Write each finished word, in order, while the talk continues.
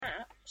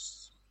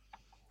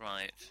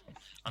Right.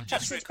 I'm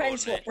just Perhaps it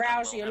depends what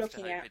browser you're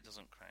looking hope at. It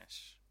doesn't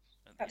crash.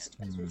 Perhaps it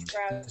depends which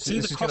browser. See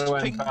the cross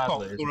ping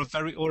pongs,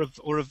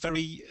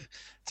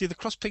 see the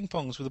cross ping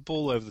pongs with a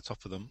ball over the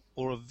top of them,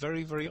 or a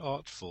very, very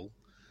artful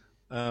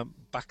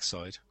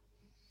backside.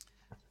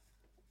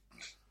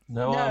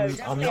 No,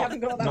 I'm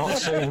not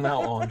seeing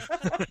that one.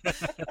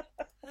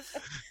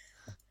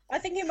 I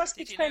think it must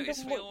depend on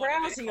what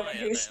browser you're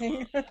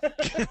using.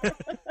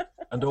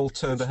 And all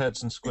turned their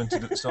heads and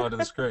squinted at the side of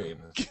the screen.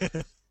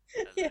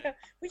 Yeah,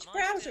 which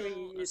browser are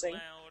you using?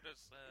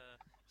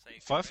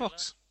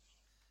 Firefox.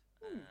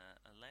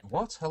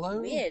 What?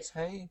 Hello? Weird.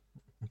 Hey?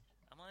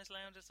 Am I as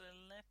loud as a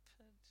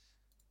leopard?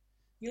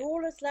 You're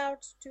all as loud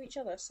to each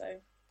other,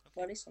 so...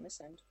 Well, at least on this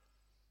end.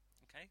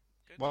 Okay,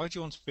 good. Why do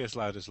you want to be as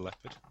loud as a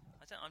leopard?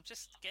 I'm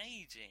just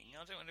gauging.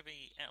 I don't want to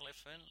be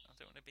elephant. I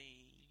don't want to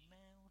be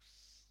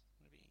mouse.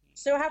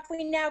 So have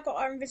we now got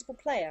our invisible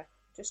player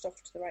just off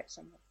to the right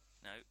somewhere?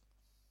 No.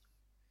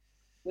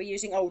 We're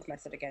using old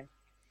method again.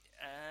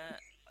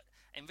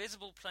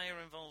 Invisible player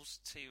involves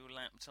 2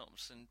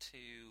 laptops and 2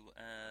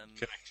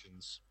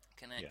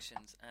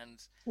 connections, and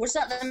was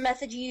that the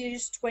method you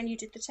used when you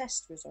did the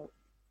test result?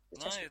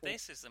 No,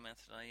 this is the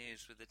method I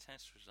used with the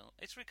test result.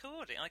 It's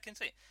recording. I can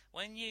see it.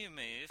 When you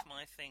move,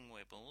 my thing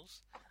wibbles.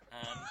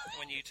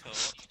 When you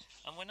talk,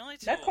 and when I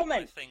talk,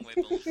 my thing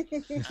wibbles.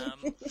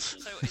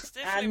 So it's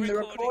definitely and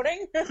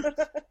recording.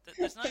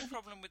 There's no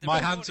problem with the my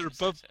hands are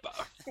above,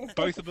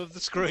 both above the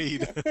screen.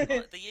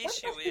 The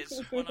issue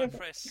is when I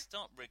press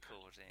stop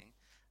recording.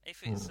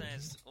 If it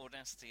says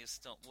Audacity has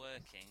stopped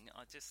working,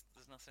 there's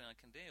nothing I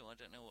can do. I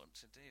don't know what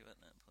to do at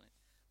that point.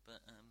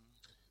 But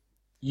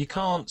you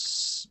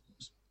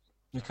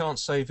can't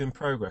save in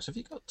progress. Have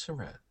you got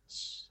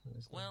Tourette's?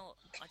 Well,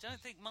 I don't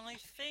think my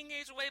thing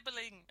is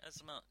wibbling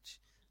as much.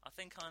 I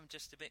think I'm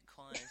just a bit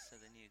quieter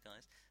than you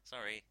guys.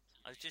 Sorry,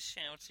 I was just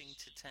shouting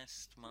to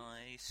test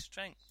my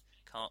strength.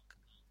 Cock.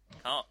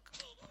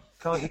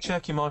 Can't you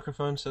check your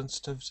microphone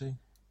sensitivity?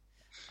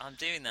 I'm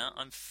doing that.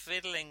 I'm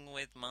fiddling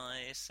with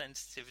my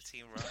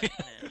sensitivity right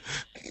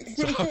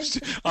now.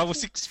 I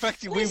was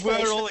expecting. We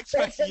were all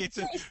expecting you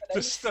to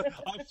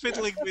I'm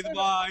fiddling with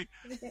my.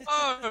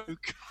 Oh.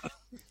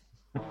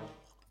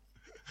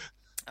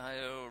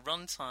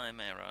 Runtime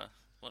error.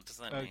 What does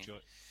that mean? Joy.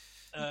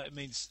 It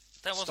means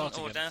that wasn't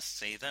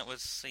Audacity. That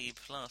was C+.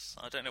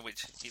 I don't know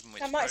which.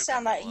 That might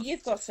sound like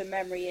you've got a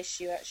memory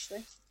issue,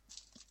 actually.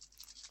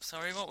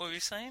 Sorry, what were we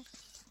saying?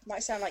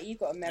 Might sound like you've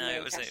got a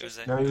memory issue.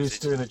 No, he was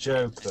doing a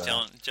joke there.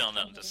 John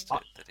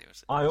understood that he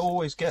was. I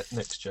always get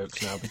Nick's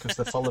jokes now because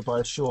they're followed by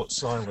a short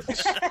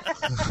silence.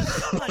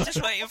 I'm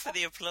just waiting for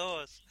the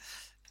applause.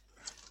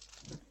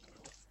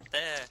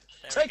 There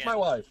Take my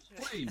wife,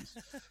 please.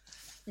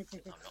 I'm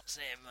not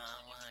saying my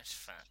wife's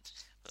fat,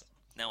 but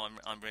no,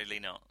 I'm really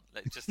not.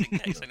 Just in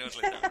case anyone's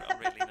like that, I'm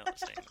really not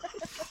saying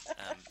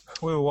that.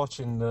 We were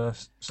watching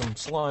some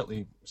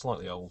slightly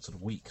old, sort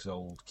of weeks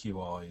old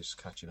QIs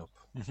catching up,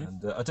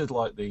 and I did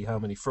like the how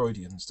many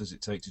Freudians does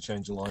it take to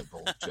change a light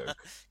bulb joke.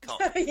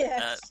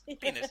 Yes.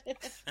 Penis.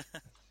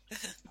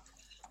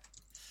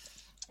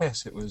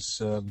 Yes, it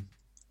was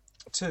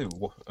 2.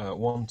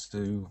 One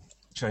to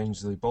change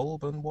the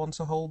bulb and one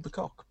to hold the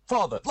cock.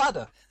 Father,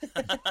 ladder!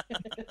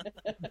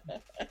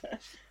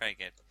 Very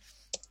good.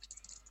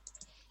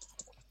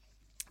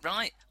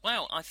 Right,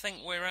 well, I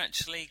think we're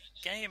actually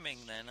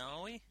gaming then,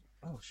 are we?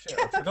 Oh shit,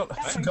 I forgot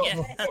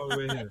what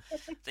we were here.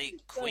 The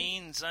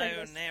Queen's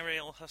Own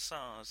Aerial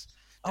Hussars.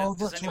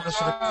 That's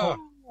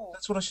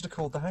what I should have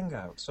called the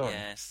hangout, sorry.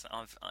 Yes,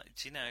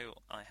 do you know,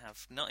 I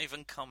have not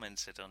even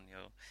commented on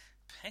your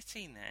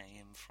petty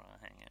name for our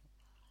hangout.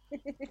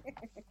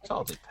 It's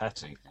hardly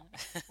petty.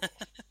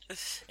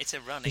 It's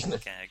a running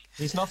gag.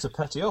 He's not a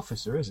petty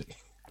officer, is he?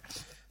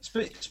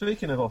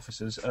 Speaking of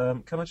officers,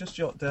 can I just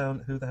jot down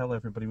who the hell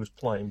everybody was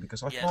playing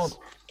because I can't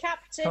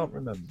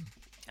remember.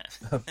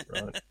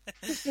 Right.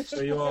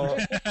 So you are.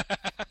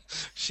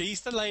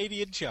 She's the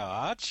lady in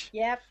charge.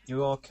 Yep.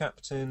 You are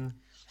Captain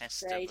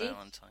Hester Lady.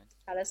 Valentine.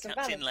 Captain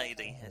Valentine.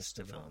 Lady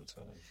Hester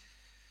Valentine.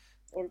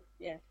 Or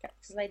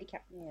Lady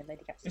Captain. Yeah,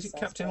 Lady Captain. Is it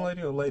Captain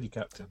Lady or Lady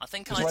Captain? I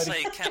think I'd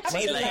say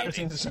Captain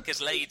Lady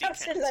because Lady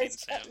Captain.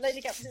 Lady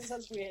Captain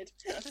sounds weird.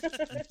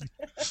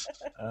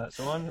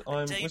 So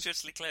I'm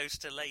dangerously close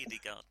to Lady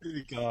God.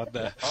 Lady God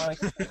there. I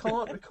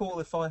can't recall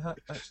if I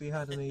actually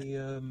had any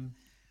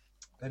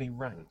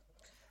rank.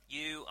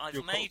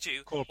 I've made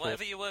you corporal.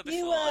 whatever you were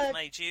before. I've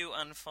made you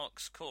and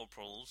Fox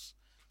corporals.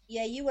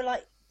 Yeah, you were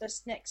like the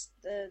next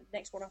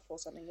one up or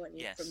something, weren't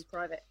you? Yes. From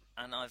private.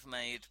 And I've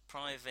made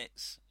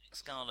privates,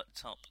 Scarlet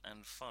Top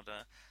and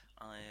Fodder.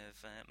 I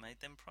have made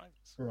them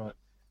privates. Right.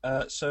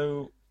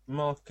 So,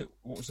 Mark,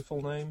 what was the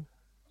full name?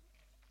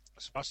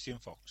 Sebastian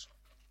Fox.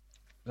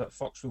 Is that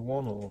Fox with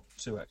 1 or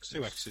 2 X's?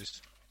 2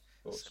 X's.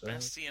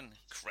 Sebastian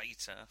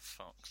Crater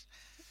Fox.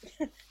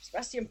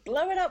 Sebastian,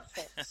 blow it up,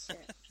 Fox. Yeah.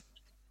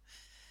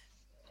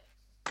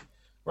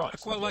 Right. I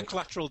quite like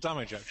collateral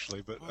damage,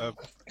 actually, but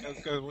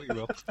go what you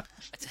will.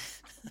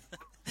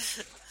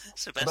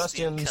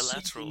 Sebastian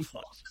Collateral C.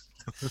 Fox.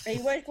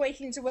 You weren't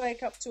waiting to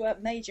wake up to a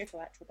major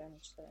collateral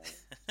damage there.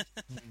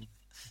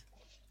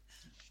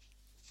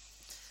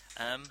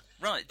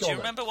 Right, do you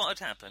remember what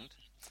had happened?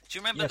 Do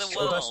you remember the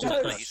world,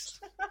 at least?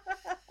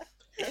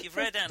 If you've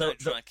read Anno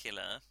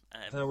Dracula...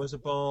 there was a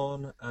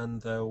barn,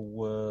 and there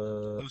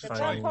were... The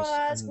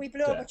vampires, we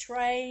blew up a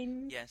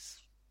train. Yes.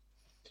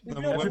 We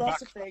blew up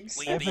lots of things.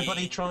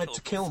 Everybody tried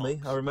to kill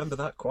me. I remember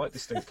that quite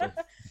distinctly.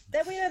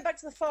 Then we went back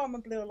to the farm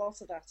and blew a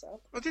lot of that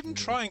up. I didn't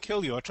try and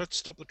kill you. I tried to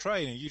stop the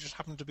train, and you just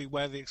happened to be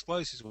where the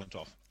explosives went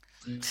off.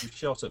 You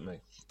shot at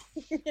me.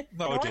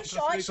 No, I didn't.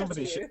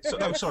 Somebody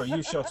sorry,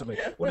 you shot at me.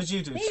 What did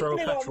you do? Throw a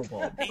petrol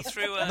bomb? He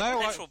threw a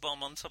petrol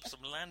bomb on top of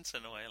some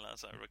lantern oil,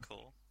 as I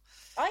recall.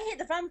 I hit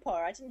the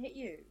vampire. I didn't hit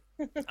you.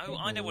 Oh,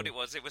 I know what it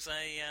was. It was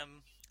a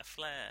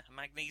flare, a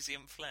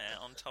magnesium flare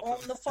on top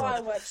of the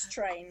fireworks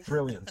train.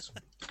 Brilliant.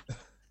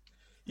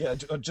 Yeah,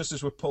 just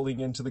as we're pulling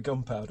into the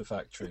gunpowder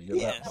factory.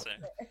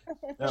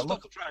 Now,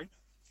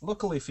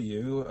 luckily for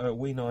you,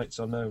 we knights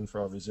are known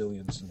for our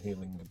resilience and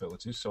healing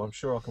abilities, so I'm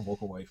sure I can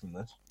walk away from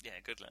this. Yeah,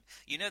 good luck.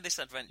 You know this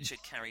adventure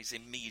carries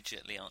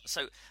immediately on.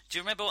 So, do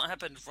you remember what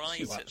happened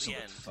at the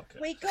end?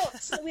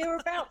 We were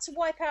about to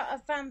wipe out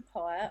a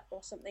vampire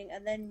or something,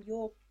 and then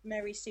your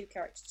Mary Sue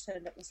character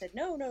turned up and said,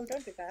 "No, don't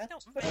do that.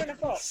 Put her in a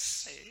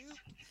box."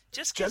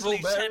 Just because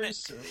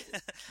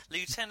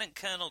Lieutenant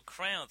Colonel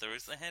Crowther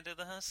is the head of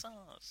the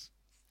Hussars.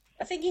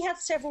 I think he had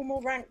several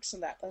more ranks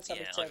than that.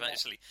 I've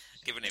actually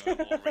given him a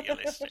more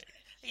realistic.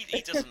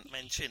 He doesn't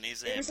mention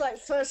his. It was like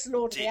First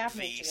Lord of the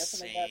Admiralty or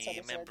something like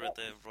that. Member of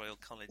the Royal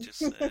College of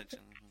Surgeons.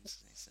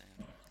 He's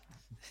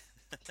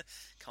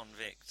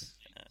convict.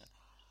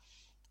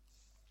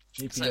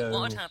 GPO, so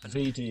what had happened?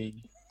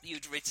 VD.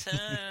 You'd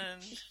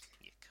returned.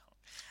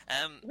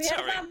 We had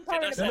a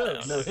vampire in a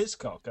box. No, his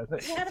cock, I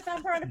think. We had a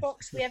vampire in a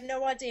box. We have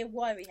no idea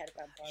why we had a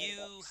vampire in a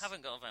box. You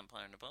haven't got a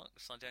vampire in a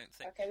box, I don't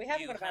think. Okay, we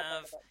haven't got a vampire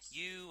in a box.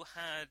 You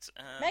had...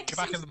 Get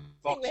back in the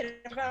box. We had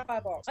a vampire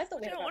box. I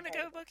thought we had a vampire box. I don't want to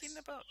go back in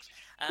the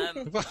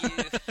box.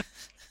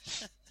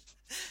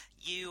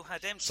 You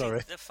had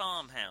emptied the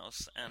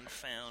farmhouse and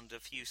found a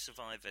few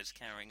survivors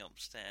carrying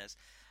upstairs.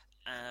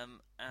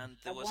 And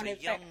there was a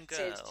young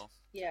girl.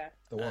 Yeah.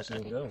 There was a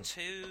young girl.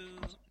 2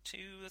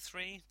 or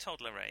 3,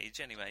 toddler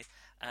age anyway.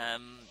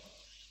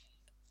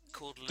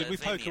 Called Did we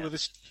poke her with a...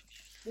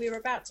 We were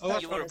about to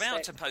You were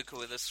about to poke her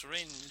with a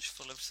syringe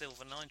full of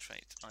silver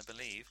nitrate, I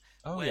believe.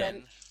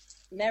 When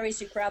Mary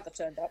Sue Crowther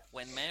turned up.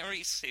 When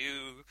Mary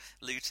Sue,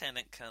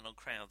 Lieutenant Colonel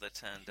Crowther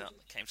turned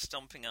up, came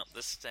stomping up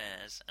the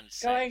stairs and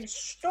said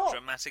stop!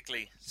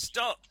 Dramatically,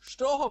 Stop!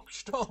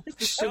 The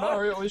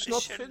scenario is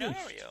not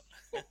finished.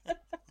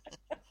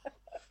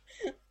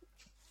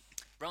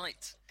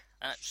 Right.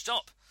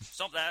 Stop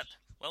that.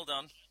 Well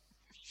done.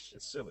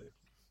 It's silly.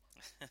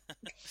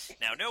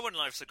 Now, no one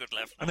likes a good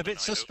left. And a bit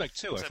suspect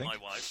too, I think. My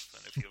wife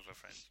and a few of her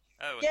friends.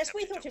 Oh, yes,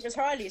 we thought it was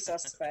highly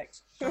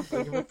suspect.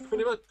 pretty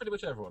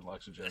much everyone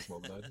likes a James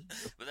more than I do.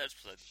 But that's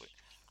beside the point.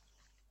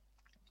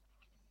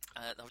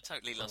 I've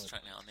totally lost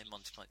track now. I'm in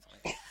Monty Python.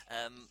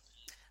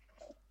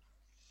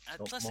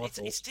 Plus,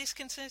 it's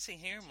disconcerting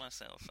hearing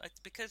myself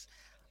because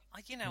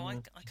I kind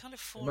of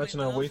fall in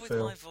love with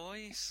my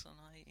voice, and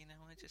I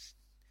just.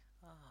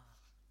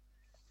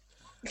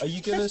 Are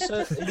you gonna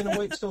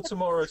wait till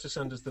tomorrow to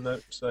send us the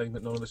note saying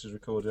that none of this is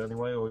recorded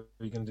anyway, or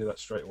are you gonna do that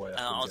straight away?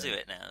 I'll do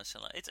it now.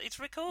 Shall I? It's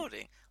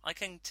recording. I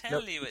can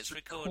tell you it's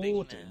recording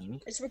now.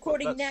 It's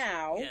recording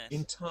now. Yes.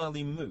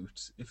 Entirely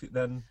moot if it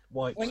then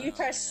wipes. When you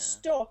press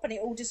stop and it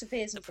all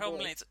disappears. The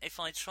problem is if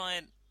I try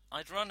and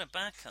I'd run a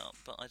backup,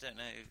 but I don't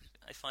know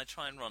if I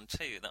try and run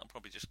 2, that'll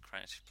probably just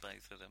crash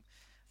both of them.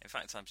 In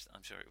fact, I'm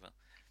sure it will.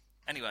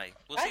 Anyway,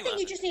 we'll see. I think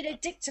you just need a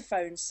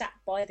dictaphone sat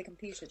by the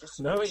computer.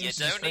 You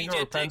don't need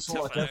a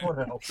dictaphone. Like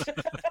everyone else.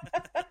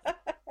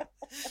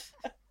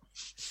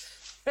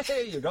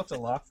 Hey, you got to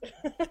laugh.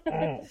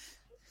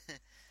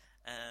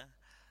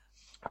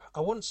 I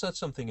once said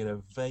something in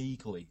a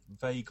vaguely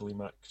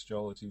Max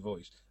Jollity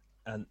voice,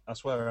 and I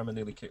swear Emma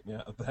nearly kicked me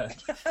out of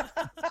bed.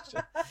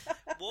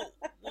 What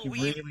were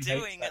you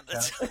doing at the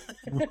time?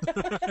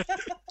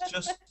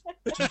 just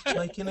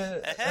making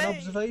an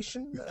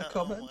observation, a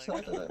comment.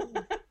 I don't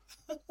know.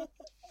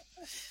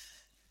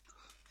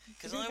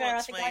 Because I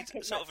once made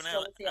sort of an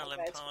Alan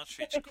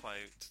Partridge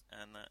quote,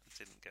 and that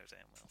didn't go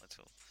down well at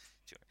all.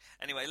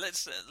 Anyway,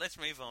 let's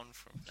move on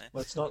from there.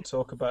 Let's not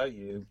talk about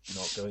you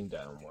not going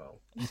down well.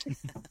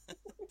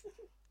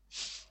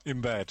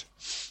 In bed.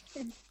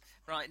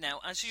 Right,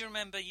 now, as you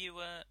remember,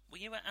 were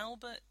you at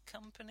Albert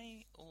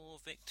Company or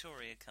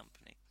Victoria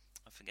Company?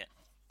 I forget.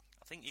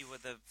 I think you were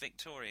the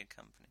Victoria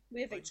Company.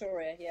 We're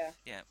Victoria, yeah.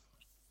 Yeah.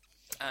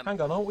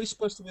 Hang on, aren't we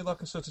supposed to be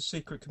like a sort of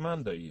secret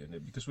commando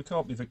unit? Because we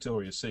can't be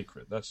Victoria's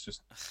Secret. That's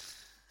just...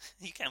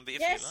 You can be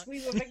if you like. Yes,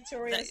 we were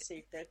Victoria's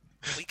Secret.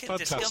 We can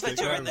discover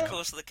during the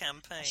course of the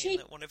campaign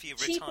that one of you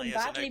retires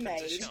and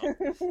opens a shop.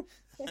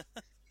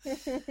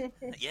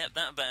 Yeah,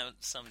 that about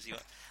sums you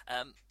up.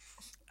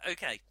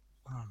 Okay.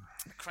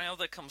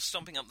 Crowther comes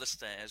stomping up the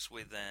stairs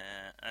with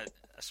a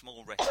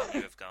small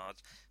retinue of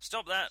guards.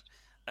 Stop that!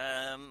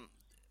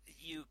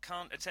 you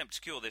can't attempt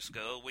to cure this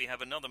girl. We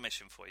have another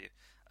mission for you.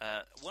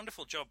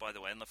 Wonderful job, by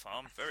the way, on the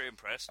farm. Very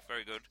impressed.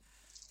 Very good.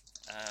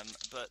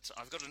 But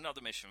I've got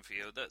another mission for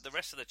you. The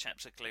rest of the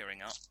chaps are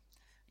clearing up.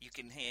 You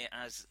can hear,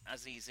 as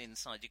he's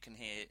inside, you can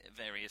hear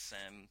various...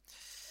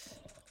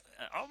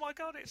 oh my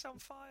God, it's on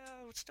fire!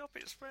 Stop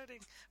it spreading!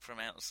 From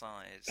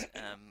outside.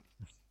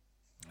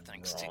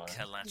 Thanks to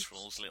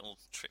Collateral's little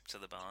trip to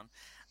the barn.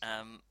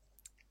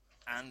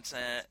 And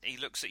he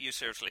looks at you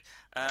seriously.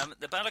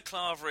 The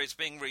balaclava is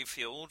being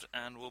refueled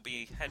and will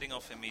be heading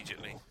off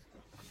immediately.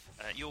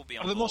 You'll be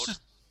on board.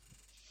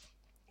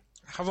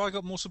 Have I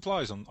got more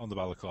supplies on the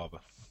balaclava?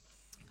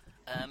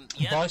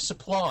 Yeah. By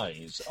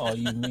supplies, are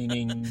you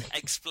meaning...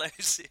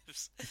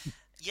 Explosives.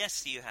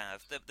 Yes, you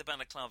have. The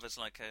balaclava's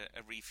like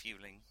a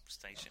refueling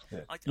station.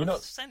 Yeah. You're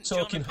not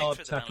talking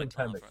hardtack and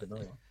panic, are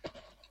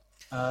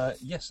you?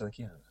 Yes, I think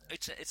you have.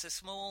 It's a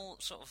small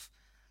sort of...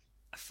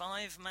 A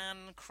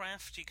 5-man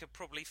craft. You could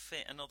probably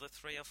fit another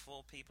 3 or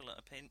 4 people at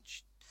a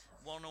pinch.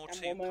 1 or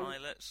 2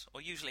 pilots,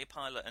 or usually a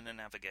pilot and a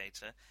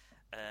navigator.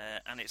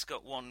 And it's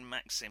got 1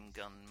 Maxim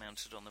gun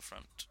mounted on the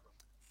front,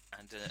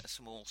 and a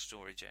small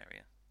storage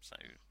area. So,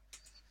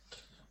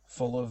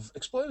 full of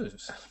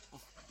explosives.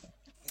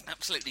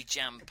 Absolutely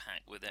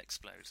jam-packed with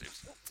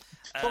explosives.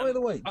 By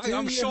the way,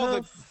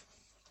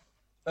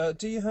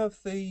 do you have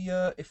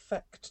the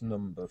effect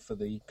number for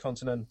the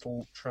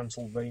Continental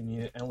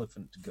Transylvania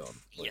elephant gun?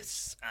 Please?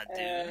 Yes, I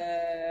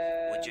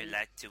do. Would you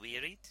like to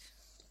hear it?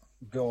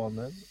 Go on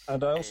then.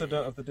 And I also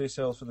don't have the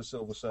details for the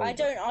Silver Saber.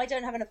 I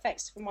don't have an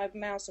effects for my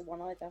Mauser one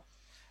either.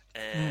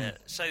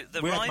 So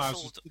the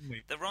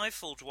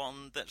rifled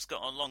one that's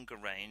got a longer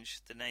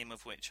range, the name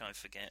of which I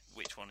forget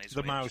which one is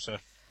the Mauser.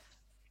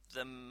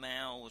 The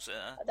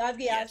Mauser.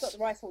 Yes. I've got the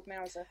rifled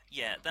Mauser.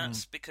 Yeah,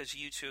 that's because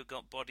you two have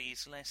got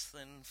bodies less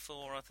than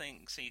 4, I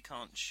think, so you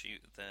can't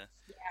shoot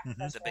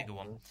the bigger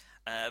one.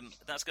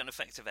 That's got an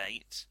effect of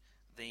 8.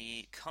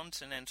 The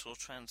Continental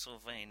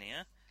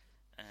Transylvania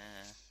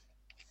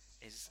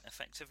is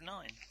effective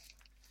 9.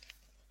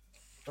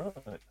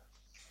 Right.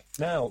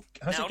 Now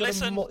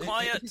listen,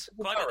 quiet at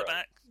the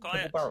back,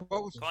 quiet.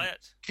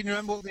 Can you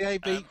remember what the A,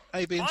 B,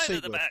 and C quiet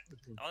at the back.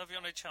 I'll have you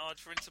on a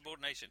charge for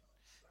insubordination.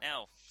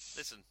 Now,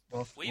 listen.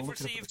 We've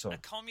received a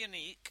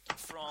communique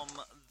from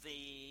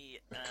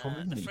the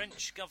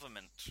French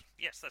government.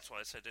 Yes, that's why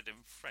I said it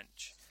in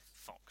French.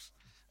 Fox,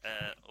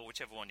 or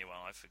whichever one you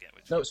are, I forget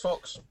which. No, it's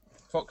Fox.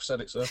 Fox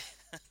said it, sir.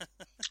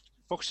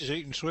 Fox is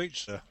eating sweets,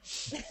 sir.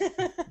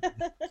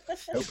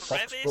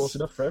 Fox brought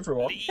enough for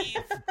everyone. Leave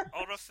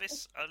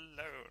orifice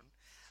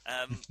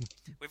alone.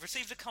 We've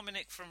received a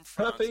communique from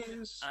France.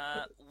 Puppies.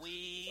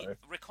 We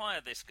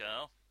require this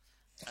girl.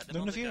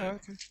 None of you?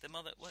 Okay. The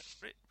mother... What?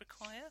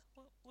 Require?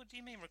 What do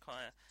you mean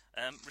require?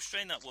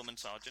 Restrain that woman,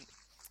 Sergeant.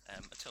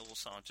 A tall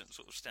sergeant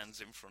sort of stands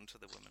in front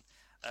of the woman.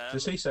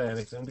 Does he say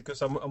anything?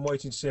 Because I'm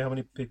waiting to see how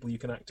many people you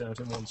can act out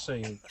in one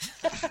scene.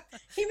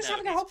 He was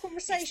having a whole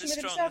conversation with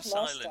himself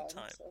last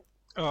time. So.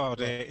 Oh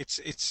dear,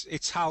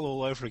 it's Hal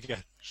all over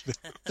again.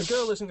 The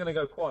girl isn't going to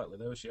go quietly,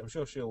 though, is she? I'm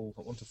sure she'll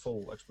want a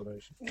full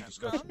explanation,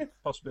 discussion,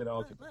 possibly an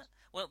argument.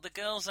 Well, the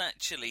girl's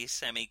actually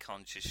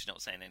semi-conscious. She's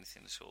not saying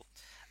anything at all.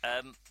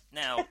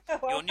 Now,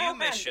 your new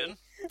mission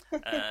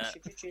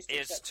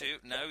is to...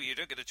 No, you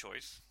don't get a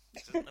choice.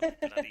 This isn't the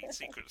bloody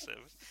Secret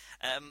Service.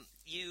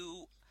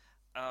 You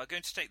are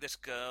going to take this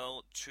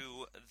girl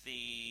to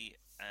the...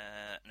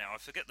 now, I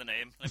forget the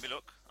name. Let me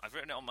look. I've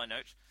written it on my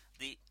notes.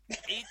 The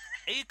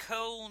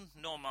École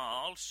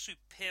Normale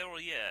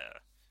Supérieure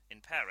in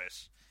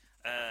Paris.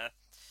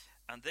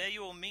 And there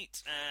you will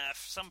meet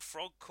some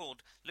frog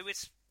called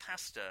Louis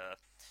Pasteur.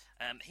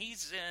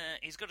 He's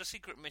got a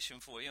secret mission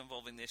for you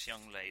involving this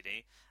young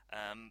lady.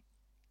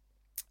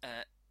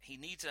 He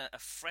needs a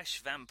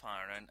fresh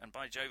vampire, and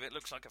by Jove, it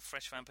looks like a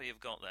fresh vampire you've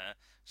got there.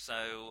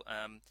 So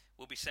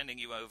we'll be sending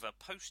you over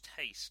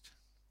post-haste.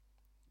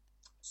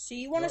 So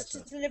you want us to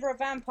deliver a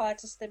vampire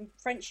to some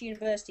French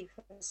university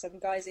for some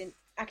guys in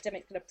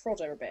academics going to prod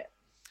her a bit?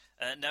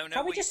 No.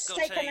 Can we just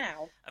take her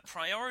now? A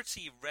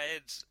priority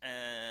red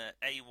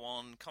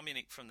A1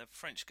 communique from the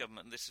French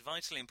government. This is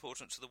vitally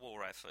important to the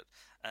war effort.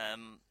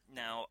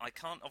 Now, I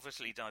can't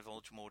obviously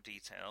divulge more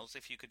details.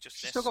 If you could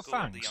just escort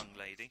the young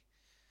lady.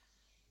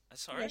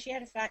 Sorry? Yeah,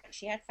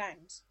 she had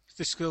fangs.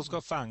 This girl's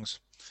got fangs.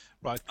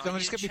 Right, can I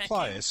just get me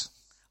pliers?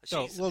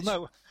 No,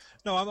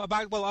 I'm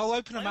about. Well, I'll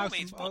open her mouth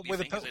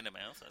with a in her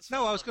mouth.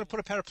 No, I was going to put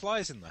a pair of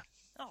pliers in there.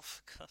 Oh,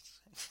 for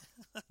God's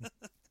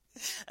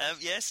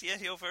sake! Yes,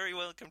 you're very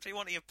welcome. Do you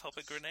want to pop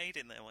a grenade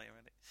in there while you're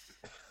at it?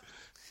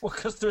 Well,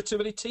 because there are too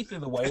many teeth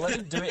in the way. Let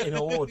him do it in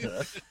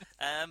order.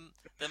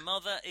 The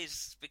mother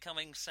is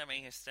becoming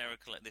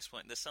semi-hysterical at this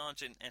point. The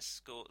sergeant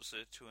escorts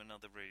her to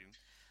another room.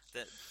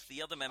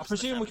 The other members I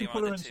presume of the we can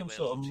put her in some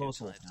sort of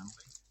muzzle.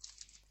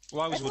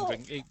 Well, I was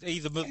wondering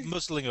either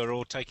muzzling her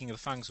or taking her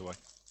fangs away.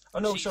 Oh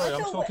no, sorry.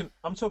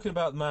 I'm talking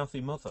about mouthy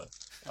mother.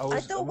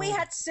 I thought we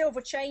had silver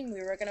chain.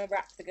 We were going to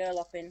wrap the girl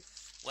up in.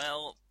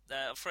 Well,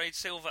 afraid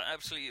silver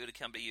absolutely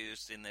can be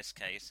used in this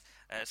case.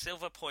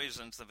 Silver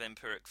poisons the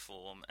vampiric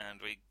form, and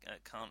we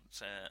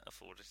can't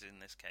afford it in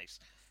this case.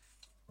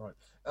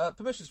 Right.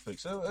 Permission to speak.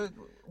 So,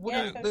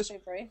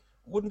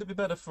 wouldn't it be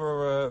better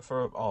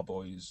for our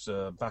boys,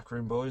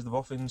 backroom boys, the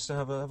Boffins, to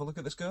have a look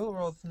at this girl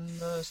rather than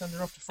send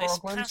her off to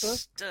Frogland? This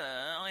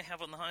Pasteur, I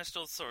have on the highest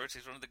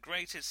authorities, one of the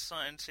greatest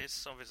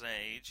scientists of his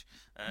age.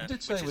 You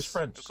did say he was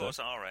French, of course,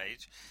 our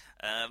age.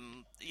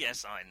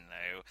 Yes, I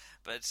know,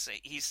 but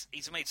he's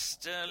made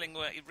sterling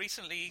work. He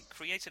recently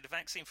created a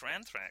vaccine for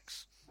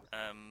anthrax.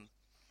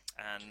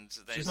 And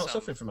there's she's not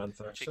suffering from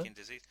anthrax. Chicken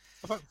disease.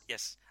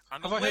 Yes,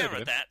 I'm aware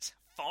of that.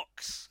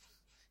 Fox.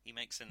 He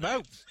makes a note.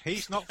 No,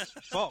 he's not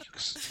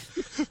Fox.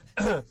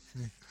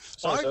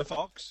 Sorry, I'm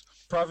Fox.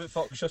 Private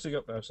Fox shutting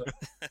up now, sir.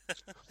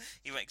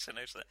 He makes a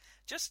note of that.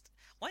 Just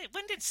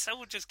when did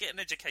soldiers get an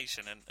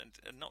education and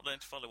not learn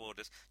to follow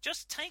orders?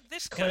 Just take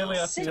this clearly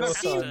girl. After your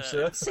time,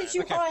 sir. Since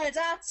you hired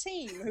our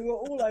team, who are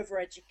all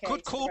over-educated.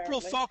 Could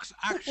Corporal Fox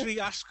actually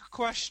ask a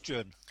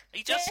question?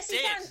 He just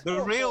did.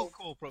 The real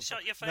Corporal.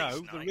 Shut your face. No,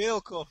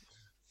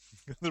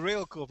 the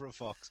real Corporal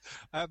Fox.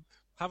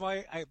 Have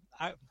I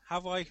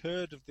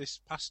heard of this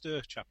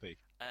Pasteur chappie?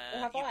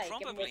 You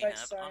probably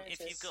have. If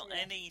you've got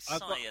any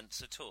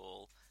science at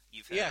all,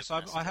 you've heard of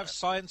Pasteur. I have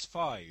Science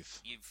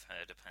 5. You've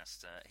heard of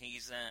Pasteur.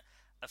 He's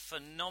a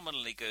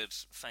phenomenally good,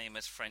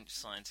 famous French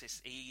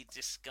scientist. He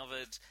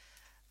discovered...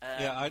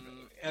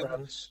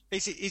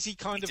 is he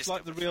kind of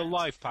like the real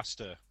life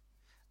Pasteur?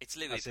 It's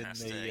Louis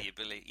Pasteur, you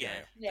believe?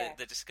 Yeah.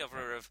 The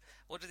discoverer of,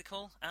 what do they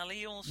call?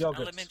 Alleles?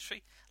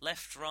 Elementary?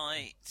 Left,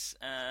 right...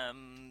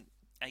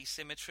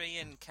 asymmetry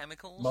in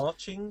chemicals?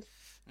 Marching?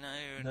 No.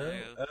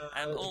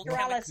 All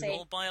chemical,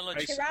 all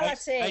biological.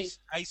 Chirality.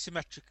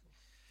 Asymmetric.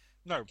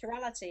 No.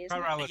 Chirality, isn't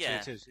Chirality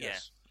it is,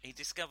 yes. He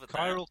discovered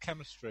chiral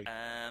chemistry.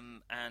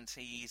 And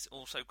he's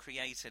also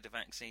created a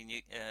vaccine,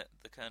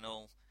 the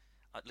Colonel...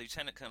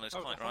 Lieutenant Colonel is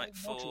quite right,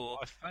 for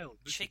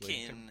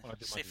chicken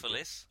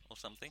syphilis or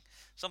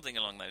something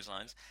along those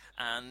lines,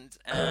 and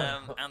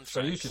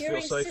so you should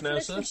feel safe now,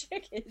 sir.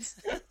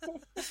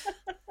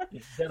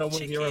 Get on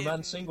with your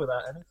romancing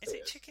without anything. Is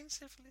it chicken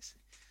syphilis?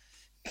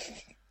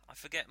 I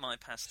forget my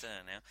Pasteur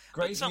now.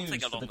 Great something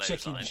news along for the those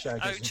chicken lines.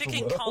 shaggers of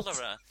chicken the world.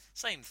 cholera,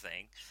 same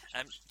thing.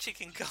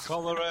 Chicken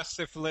cholera,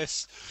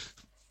 syphilis,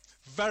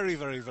 very,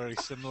 very, very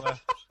similar.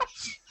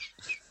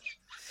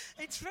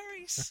 It's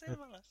very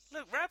similar.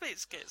 Look,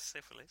 rabbits get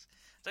syphilis.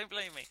 Don't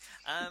blame me.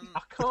 I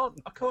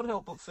can't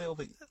help but feel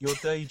that your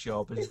day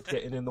job is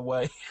getting in the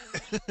way.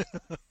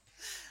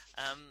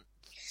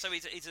 So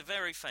he's a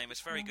very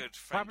famous, very good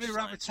French How many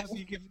rabbits scientist. have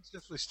you given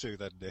syphilis to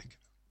then, Nick?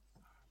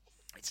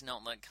 It's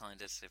not that kind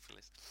of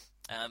syphilis.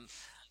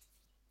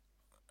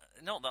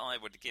 Not that I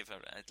would give her.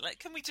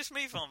 Can we just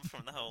move on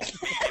from the whole me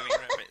giving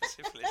rabbits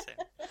syphilis here?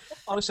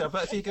 Honestly, I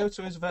bet if you go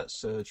to his vet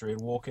surgery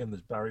and walk in,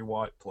 there's Barry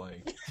White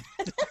playing.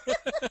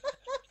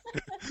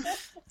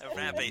 A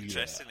rabbit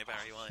dressed in a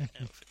Barry White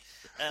outfit.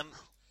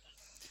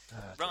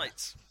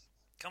 Right,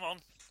 come on.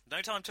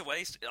 No time to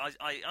waste.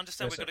 I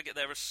understand we've got to get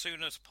there as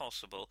soon as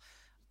possible.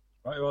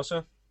 Right, you are,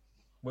 sir.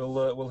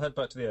 We'll head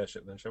back to the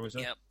airship then, shall we, sir?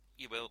 Yep,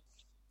 you will.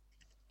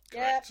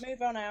 Correct. Yeah,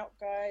 move on out,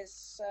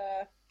 guys.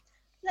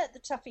 Let the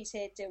toughies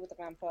here deal with the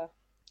vampire.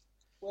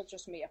 We'll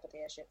just meet up at the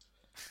airship.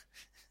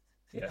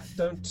 Yeah,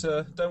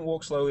 don't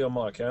walk slowly on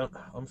my account.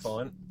 I'm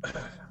fine.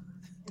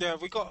 Yeah,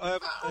 we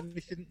got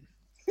anything.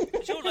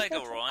 Is your leg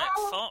all right,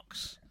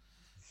 Fox?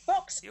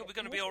 Fox, you're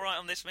going to be all right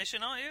on this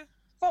mission, aren't you?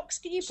 Fox,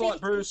 can you please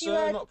bruise,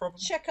 not a problem.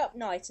 Check up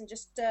Knight and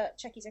just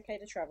check he's okay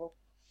to travel?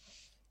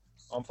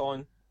 I'm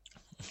fine.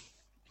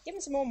 Give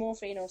him some more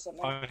morphine or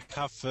something. I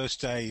have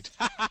first aid.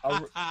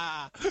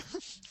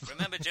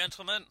 Remember,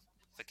 gentlemen,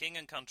 for king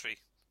and country,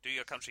 do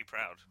your country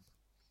proud.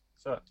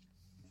 Sir.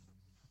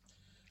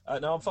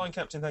 No, I'm fine,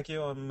 Captain, thank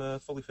you. I'm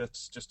fully fit,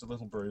 just a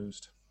little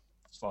bruised.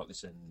 Slightly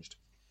singed.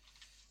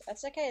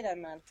 That's okay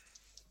then, man.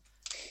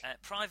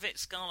 Private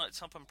Scarlet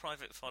Top and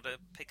Private Fodder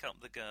pick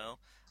up the girl.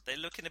 They're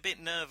looking a bit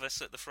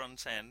nervous at the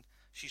front end.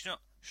 She's not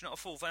a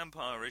full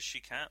vampire, is she,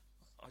 Cap?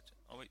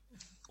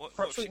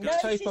 Perhaps we can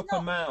tape up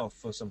her mouth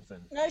or something.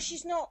 No,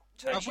 she's not.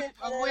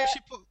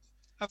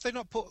 Have they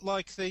not put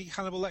like the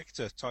Hannibal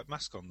Lecter type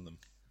mask on them?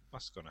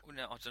 Mask on it? Well,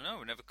 no, I don't know.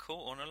 We've never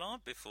caught one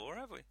alive before,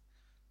 have we?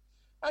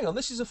 Hang on,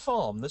 this is a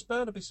farm. There's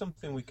bound to be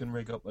something we can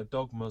rig up, a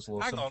dog muzzle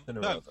or something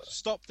or other.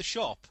 Stop the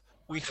shop.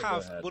 We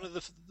have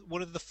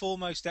one of the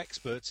foremost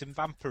experts in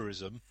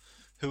vampirism,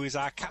 who is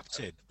our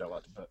captain.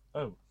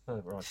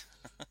 Right.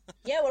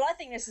 Yeah, well, I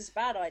think this is a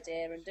bad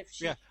idea, and if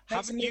she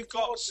haven't you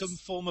got some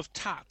form of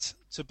tat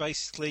to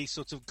basically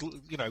sort of,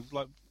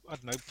 like I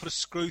don't know, put a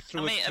screw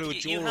through a jaw or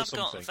something? You have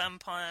got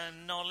vampire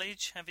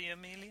knowledge, have you,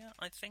 Amelia?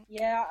 I think.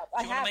 Yeah,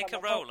 I have. Do you want to make a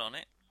roll on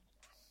it?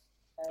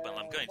 Well,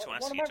 I'm going to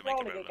ask you to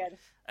make a roll.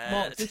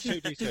 Mark, did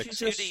you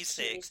just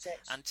 2d6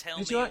 and tell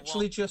me. Did you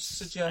actually just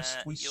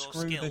suggest we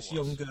screw this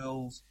young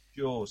girl's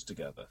jaws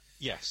together?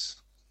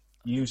 Yes.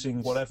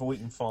 Using whatever we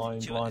can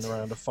find lying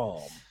around a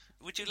farm.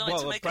 Would you like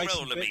to make a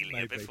roll,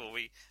 Amelia, before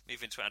we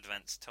move into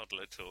advanced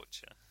toddler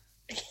torture?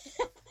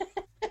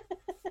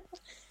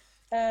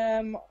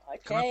 Okay,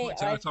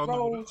 I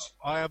rolled.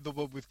 I am the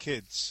one with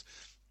kids.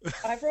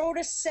 I've rolled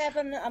a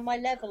 7 and my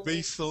level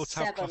These is thoughts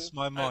 7. have crossed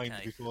my mind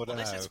before now.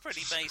 This is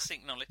pretty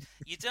basic knowledge.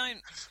 You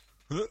don't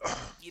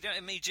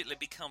immediately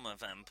become a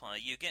vampire.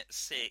 You get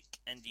sick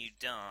and you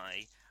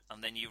die,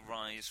 and then you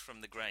rise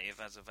from the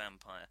grave as a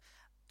vampire.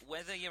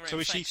 Whether you're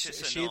infectious or not...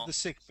 So is she in the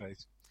sick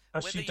phase?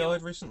 Has she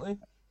died recently?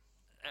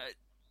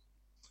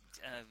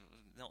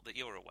 Not that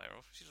you're aware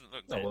of. She doesn't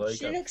look dead. Well,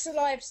 she looks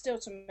alive still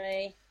to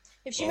me.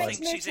 If she makes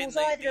moves towards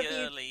either of you...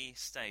 early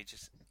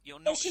stages. You're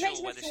not if she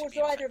makes moves towards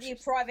either of you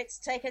privates,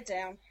 take her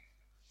down.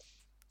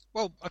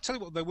 Well, I'll tell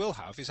you what they will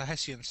have is a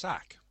Hessian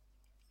sack.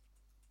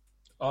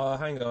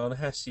 Hang on,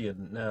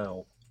 Hessian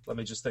now. Let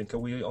me just think. Are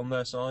we on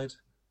their side?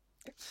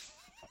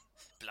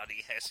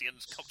 Bloody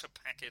Hessians, copped a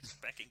packet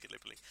back in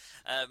Gallipoli.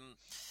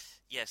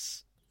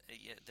 Yes,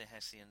 the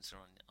Hessians are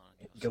on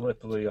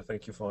Gallipoli, I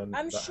think you'll find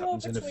that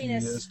happens in a few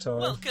years' time.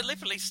 Well,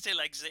 Gallipoli still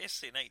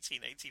exists in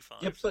 1885.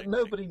 Yeah, but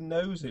nobody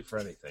knows it for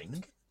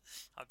anything.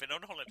 I've been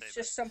on holiday. It's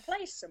just some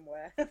place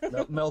somewhere.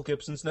 Mel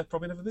Gibson's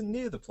probably never been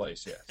near the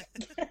place yet.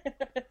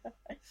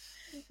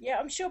 Yeah,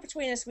 I'm sure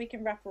between us we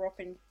can wrap her up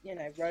in,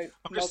 rope.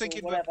 I'm just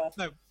thinking, whatever.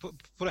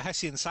 Put a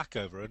Hessian sack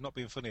over her and not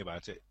being funny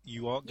about it.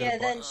 You aren't going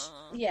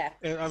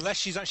to unless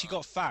she's actually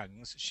got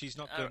fangs, she's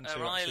not going to.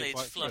 Her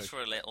eyelids flutter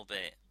a little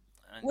bit.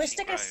 We'll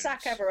stick a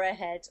sack over her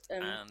head.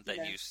 And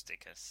then you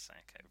stick a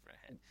sack over her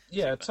head.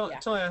 Yeah,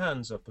 tie her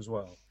hands up as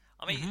well.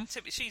 I mean,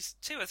 she's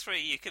 2 or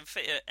 3. You can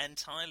fit her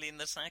entirely in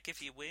the sack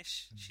if you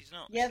wish. She's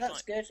not. Yeah,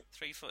 that's good.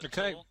 3 foot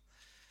okay. tall.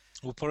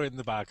 We'll put her in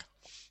the bag.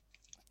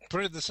 Put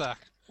her in the sack.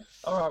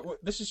 All right, well,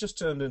 this has just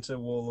turned into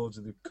Warlords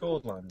of the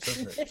Cordlands,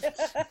 hasn't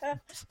it?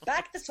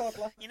 Back the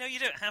toddler. You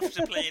don't have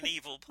to play an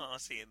evil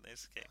party in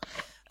this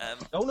game.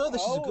 Oh no,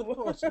 this is a good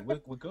party.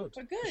 We're good.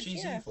 We're good.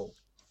 She's evil.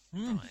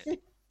 Right.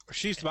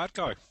 She's the bad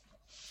guy.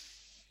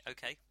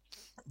 Okay.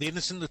 The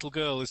innocent little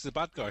girl is the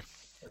bad guy.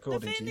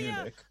 According to you,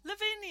 Nick.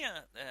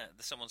 Lavinia!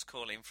 Someone's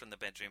calling from the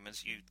bedroom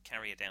as you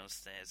carry her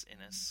downstairs in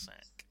a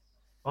sack.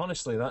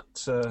 Honestly,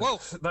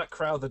 that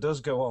crowd that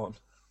does go on.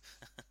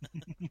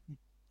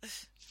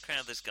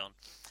 Crowd that's gone.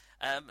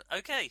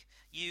 Okay,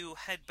 you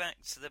head back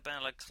to the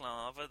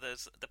balaclava.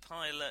 The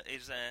pilot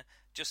is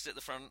just at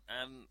the front,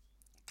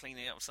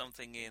 cleaning up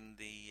something in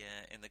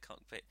the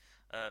cockpit.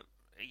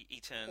 He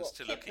turns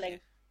to look at you.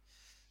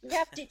 We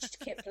have ditched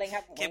Kipling,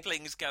 haven't we?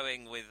 Kipling's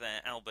going with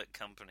Albert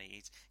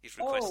Company. He's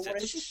requested,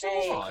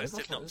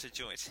 not to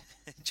join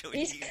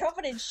He's you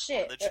covered in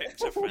shit. On the trip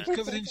to France.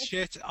 Covered in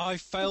shit. I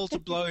failed to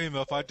blow him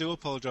up. I do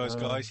apologise,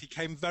 guys. He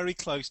came very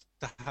close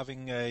to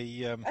having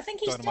a I think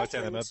he's dynamite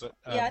deafened. enema, but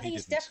I think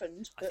he's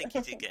deafened. I think he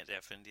did get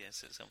deafened,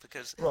 yes,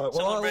 because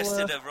someone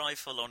rested a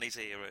rifle on his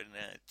ear and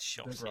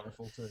shot him.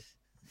 Rifle too.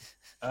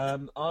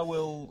 I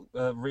will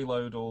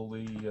reload all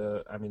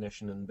the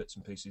ammunition and bits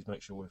and pieces,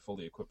 make sure we're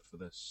fully equipped for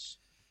this.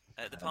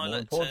 The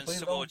pilot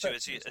turns towards you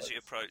as you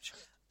approach.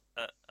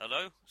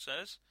 Hello,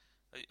 sirs?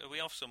 Are we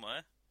off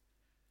somewhere?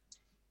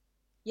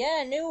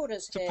 Yeah, new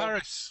orders to here.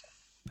 Paris.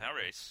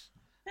 Paris?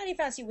 How do you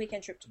fancy a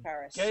weekend trip to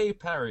Paris? Gay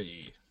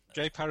Paris.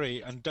 Gay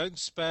Paris. And don't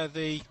spare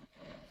the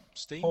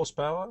steam.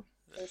 Horsepower.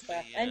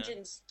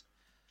 Engines.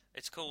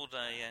 It's called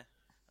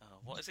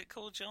what is it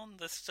called, John?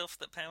 The stuff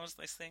that powers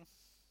this thing?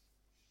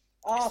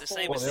 R-Force. It's the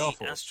same as the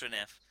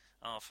Astronef.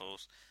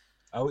 R-Force.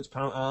 Oh, it's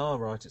power. Ah,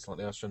 right. It's like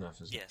the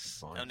Astronef, isn't it? Yes.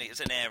 Fine. Only it's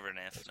an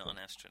aeronef, not an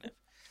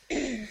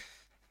Astronef.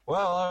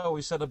 Well, I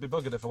always said I'd be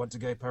buggered if I went to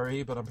Gay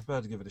Paris, but I'm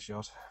prepared to give it a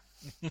shot.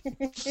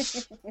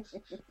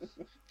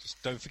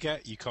 Just don't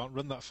forget, you can't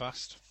run that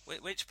fast.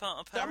 Which part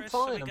of Paris?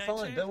 I'm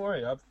fine. Don't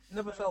worry. I've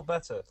never felt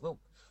better. Look,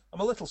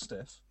 I'm a little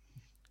stiff.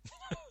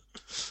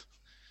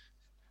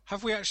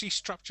 Have we actually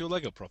strapped your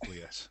leg up properly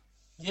yet?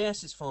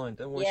 Yes, it's fine.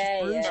 Don't worry.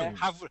 Yeah.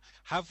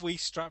 Have we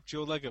strapped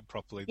your leg up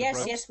properly?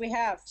 Yes, we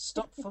have.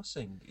 Stop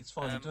fussing. It's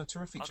fine. You've done a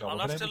terrific job. I'll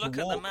have to look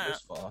at the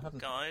map,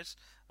 guys.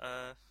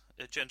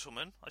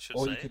 Gentlemen, I should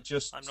say. You could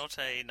just. I'm not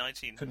a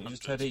 1900s Couldn't you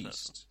just head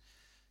east? Person.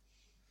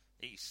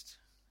 East,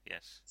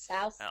 yes.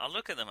 South. I'll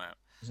look at the map.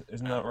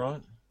 Isn't that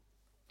right?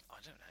 I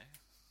don't know.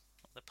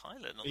 The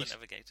pilot, not the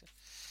navigator.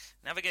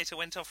 Navigator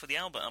went off with the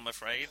Albert, I'm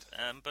afraid,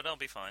 but I'll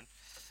be fine.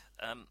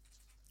 I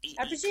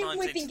presume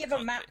we've been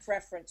given map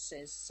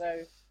references,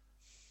 so...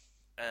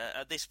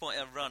 at this point,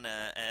 a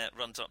runner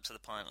runs up to the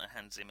pilot and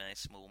hands him a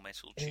small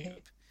metal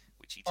tube,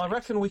 which he takes. I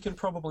reckon we can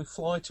probably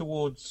fly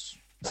towards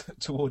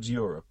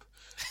Europe.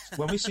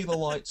 When we see the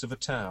lights of a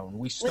town,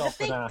 we stop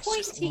and ask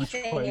which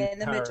way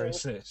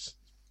Paris is.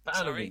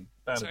 Sorry,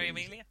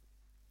 Amelia?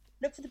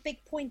 Look for the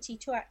big pointy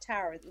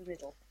tower in the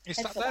middle. Is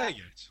that there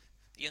yet?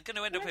 You're going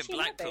to end up in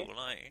Blackpool,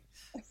 aren't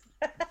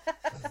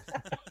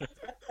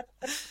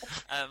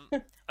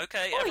you?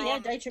 Okay, everyone. Yeah,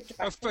 day trip to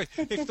Blackpool.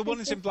 If the one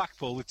is in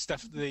Blackpool, it's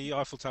definitely the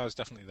Eiffel Tower is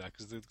definitely there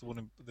because the one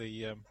in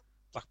the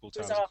Blackpool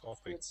Tower is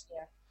coffee.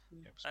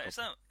 Yeah.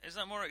 Is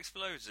that more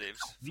explosives,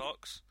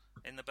 Fox?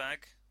 In the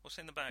bag? What's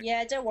in the bag?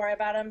 Yeah, don't worry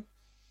about them.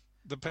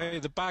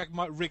 The bag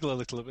might wriggle a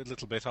little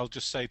bit. I'll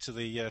just say to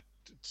the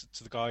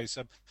to the guys,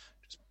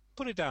 just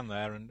put it down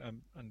there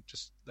and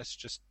let's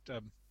just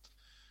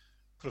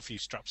put a few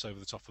straps over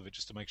the top of it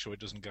just to make sure it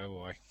doesn't go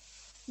away.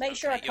 Make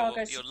sure our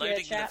cargo's you're secure,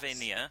 loading chaps.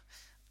 Lavinia.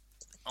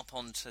 up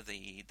onto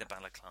the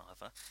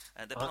balaclava.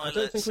 The I pilot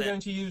don't think said, we're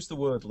going to use the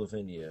word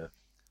Lavinia.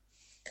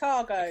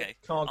 Cargo. Okay.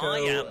 Cargo. I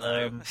am,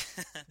 though.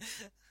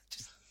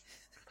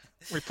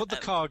 We put the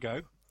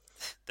cargo,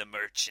 the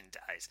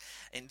merchandise,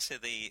 into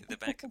the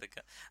back of the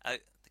car.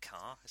 The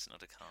car? It's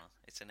not a car.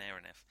 It's an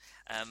aeronef.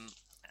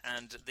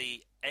 And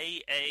the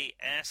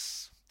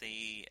AAS,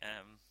 the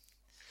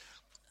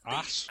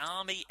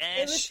Army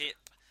airship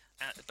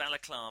at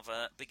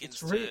Balaclava begins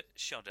to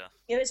shudder.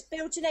 Yeah, it's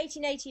built in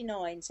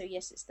 1889, so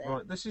yes, it's there.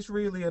 Right, this is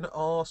really an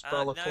arse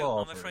Balaclava. No,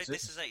 I'm afraid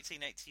this is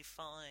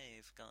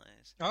 1885,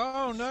 guys.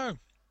 Oh, no.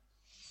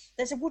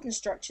 There's a wooden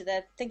structure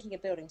there, thinking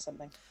of building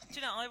something. Do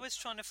you know, I was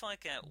trying to find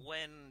out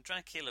when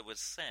Dracula was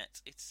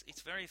set.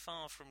 It's very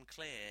far from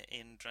clear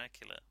in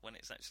Dracula when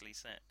it's actually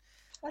set.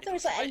 I thought it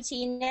was like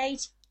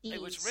 1880. It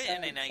was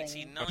written in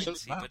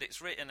 1890, but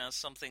it's written as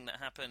something that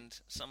happened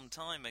some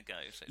time ago.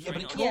 So it's but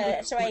it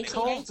can't so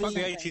 1880. It's like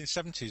the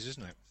 1870s,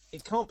 isn't it?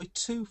 It can't be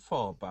too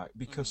far back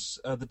because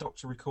the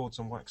Doctor records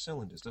on wax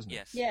cylinders, doesn't it?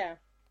 Yes. Yeah.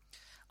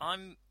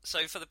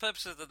 So for the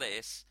purposes of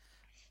this,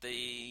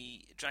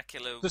 the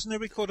Dracula... Doesn't he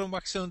record on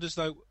wax cylinders,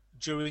 though,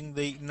 during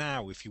the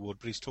now, if you would,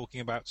 but he's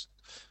talking about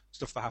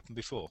stuff that happened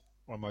before?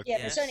 Yeah,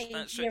 it's only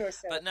a year or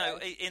so. But no,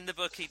 in the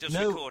book he does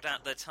record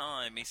at the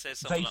time. He says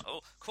something like, "Oh,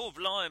 cool,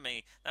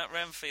 blimey, that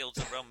Renfield's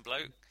a rum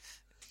bloke."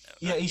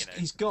 Yeah,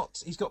 he's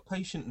got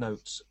patient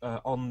notes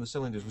on the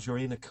cylinders, which are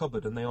in a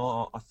cupboard, and they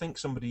are. I think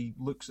somebody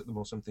looks at them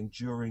or something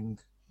during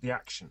the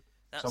action.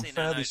 That's so I'm in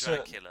fairly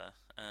Dracula,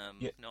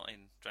 not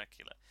in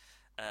Dracula.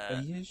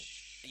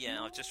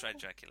 Yeah, I've just read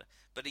Dracula,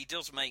 but he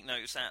does make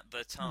notes at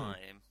the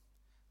time.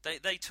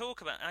 They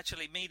talk about,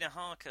 actually, Mina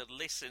Harker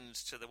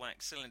listens to the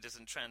wax cylinders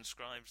and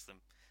transcribes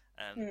them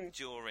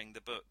during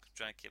the book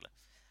Dracula.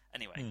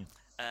 Anyway,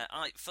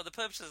 for the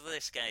purposes of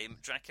this game,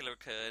 Dracula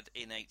occurred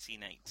in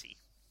 1880,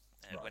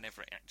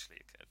 whenever it actually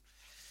occurred.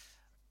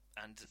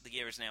 And the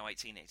year is now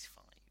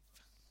 1885.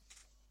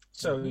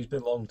 So he's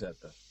been long dead,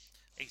 then?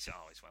 He's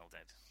well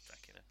dead,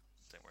 Dracula.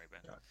 Don't worry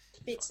about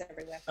it. Bits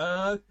everywhere.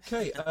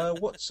 Okay,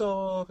 what's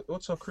our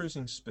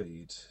cruising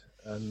speed?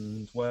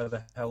 And where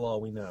the hell are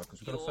we now?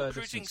 Because we've got a fair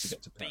distance to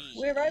get to Paris.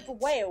 We're over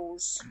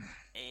Wales.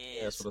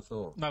 Yeah, that's what I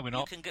thought. No, we're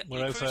not.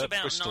 We're over cruise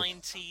about Bristol.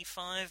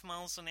 95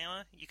 miles an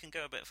hour. You can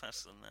go a bit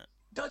faster than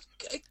that.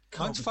 It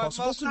can't be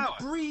possible to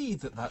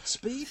breathe at that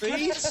speed.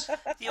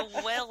 You're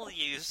well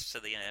used to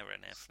the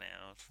aeronef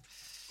now.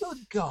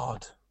 Good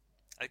God.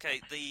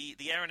 Okay, the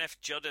aeronef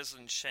judders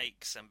and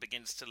shakes and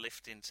begins to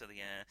lift into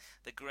the air.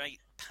 The great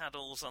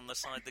paddles on the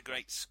side, the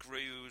great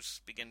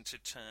screws begin to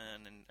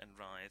turn and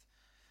writhe.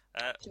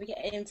 Do we get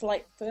an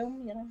in-flight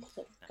film,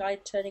 the guy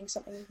turning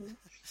something?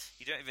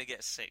 You don't even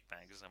get sick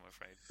bags, I'm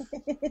afraid.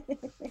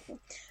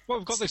 Well,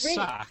 we've got this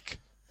sack.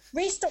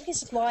 Restock your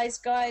supplies,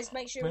 guys.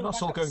 Make sure we're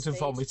not all going to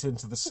vomit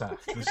into the sack.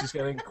 This is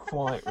getting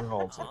quite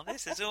revolting. Oh,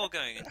 this is all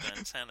going in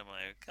Guantanamo.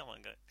 Come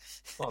on, guys.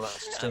 Well,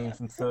 that's staying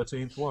from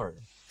 13th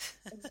Warrior.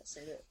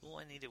 Oh,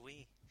 I need a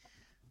wee.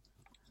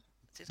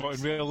 What,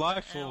 in real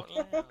life? Or?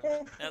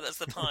 No, that's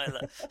the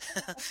pilot.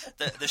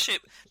 the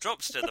ship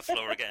drops to the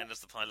floor again as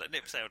the pilot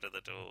nips out of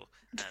the door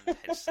and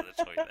heads to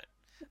the toilet.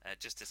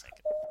 Just a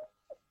second.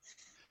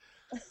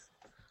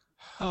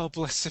 Oh,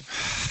 bless him.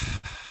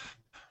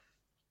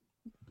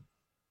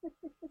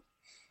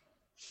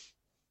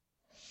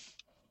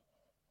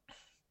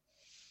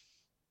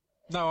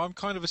 No, I'm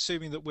kind of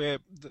assuming that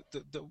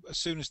that as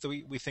soon as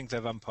we think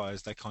they're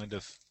vampires, they kind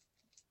of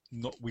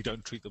not. We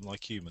don't treat them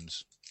like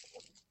humans.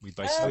 We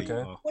basically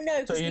are. Well,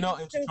 no, so you're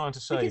not trying to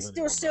save them. We can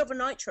still silver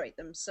nitrate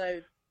them,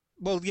 so...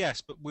 Well,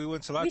 yes, but we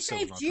weren't allowed to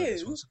silver nitrate. We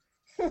saved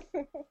you!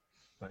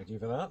 Thank you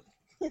for that.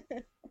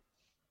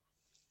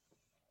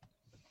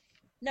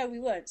 No, we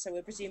weren't, so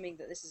we're presuming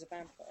that this is a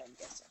vampire, I'm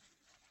guessing.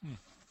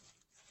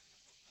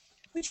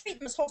 We treat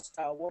them as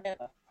hostile,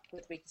 whatever,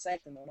 whether we can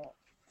save them or not.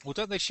 Well,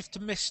 don't they shift to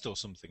mist or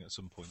something at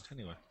some point,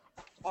 anyway?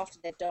 After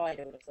they've died,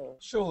 I would have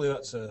thought. Surely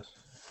that's a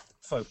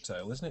folk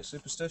tale, isn't it?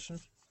 Superstition?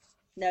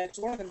 No, because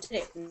one of them did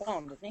it in the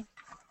barn, didn't he?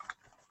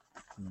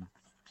 I'm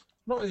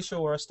not really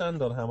sure where I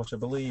stand on how much I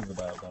believe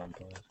about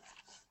vampires.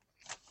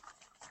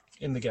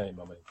 In the game,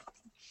 I mean.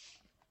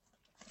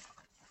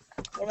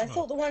 Well, I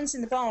thought the ones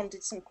in the barn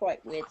did some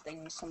quite weird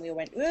things, and we all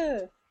went,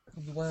 ugh!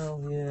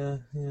 Well, yeah.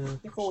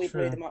 Before we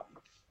blew them up.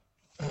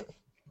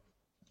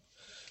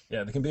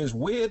 Yeah, they can be as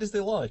weird as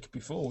they like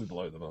before we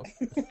blow them up.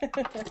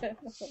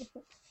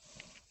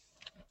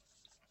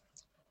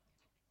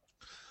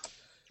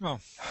 Well,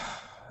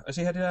 has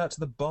he headed out to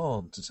the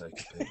barn to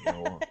take a pee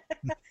or what?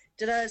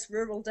 Dunno, it's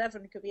rural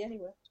Devon, could be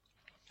anywhere.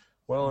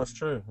 Well, that's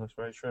true. That's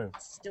very true.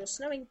 It's still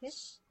snowing here.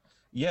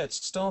 Yeah, it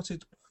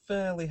started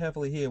fairly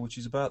heavily here, which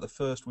is about the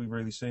first we've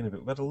really seen of it.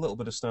 We've had a little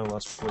bit of snow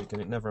last week,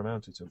 and it never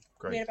amounted to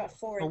great. We had about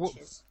 4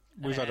 inches.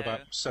 We've had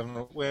about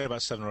 7. We had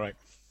about 7 or 8.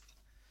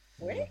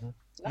 Really?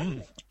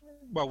 Lovely.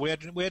 Well, we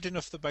had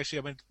enough that basically,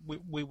 I mean,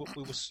 we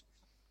was.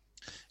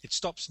 It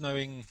stopped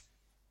snowing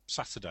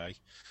Saturday.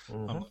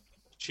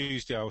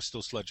 Tuesday, I was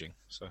still sludging.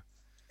 So.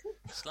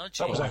 Sludging.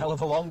 That was a hell of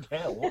a long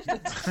hill,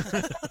 wasn't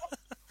it?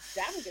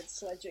 Damn good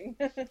sledging.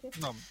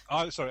 No,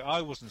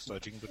 I wasn't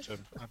sledging, but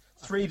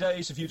 3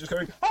 days of you just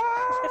going.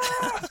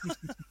 Ah!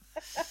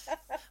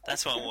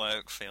 That's what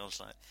work feels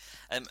like.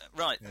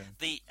 Right, yeah.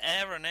 The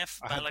Air and F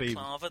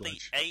balaclava, the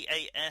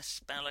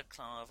AAS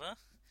balaclava.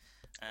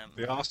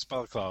 The arse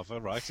balaclava,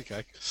 right?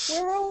 Okay.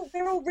 They're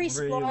all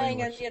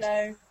resplying and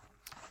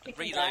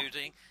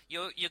reloading.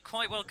 You're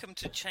quite welcome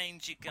to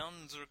change your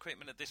guns or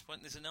equipment at this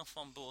point. There's enough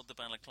on board the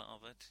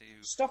balaclava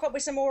to stock up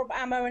with some more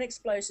ammo and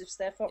explosives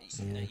there,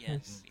 Fox.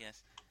 Yes.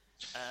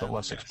 But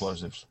less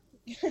explosives.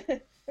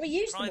 We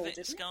used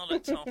Private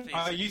Scarlet Top is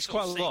I used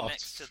quite a lot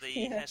next to the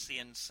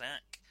Hessian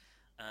sack.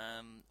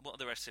 What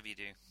do the rest of you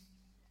do?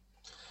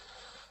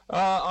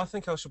 I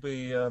think I shall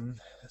be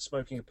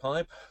smoking a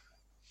pipe.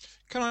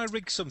 Can I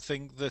rig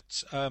something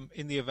that,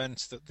 in the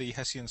event that the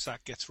Hessian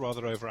sack gets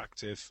rather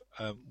overactive,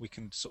 we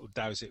can sort of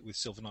douse it with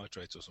silver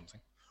nitrate or something?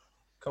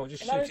 Can't we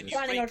just shoot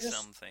it?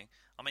 Something.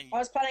 I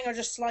was planning on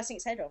just slicing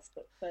its head off,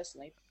 but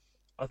personally,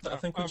 I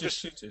think we just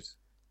shoot it.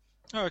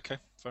 Oh, okay,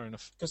 fair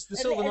enough. Because the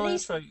silver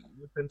nitrate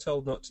we've been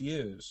told not to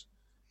use.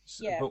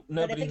 But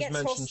nobody has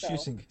mentioned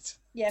shooting it.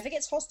 Yeah, if it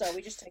gets hostile,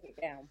 we just take it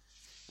down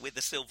with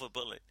the silver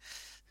bullet.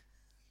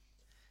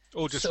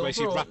 Or just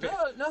basically wrap it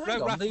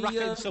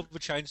in silver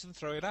chains and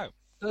throw it out.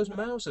 Those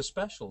Mauser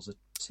specials are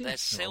they're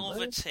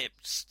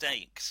silver-tipped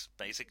stakes,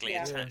 basically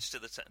attached to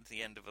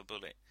the end of a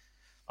bullet.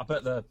 I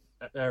bet they're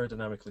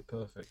aerodynamically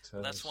perfect.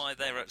 That's why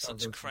they're at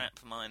such crap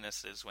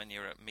minuses when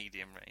you're at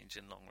medium range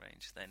and long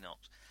range. They're not.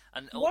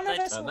 And one of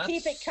us will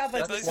keep it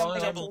covered. They're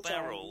both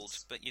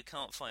double-barreled, but you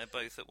can't fire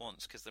both at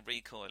once because the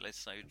recoil is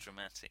so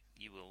dramatic.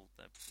 You will.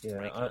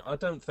 I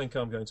don't think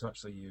I'm going to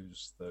actually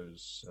use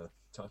those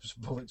types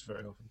of bullets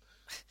very often.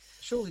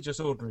 Surely just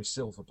ordinary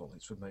silver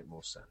bullets would make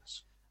more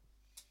sense.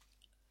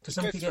 Because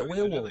then you get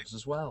werewolves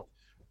as well.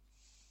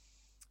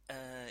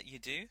 You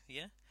do,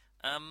 yeah.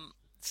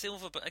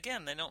 Silver, but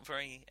again, they're not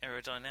very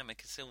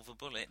aerodynamic. A silver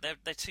bullet,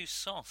 they're too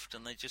soft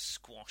and they just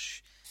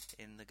squash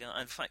in the gun.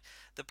 In fact,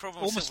 the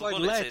problem with silver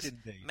bullets is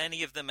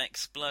many of them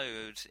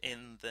explode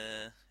in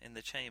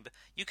the chamber.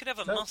 You could have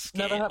a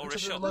musket or a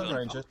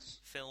shotgun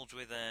filled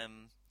with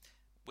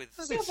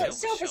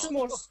silver's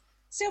more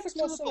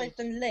solid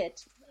than lead.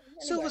 Anyway.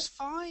 Silver's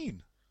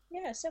fine.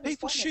 Yeah,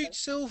 people shoot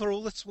silver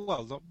all the time.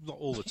 Well, not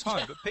all the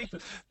time, but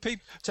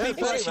people take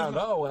it around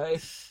our way.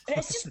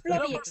 It's just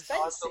bloody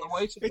expensive.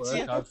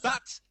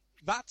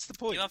 That's the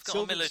point. You have got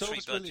a military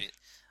budget.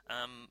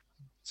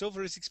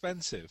 Silver is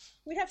expensive.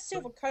 We'd have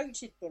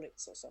silver-coated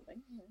bullets or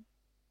something.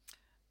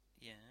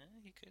 Yeah,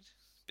 you could,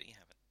 but you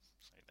haven't.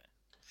 So there.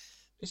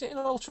 Is it an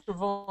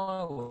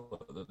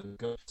ultraviolet that they've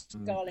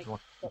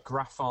got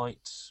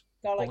graphite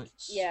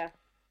bullets? Yeah.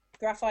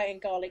 Graphite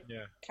and garlic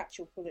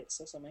capsule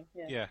bullets or something.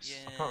 Yeah. Yes.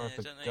 I can't remember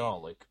if it's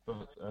garlic,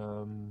 but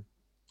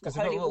because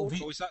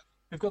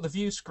they've got the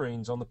view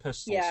screens on the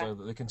pistol so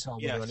that they can tell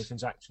whether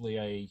anything's actually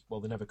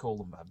they never call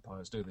them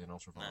vampires, do they, in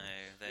ultraviolet?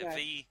 No,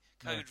 they're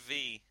code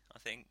V, I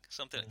think.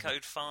 Something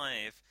code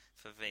 5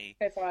 for V.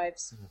 Code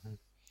 5s.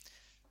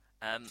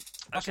 Mm-hmm.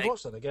 I should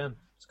watch that again.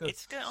 It's good.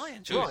 It's good. I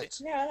enjoyed it.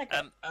 Yeah, I like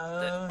it.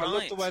 I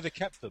love the way they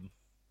kept them.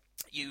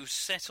 You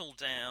settle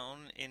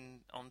down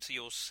onto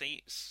your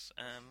seats.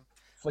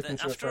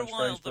 After a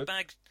while, the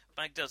bag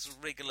does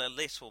wriggle a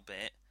little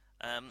bit.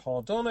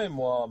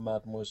 Pardonnez-moi,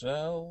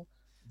 mademoiselle.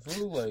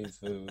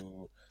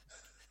 Voulez-vous?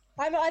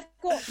 I've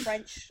got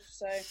French,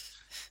 so.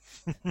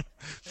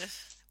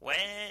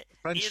 Where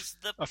is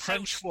the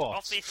French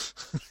office?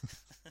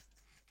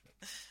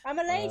 I'm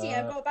a lady.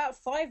 I've got about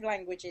 5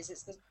 languages.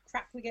 It's the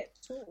crap we get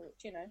taught,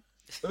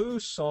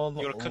 Où sont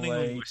You're a cunning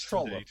linguist,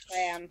 trollops? I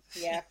am,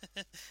 yeah.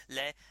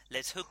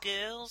 Les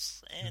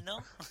hookers,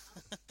 non?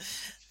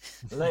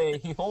 Les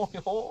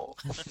ho-ho.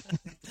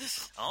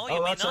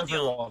 Oh, that's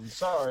everyone.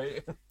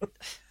 Sorry.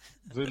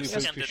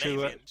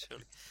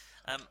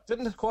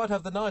 Didn't quite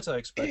have the night I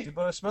expected,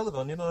 but I smell of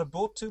onion and I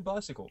bought 2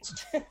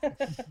 bicycles.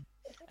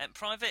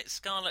 Private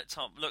Scarlet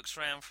Top looks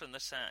round from the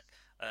sack.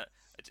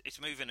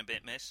 It's moving a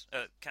bit, miss.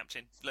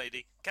 Captain,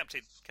 lady,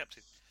 captain.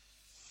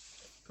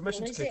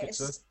 Permission to kick it,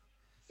 sir.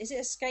 Is it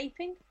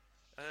escaping?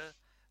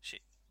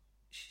 She's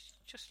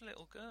just a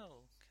little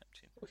girl,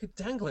 Captain. We could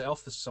dangle it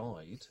off the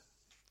side.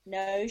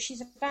 No, she's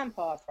a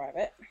vampire,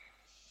 Private.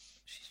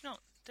 She's not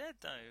dead,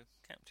 though,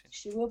 Captain.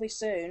 She will be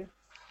soon.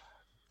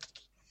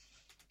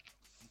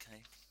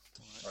 Okay.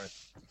 Right.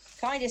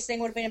 Kindest thing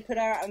would have been to put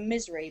her out of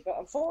misery, but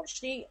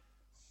unfortunately,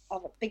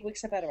 other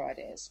bigwigs have better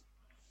ideas.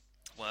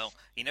 Well,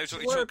 he knows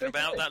what he's talking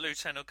about, that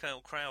Lieutenant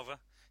Colonel Crowther.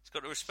 He's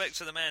got respect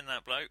to the man,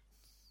 that bloke.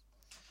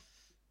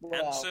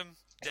 Well. Handsome,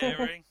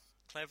 daring,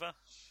 clever.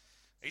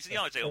 He's the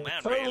ideal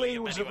man, really. Foley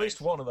was at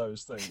least one of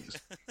those things.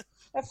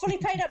 A fully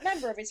paid-up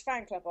member of his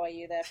fan club, are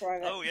you there,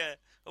 Private? Oh, yeah.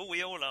 Oh,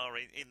 we all are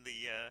in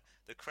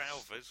the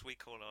Crowthers, we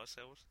call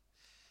ourselves.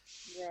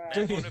 Right.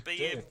 We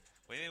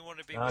want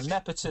to be...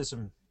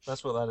 nepotism.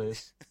 That's what that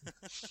is.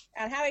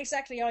 And how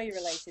exactly are you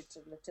related to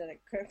Lieutenant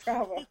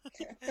Crowther?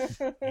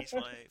 He's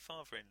my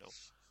father-in-law.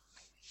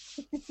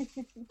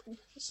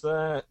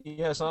 So,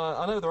 yes,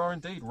 I know there are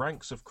indeed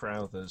ranks of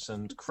Crowthers,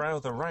 and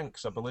Crowther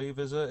ranks, I believe,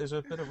 is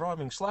a bit of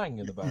rhyming slang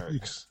in the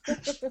barracks.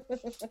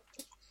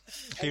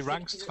 He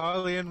ranks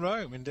highly in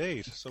Rome,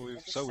 indeed. So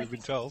we've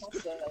been told.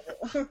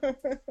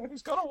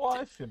 He's got a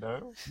wife, you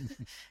know.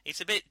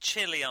 It's a bit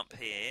chilly up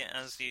here,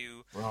 as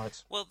you.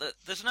 Right. Well,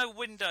 there's no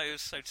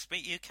windows, so to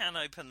speak. You can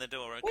open the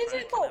door.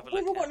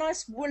 We've all got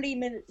nice woolly,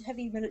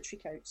 heavy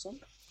military coats on.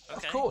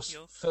 Okay, of course,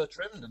 fur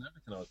trimmed and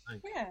everything, I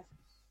think. Yeah.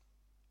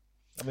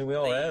 I mean, we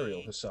are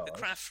aerial hussars. The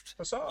craft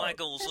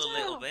waggles a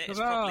little bit. It's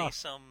Huzzah! probably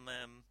some.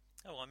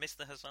 I missed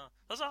the huzzah!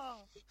 Huzzah!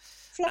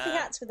 Fluffy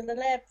hats with the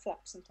leg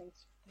flaps and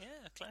things. Yeah,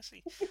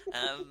 classy.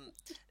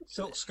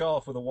 Silk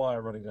scarf with a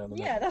wire running down the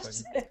neck. Yeah,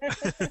 that's it.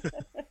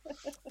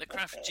 The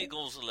craft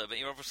jiggles a little bit.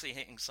 You're obviously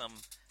hitting some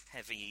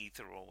heavy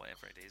ether or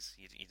whatever it is.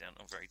 You don't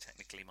are very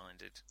technically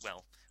minded.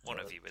 Well, one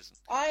of you isn't.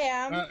 I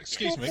am.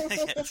 Excuse me.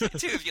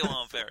 Two of you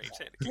are very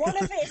technically.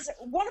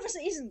 One of us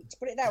isn't.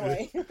 Put it that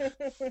way.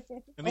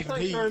 And even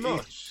thank you very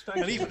much.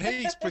 And even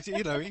he's pretty.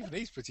 Even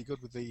he's pretty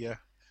good with the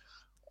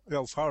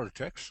old fire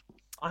checks.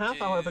 I have,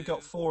 however,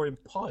 got 4 in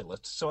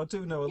pilot, so I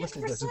do know a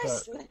little bit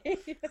about.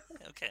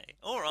 Okay,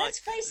 all right. Let's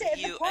face it,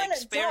 if the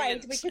pilot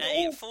died, we could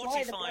all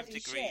fly the bloody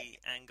 45-degree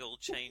ship. angle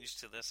change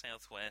to the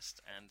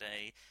southwest and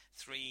a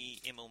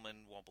 3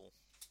 Immelman wobble.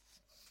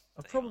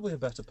 I'm probably a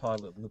better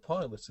pilot than the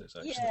pilot is,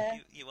 actually. Yeah.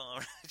 You are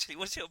actually.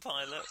 What's your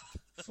pilot?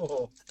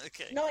 4.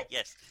 Okay. Knight.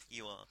 Yes,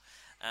 you are.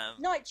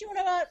 Knight, do you want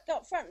to go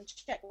up front and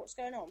check what's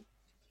going on?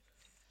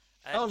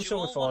 I'm do sure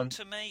you we're all fine. want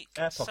to make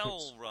Air soul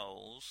pockets.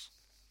 rolls,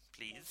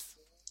 please?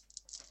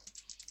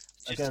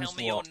 Just Against tell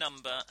me your what?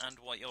 number and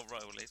what your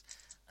roll is.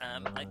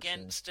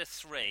 Against a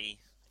 3,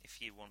 if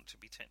you want to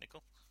be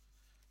technical.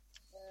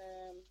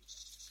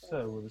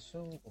 So, with a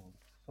soul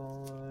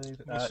on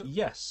 5.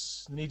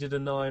 Yes, needed a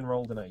 9,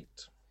 rolled an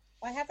 8.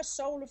 I have a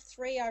soul of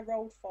 3. I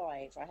rolled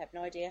 5. I have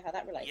no idea how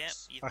that relates. Yep,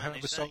 you've I have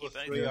managed a soul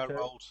that, of you 3.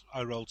 both.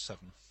 I rolled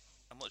 7.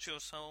 And what's your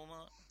soul,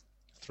 Mark?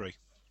 3.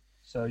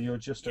 So you're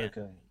just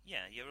okay.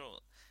 Yeah,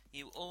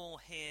 you all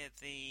hear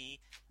the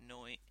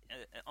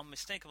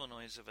unmistakable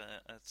noise of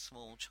a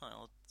small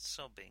child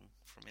sobbing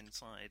from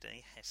inside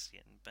a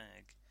Hessian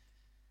bag.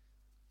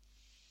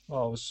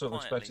 Well, I was sort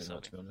of Quietly expecting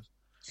that, to be honest.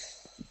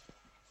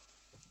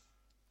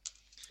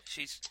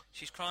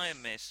 She's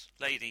crying, miss.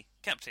 Lady.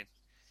 Captain.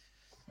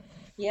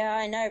 Yeah,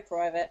 I know,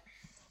 Private.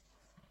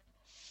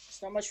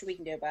 There's not much we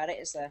can do about it,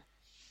 is there?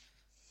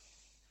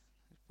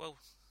 Well,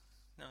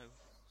 no,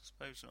 I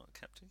suppose not,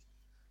 Captain.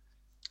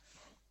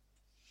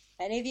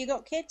 Any of you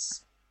got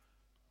kids?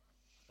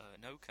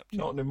 No, Captain.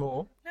 Not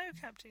anymore. No,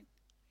 Captain.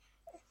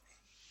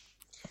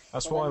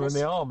 That's why I'm in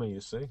the army,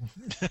 you see.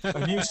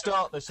 A new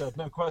start, they said,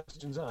 no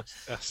questions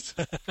asked.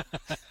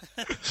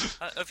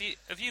 Have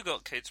you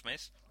got kids,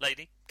 miss?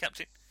 Lady?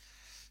 Captain?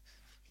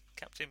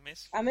 Captain,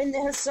 miss? I'm in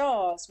the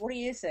Hussars. What do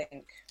you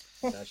think?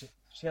 No,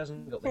 she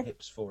hasn't got the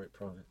hips for it,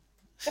 Private.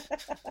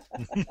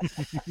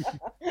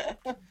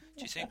 Do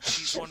you think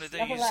she's one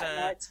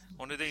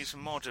of these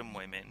modern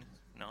women,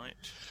 Knight?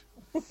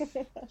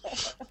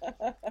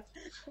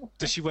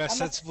 Does she wear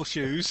sensible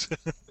shoes?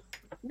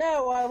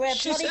 No, I wear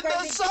She's bloody in great the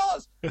big...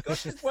 Hussars! God,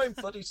 she's wearing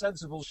bloody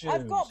sensible shoes.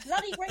 I've got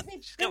bloody great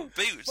big got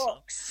boots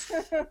box.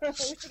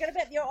 Which you're going to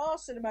bet your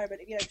arse in a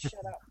moment if you don't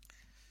shut up.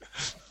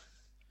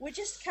 We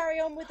just carry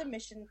on with the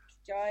mission,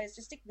 guys.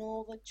 Just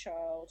ignore the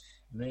child.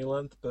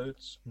 Knee-length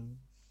boots.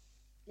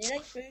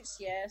 Knee-length boots,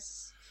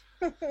 yes.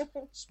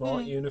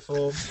 Smart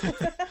uniform.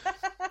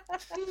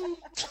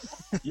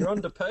 You're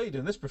underpaid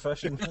in this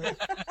profession.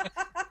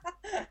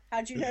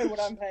 How do you know what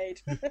I'm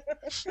paid?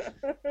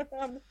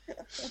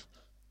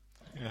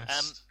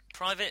 Yes.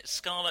 Private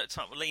Scarlet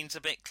Top leans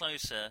a bit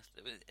closer.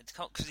 It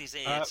cocks his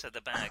ear to the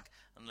bag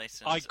and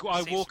listens. I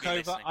walk over,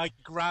 listening. I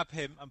grab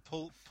him and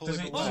pull him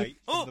he- away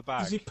from the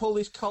bag. Does he pull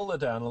his collar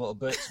down a little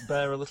bit to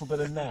bear a little bit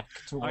of neck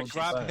towards I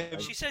grab the bag? him.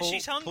 She says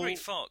she's hungry,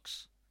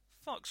 Fox.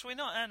 Fox, we're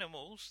not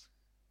animals.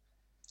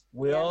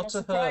 We I'm are not to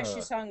her. surprised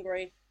she's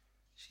hungry.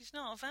 She's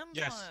not a vampire.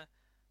 Yes.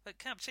 But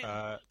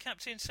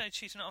Captain said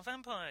she's not a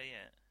vampire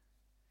yet.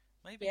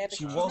 Maybe. Yeah, but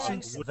She she's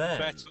wasn't not, then.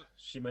 bet-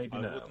 She may be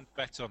I now. wouldn't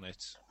bet on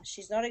it.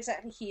 she's not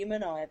exactly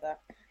human either.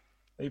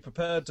 Are you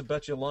prepared to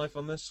bet your life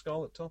on this,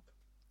 Scarlet Top?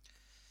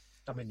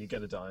 I mean, you're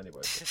going to die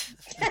anyway.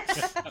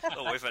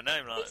 Oh, with a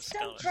name like It's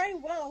done Scarlet. very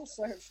well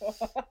so far.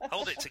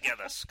 Hold it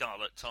together,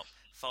 Scarlet Top.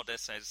 Fodder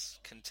says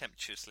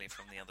contemptuously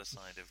from the other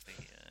side of the.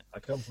 I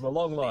come from a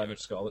long line of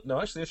Scarlet.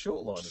 No, actually, a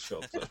short line of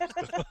Scarlet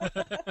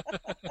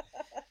Top.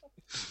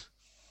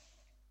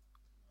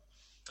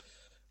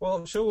 Well,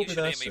 I'm sure we'll You be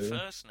should there hear me soon.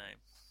 first name.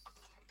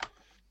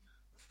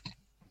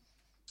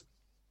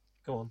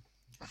 Go on.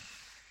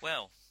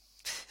 Well.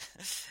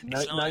 Now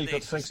it's you've got to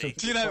this, think see. something.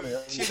 Do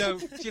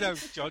you know,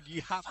 John?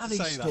 You have to Funny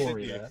say that,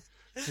 story didn't you?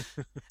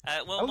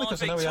 there. Well, Only my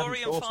 'cause I know he hadn't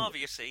Victorian told father,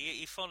 you. you see,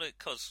 he followed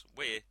because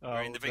we're Oh,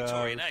 in the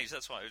Victorian no. age.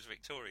 That's why I was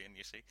Victorian,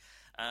 you see.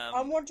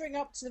 I'm wandering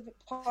up to the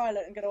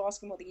pilot and going to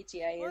ask him what the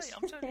ETA Wait, is.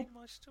 I'm telling you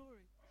my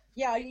story.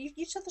 Yeah,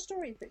 you tell the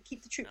story, but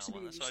keep the troops Oh, well,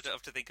 amused. so I don't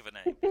have to think of a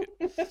name.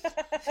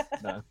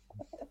 No.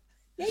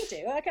 Yeah, you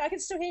do. I can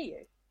still hear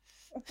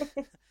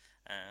you.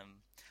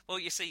 Well,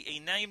 you see, he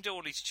named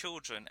all his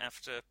children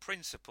after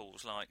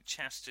principles like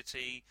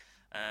chastity,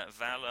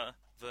 valour,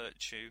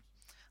 virtue.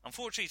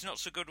 Unfortunately, he's not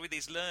so good with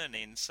his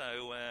learning,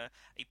 so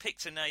he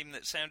picked a name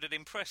that sounded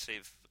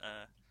impressive.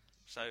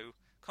 So,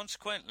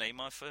 consequently,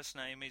 my first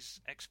name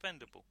is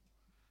Expendable.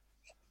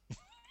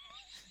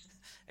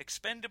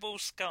 Expendable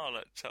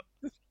Scarlet Top.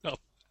 Oh.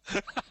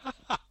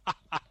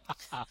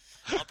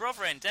 My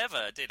brother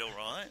Endeavour did all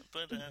right,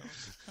 but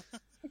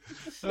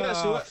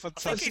So I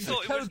think he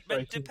thought it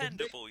was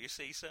dependable. You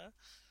see, sir.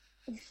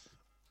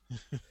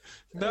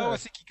 No, I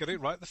think you got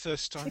it right the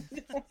first time.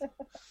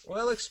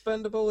 Well,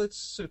 Expendable, it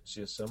suits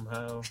you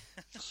somehow.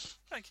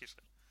 Thank you,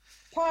 sir.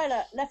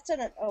 Pilot,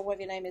 Lieutenant,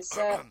 whatever your name is.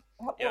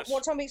 Yes.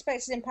 What time are we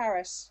expected in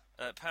Paris?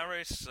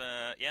 Paris,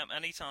 yeah,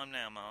 any time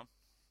now, Ma'am.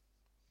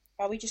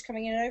 Are we just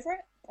coming in over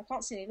it? I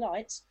can't see any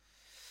lights.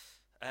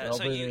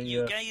 So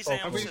you gaze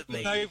out to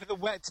the... over the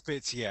wet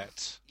bit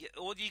yet?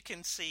 All you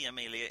can see,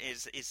 Amelia,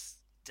 is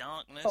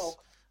darkness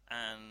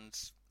and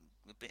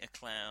a bit of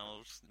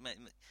clouds.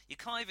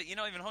 You're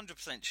not even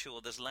 100%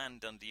 sure there's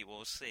land under you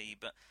or sea,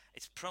 but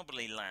it's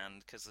probably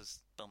land because there's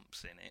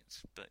bumps in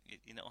it, but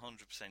you're not 100%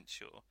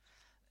 sure.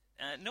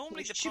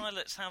 Normally the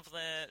pilots have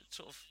their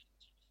sort of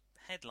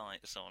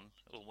headlights on,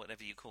 or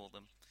whatever you call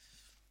them.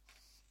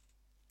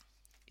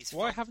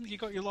 Why haven't you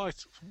got your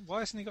light? Why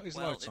hasn't he got his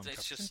lights on?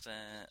 It's just,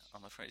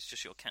 I'm afraid it's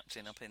just your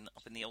captain up in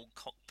the old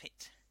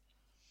cockpit.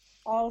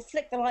 I'll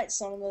flick the lights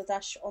on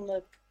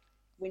the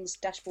wind's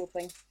dashboard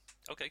thing.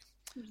 Okay.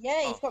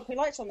 Yeah, you've got your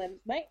lights on then,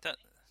 mate.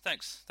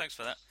 Thanks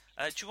for that.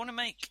 Do you want to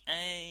make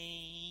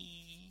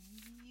a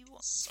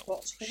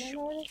spot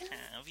we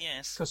have?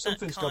 Yes, because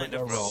something's got to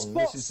go wrong.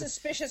 Spot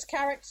suspicious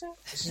character.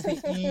 This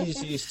is the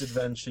easiest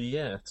adventure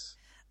yet.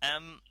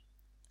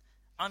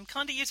 I'm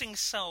kind of using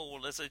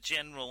soul as a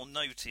general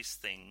notice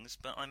things,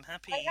 but I'm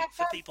happy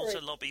for people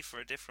to lobby for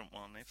a different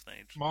one if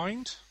they'd...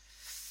 Mind?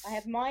 I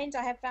have mind,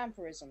 I have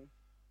vampirism.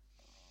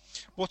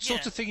 What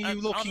sort of thing are you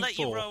looking for? I'll let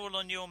you roll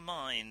on your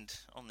mind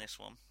on this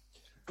one.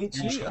 I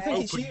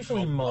think it's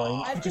usually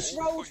mind. I've just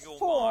rolled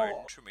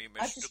 4.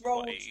 I've just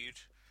rolled...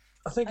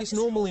 I think it's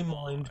normally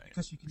mind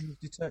because you can use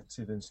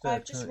detective instead.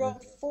 I've just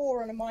rolled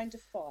 4 on a mind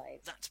of 5.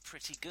 That's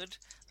pretty good.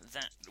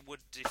 That would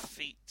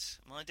defeat...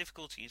 My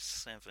difficulty is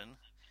 7.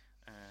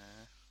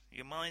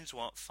 Your mind's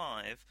what?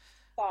 5?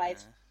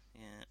 5.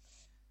 Yeah.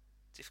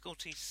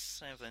 Difficulty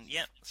 7.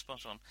 Yep,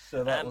 spot on.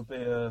 So that would be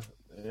a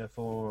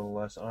 4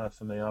 or less.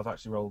 For me, I've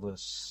actually rolled a...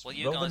 Well,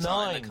 you guys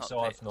are in the cockpit, so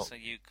I've not... So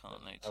you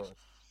can't notice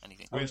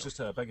anything. I was just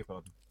beg your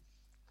pardon.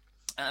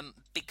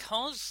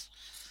 Because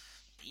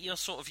you're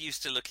sort of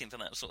used to looking for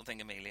that sort of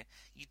thing, Amelia,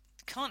 you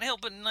can't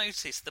help but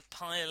notice the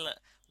pilot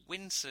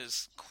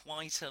winces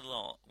quite a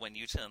lot when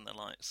you turn the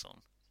lights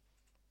on.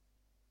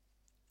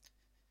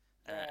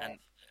 And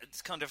it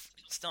kind of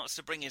starts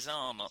to bring his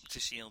arm up to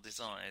shield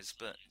his eyes,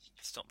 but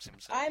stops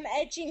himself. I'm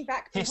edging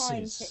back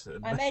behind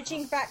him. I'm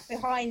edging back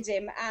behind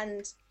him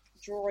and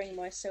drawing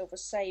my silver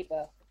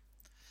saber.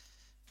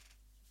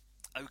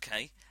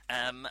 Okay.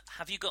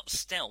 Have you got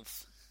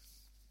stealth?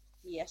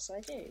 Yes, I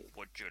do.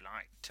 Would you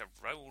like to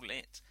roll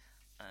it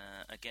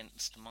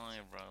against my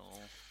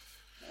roll?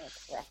 Oh,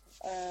 crap.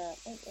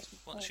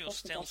 What's your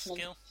stealth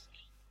skill?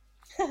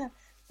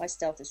 My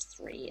stealth is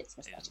 3. It's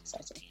my static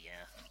exciting.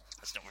 Yeah.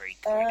 That's not very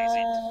good, is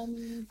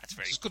it? That's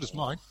very as good as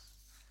mine.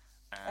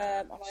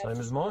 Same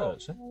as mine,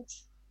 actually.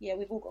 Yeah,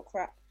 we've all got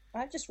crap.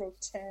 I've just rolled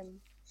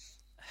 10.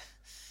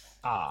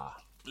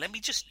 Let me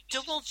just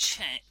double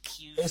check.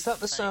 Is that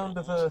the sound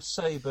of a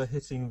sabre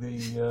hitting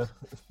the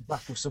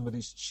back of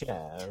somebody's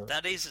chair?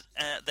 That is.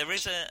 There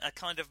is a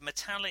kind of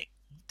metallic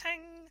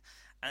tang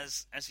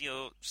as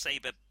your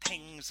sabre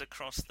pings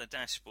across the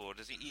dashboard.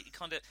 As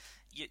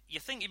you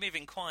think you're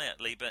moving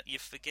quietly, but you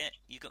forget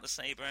you've got the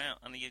sabre out,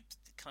 and you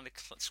kind of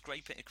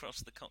scrape it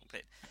across the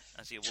cockpit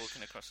as you're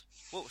walking across.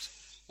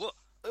 What?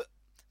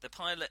 The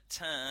pilot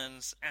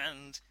turns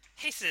and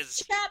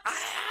hisses.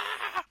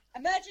 Ah!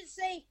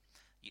 Emergency!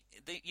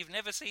 You've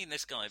never seen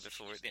this guy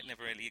before. It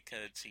never really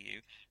occurred to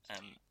you.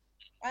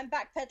 I'm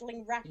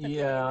backpedaling rapidly.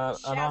 Yeah,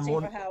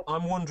 shouting for help.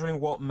 I'm wondering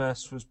what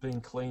mess was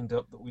being cleaned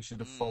up that we should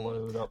have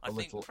followed up a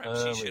little earlier.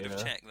 I think perhaps you should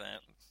have checked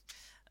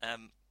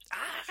that.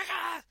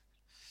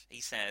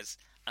 He says,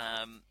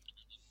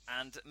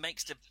 and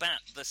makes to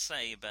bat the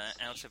sabre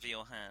out of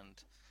your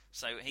hand.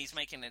 So he's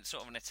making a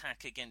sort of an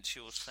attack against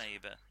your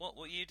sabre. What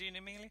were you doing,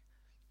 Amelia?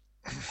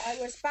 I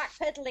was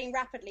backpedaling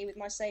rapidly with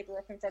my sabre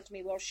up in front of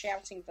me while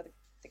shouting for the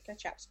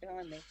chaps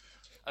behind me.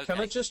 Okay. Can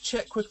I just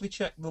quickly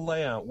check the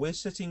layout? We're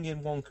sitting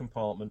in one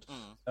compartment.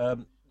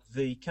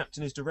 The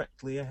captain is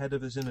directly ahead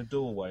of us in a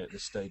doorway at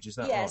this stage. Is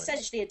that right? Yeah,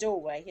 essentially a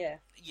doorway. Yeah.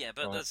 Yeah,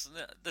 but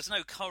there's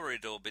no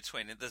corridor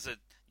between it. There's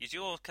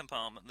your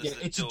compartment. There's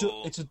it's a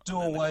door. It's a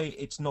doorway.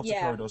 It's not a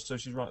corridor. So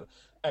she's right.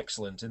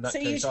 Excellent. In that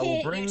case, I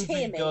will bring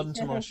the gun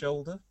to my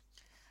shoulder.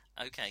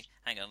 Okay,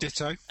 hang on.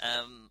 Ditto.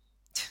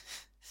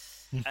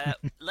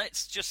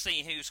 Let's just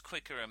see who's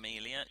quicker,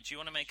 Amelia. Do you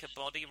want to make a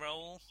body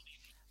roll?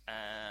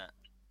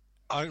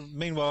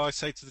 Meanwhile, I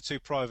say to the two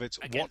privates,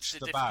 against watch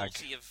the bag. Against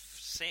a difficulty of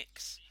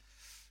 6,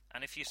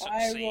 and if you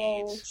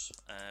succeed,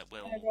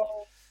 we'll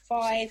roll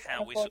 5 see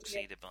how we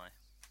succeeded by.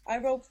 I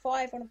rolled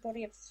 5 on a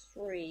body of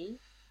 3.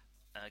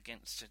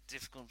 Against a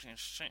difficulty of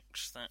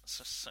 6, that's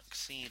a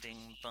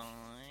succeeding by...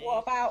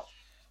 What about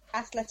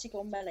athletic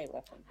or melee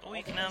weapon? Or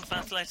you can have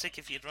athletic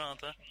if you'd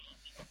rather.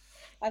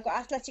 I've got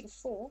athletic of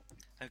 4.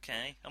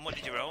 Okay, and what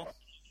did you roll?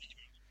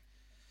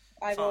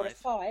 I rolled a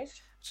 5.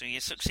 So you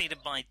succeeded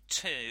by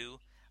 2.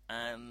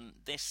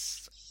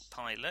 This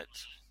pilot,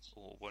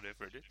 or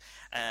whatever it is,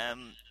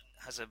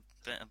 has a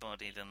better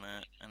body than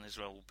that and has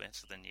rolled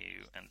better than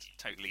you and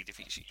totally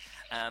defeats you.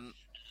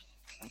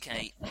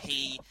 Okay,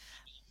 he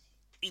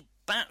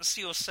bats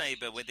your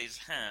saber with his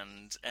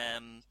hand.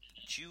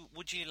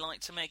 Would you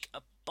like to make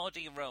a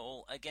body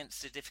roll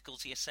against a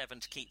difficulty of 7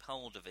 to keep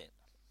hold of it?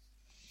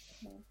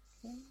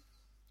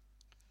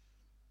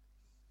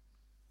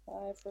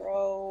 I've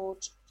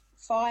rolled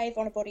 5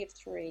 on a body of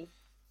 3.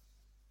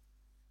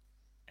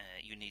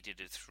 You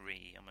needed a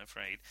 3, I'm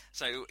afraid.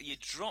 So you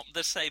drop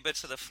the saber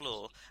to the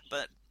floor,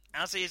 but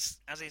as his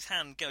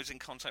hand goes in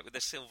contact with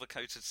the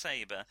silver-coated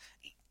saber,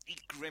 he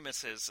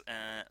grimaces.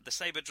 The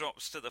saber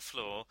drops to the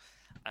floor,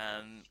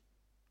 and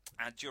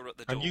you're at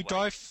the doorway. And you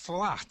die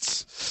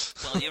flat.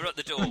 Well, you're at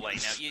the doorway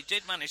now. You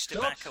did manage to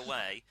back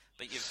away,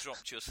 but you've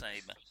dropped your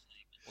saber.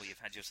 Or you've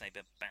had your saber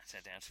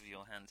battered out of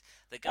your hand.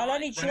 The guy, I'll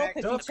only drop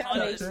if you tell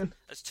me.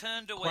 Has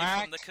turned away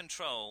from the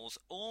controls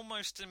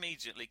almost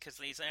immediately, because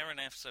these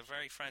aeronefs are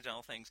very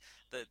fragile things.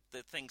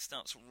 The thing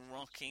starts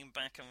rocking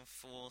back and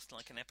forth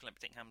like an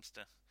epileptic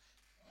hamster.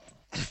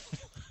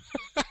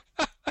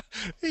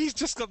 He's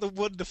just got the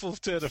wonderful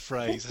turn of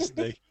phrase, hasn't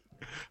he?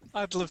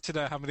 I'd love to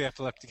know how many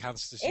epileptic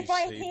hamsters you've seen.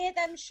 If I seen. hear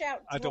them shout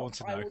drop, I don't want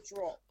to know. I will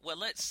drop. Well,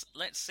 let's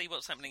see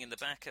what's happening in the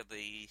back of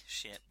the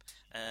ship.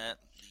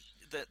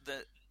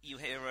 You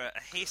hear a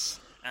hiss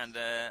and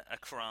a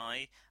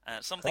cry.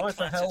 Something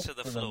clattered to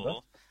the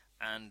floor.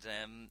 And,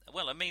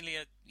 well,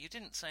 Amelia, you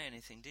didn't say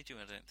anything, did you,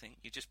 I don't think?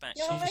 You just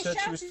backed off. She said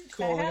she was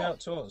calling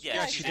out to us.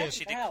 Yeah, she did.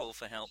 She did call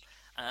for help.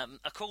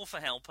 A call for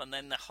help, and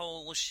then the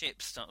whole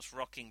ship starts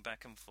rocking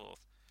back and forth.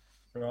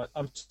 Right,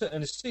 I'm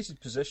in a seated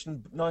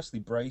position, nicely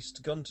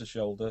braced, gun to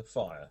shoulder,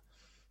 fire.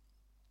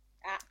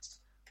 At?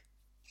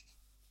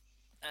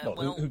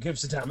 Who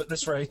gives a damn at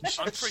this range?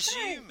 I'm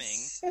presuming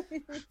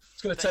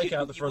it's going to take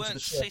out the front of the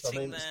ship. You weren't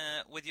sitting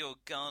there with your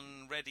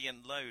gun ready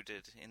and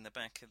loaded in the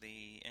back of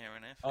the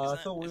aeronef. I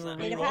thought we were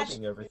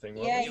reloading everything.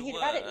 Yeah, you'd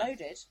had it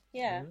loaded.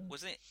 Yeah.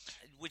 Was it?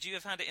 Would you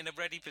have had it in a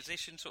ready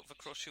position, sort of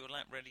across your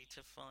lap, ready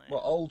to fire?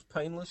 What, old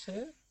painless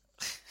here?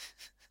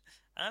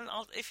 And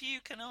if you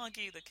can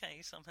argue the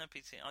case, I'm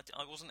happy to.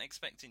 I wasn't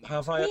expecting you.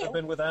 Have I ever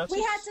been without it?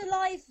 We had a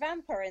live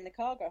vampire in the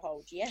cargo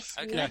hold. Yes.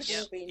 Okay.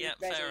 Yeah,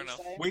 fair enough.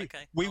 So.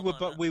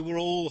 We were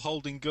all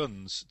holding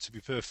guns, to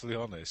be perfectly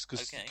honest,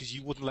 because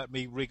you wouldn't let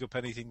me rig up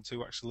anything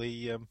to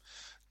actually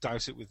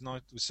douse it with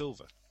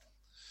silver.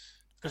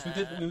 Because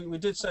we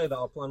did say that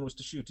our plan was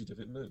to shoot it if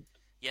it moved.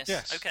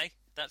 Yes. Okay,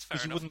 that's fair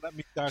enough. You wouldn't let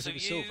me douse it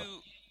with silver. So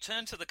you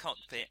turn to the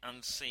cockpit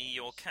and see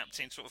your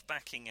captain sort of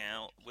backing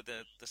out with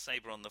the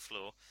saber on the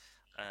floor.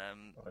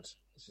 Right.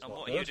 And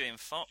what are you doing,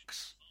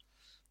 Fox?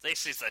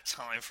 This is the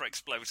time for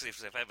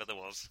explosives, if ever there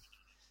was.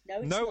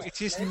 No,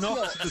 it is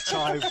not the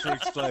time for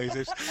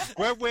explosives.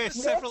 When we're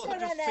several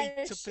hundred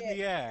feet up in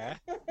the air,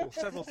 or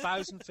several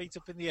thousand feet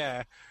up in the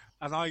air,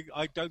 and I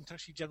don't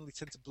actually generally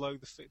tend to blow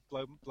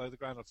the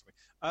ground off me.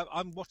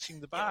 I'm watching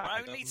the bag.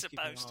 You're only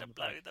supposed to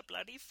blow the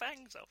bloody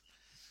fangs off.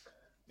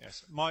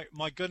 Yes,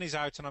 my gun is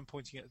out and I'm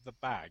pointing at the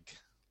bag.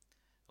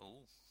 Oh,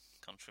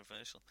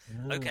 controversial.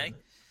 Okay.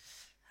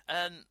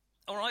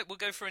 All right, we'll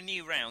go for a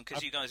new round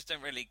because you guys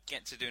don't really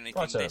get to do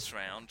anything this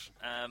round.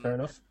 Fair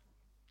enough.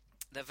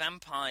 The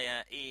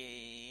vampire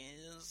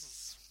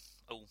is...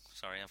 Oh,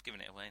 sorry, I've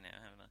given it away now,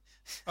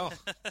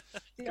 haven't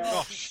I? Oh,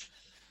 gosh.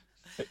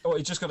 Oh,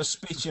 he just got a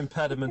speech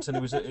impediment and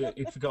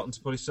he'd forgotten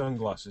to put his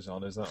sunglasses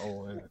on. Is that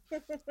all?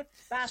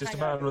 Just a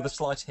man with a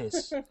slight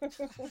hiss.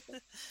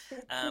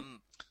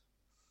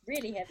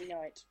 Really heavy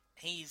night.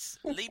 He's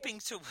leaping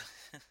to...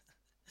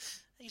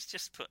 He's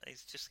just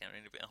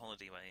getting a bit of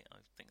holiday weight. I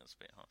think that's a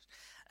bit harsh.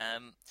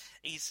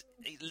 He's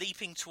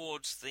leaping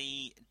towards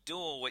the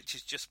door, which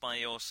is just by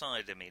your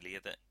side, Amelia,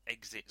 that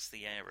exits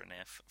the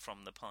aeronef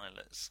from the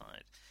pilot's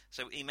side.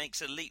 So he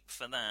makes a leap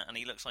for that, and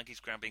he looks like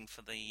he's grabbing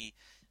for the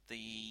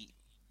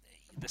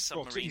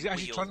submarine he's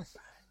actually wheel.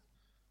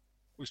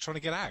 He's trying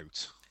to get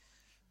out.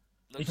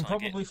 He can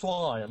probably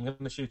fly. I'm going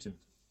to shoot him.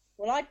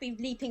 Well, I'd be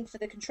leaping for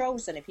the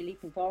controls then if you're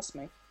leaping past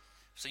me.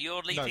 So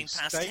you're leaping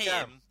past him.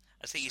 Down.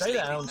 As he's stay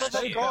down,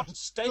 stay down,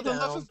 stay down. For the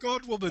love of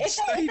God, woman,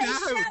 stay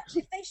down.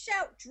 If they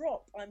shout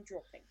drop, I'm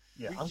dropping.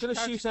 Yeah, I'm going to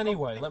shoot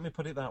anyway, let me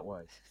put it that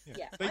way.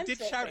 Yeah, they did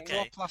shout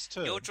drop last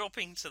turn. You're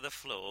dropping to the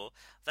floor.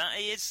 That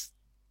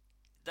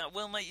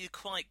will make you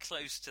quite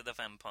close to the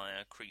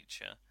vampire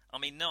creature. I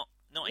mean, not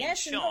in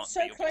shot. Not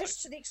so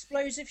close to the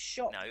explosive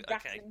shot. No,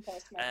 okay.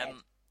 Past my head.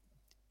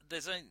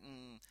 There's a...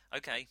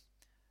 okay.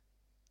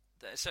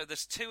 So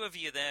there's two of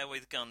you there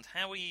with guns.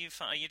 How are you?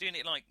 Are you doing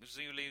it like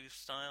Zulu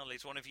style?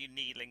 Is one of you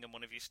kneeling and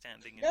one of you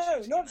standing? And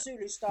no, not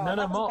Zulu style.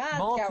 No.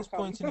 Mark is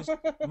pointing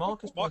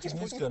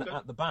his gun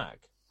at the bag.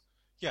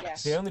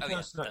 Yes. The only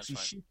person actually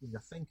shooting, I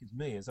think, is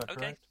me. Is that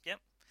correct? Yep.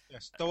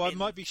 Yes. Though I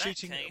might be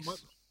shooting.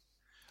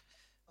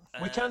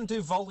 We can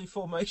do volley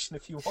formation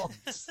if you want.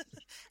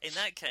 In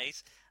that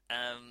case,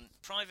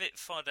 Private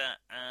Fodder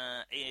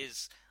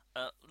is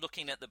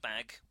looking at the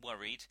bag,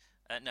 worried.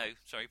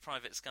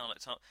 Private Scarlet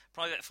Top.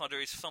 Private Fodder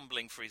is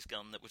fumbling for his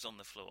gun that was on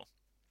the floor.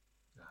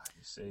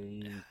 You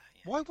see.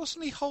 Why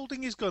wasn't he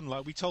holding his gun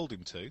like we told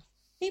him to?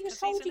 He was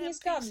holding his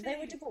gun. They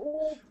would have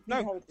all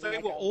been holding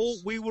their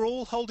guns. We were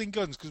all holding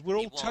guns because we're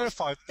all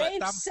terrified that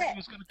damn thing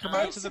was going to come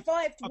out of the... They've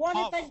survived one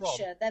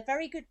adventure. They're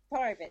very good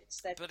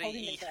pirates. But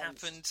he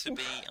happened to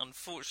be,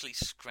 unfortunately,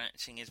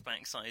 scratching his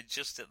backside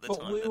just at the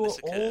time that this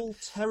occurred. We were all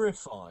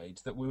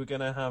terrified that we were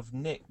going to have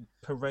Nick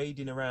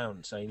parading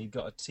around saying he'd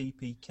got a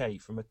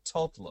TPK from a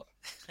toddler.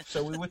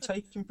 So we were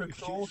taking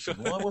precaution.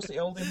 Why wasn't he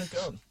holding the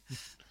gun?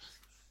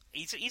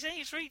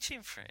 He's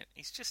reaching for it.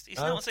 He's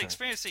not as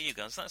experienced as you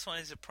guys. That's why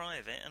he's a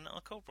private and not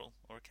a corporal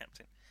or a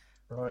captain.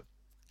 Right.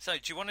 So, do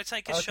you want to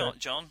take a shot,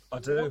 John? I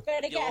do. We're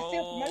going to get a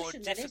field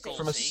promotion then, is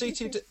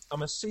it?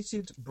 I'm a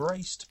seated,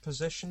 braced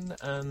position,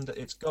 and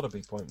it's got to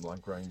be point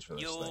blank range for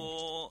this thing.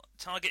 Your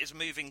target is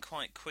moving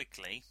quite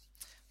quickly.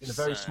 In a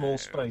very small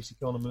space, you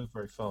can't move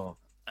very far.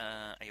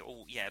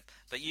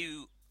 But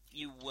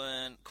you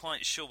weren't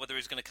quite sure whether he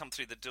was going to come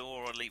through the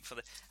door or leap for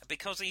the...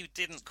 Because he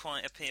didn't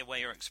quite appear where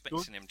you're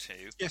expecting him to.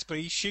 Yes, but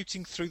he's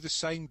shooting through the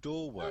same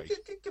doorway.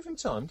 Give him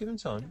time.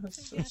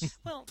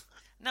 Well,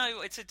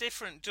 no, it's a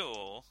different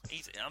door.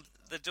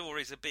 The door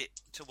is a bit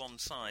to one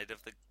side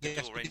of the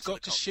door into the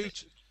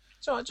cockpit.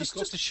 He's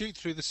got to shoot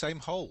through the same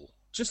hole.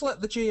 Just let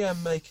the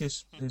GM make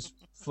his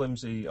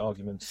flimsy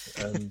argument,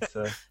 and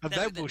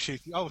then we'll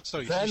shoot. Oh,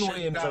 sorry. Then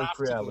we invoke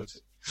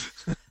reality.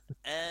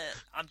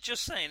 I'm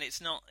just saying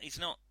he's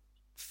not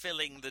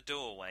filling the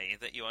doorway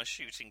that you are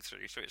shooting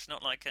through, so it's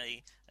not like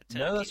a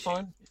turkey. No, that's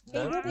fine. He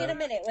will be in a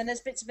minute when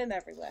there's bits of him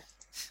everywhere.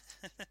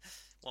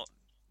 What?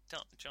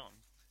 John?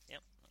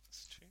 Yep,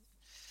 that's true.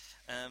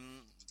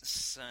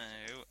 So,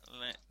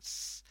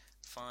 let's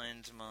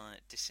find my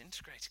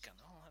disintegrator gun.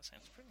 Oh, that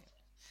sounds brilliant.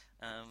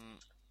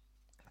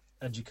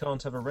 And you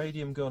can't have a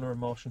radium gun or a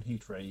Martian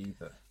heat ray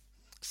either.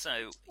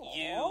 So,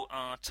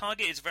 our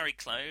target is very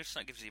close,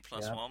 that gives you a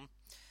 +1.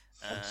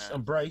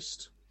 I'm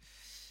braced.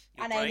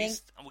 You're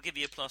braced, and we'll give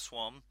you a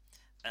 +1.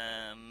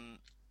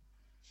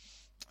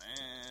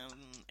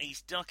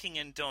 He's ducking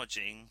and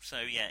dodging, so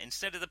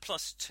instead of the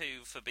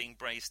 +2 for being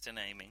braced and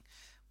aiming,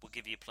 we'll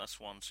give you a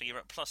 +1. So you're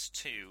at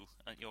 +2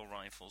 at your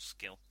rifle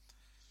skill.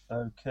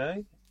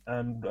 Okay,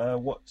 and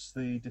what's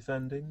the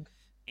defending?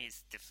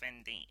 Is the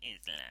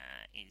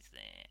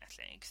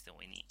athletics, so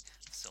we need,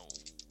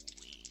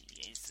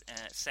 it's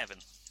 7.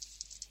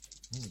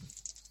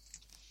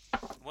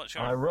 What's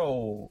your... I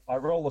roll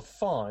a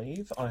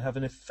 5. I have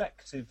an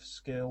effective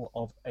skill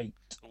of 8,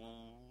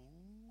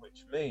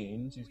 which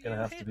means he's going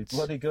to have to be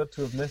bloody good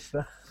to have missed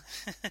that.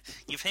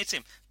 You've hit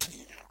him.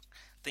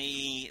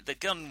 The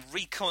gun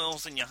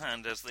recoils in your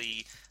hand as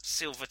the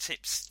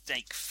silver-tipped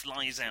stake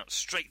flies out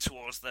straight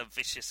towards the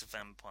vicious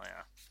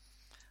vampire.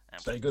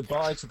 Say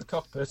goodbye to the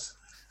cockpit.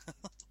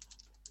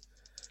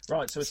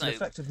 Right, so it's an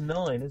effective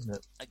 9, isn't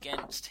it?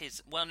 Against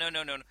his... Well, no.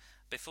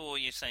 Before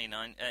you say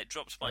 9, it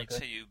drops by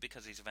 2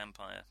 because he's a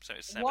vampire, so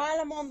it's 7.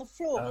 While I'm on the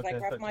floor, can I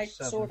grab my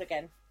sword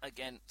again?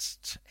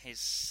 Against his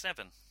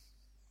 7.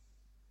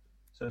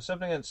 So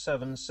 7 against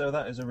 7, so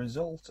that is a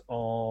result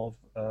of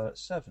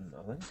 7,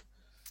 I think.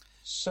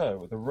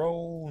 So the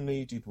roll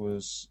needed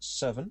was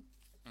 7.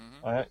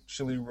 Mm-hmm. I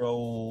actually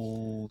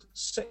rolled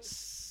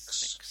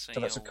 6. So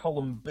that's a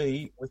column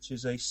B, which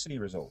is a C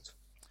result.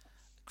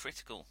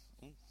 Critical.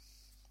 Ooh,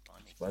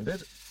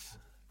 splendid.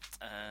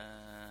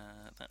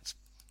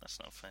 That's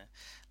not fair.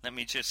 Let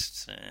me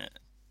just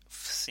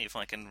see if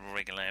I can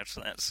wriggle out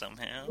of that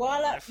somehow.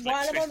 While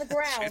I'm on the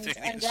ground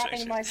and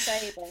grabbing my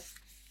sabre.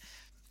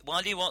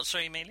 While you what,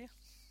 sorry, Amelia?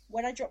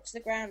 When I dropped to the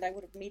ground, I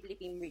would have immediately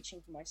been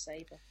reaching for my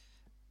sabre.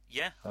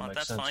 Yeah,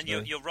 that's fine.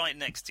 You're right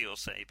next to your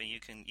sabre.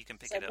 You can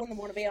pick it up. I wouldn't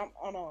want to be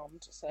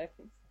unarmed, so...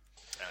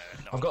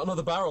 I've got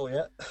another barrel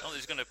yet. Oh,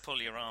 he's going to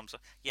pull your arms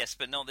off. Yes,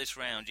 but not this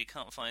round. You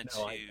can't find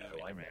two in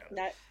a round.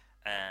 No.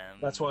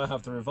 That's why I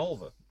have the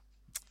revolver.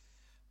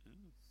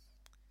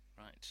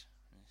 Right.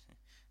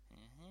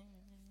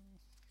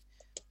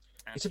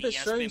 It's a bit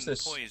strange,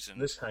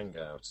 this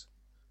hangout.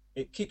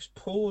 It keeps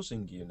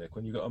pausing you, Nick,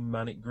 when you've got a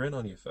manic grin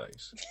on your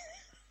face.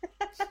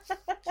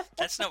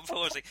 That's not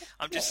pausing.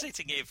 I'm just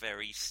sitting here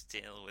very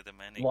still with a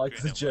manic like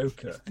grin. Like the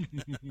Joker.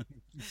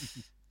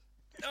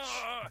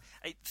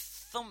 It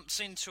thumps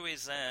into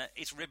his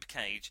rib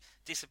cage,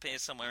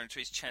 disappears somewhere into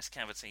his chest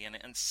cavity,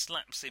 and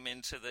slaps him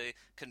into the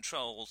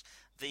controls.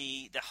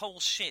 The whole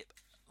ship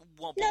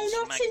wobbles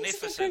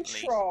magnificently.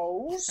 Into the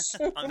controls.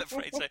 I'm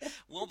afraid so.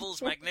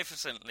 Wobbles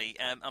magnificently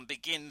and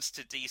begins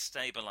to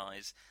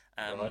destabilise.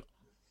 Right.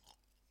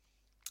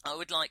 I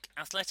would like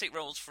athletic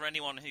rolls for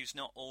anyone who's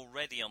not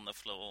already on the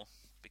floor.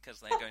 because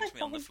they're going to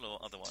be on the floor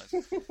otherwise.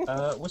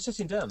 We're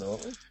sitting down, though,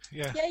 aren't we?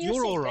 Yeah,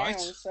 you're all right.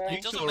 Down, so.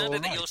 It doesn't matter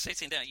that you're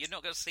sitting down. You've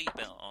not got a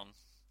seatbelt on.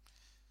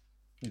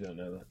 You don't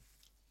know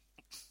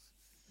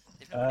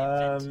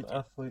that.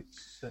 Athlete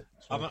 6.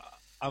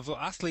 I've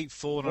got athlete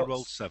 4 and I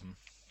rolled 7.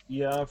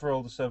 Yeah, I've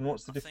rolled a 7.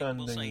 What's the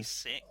defending? We'll say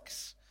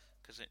 6,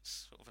 because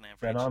it's sort of an average.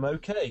 Then I'm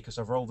okay, because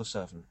I've rolled a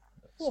 7.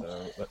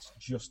 So that's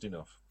just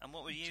enough. And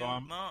what were you, so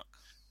Mark?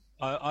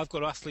 I've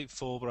got athlete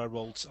 4, but I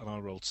rolled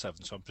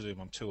 7, so I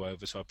presume I'm 2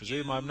 over. So I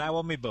presume I'm now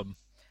on my bum.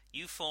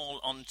 You fall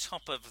on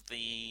top of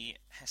the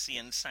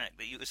Hessian sack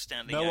that you were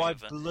standing over. No, I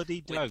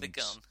bloody don't. With the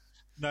gun.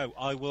 No,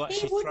 I will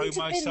actually throw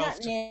myself.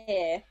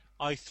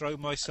 I throw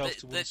myself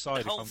to one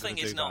side. The whole thing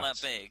is not that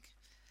big.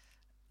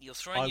 You're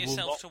throwing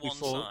yourself to one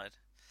side.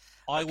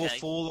 I will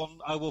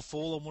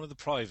fall on one of the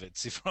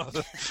privates if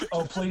rather.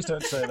 Oh, please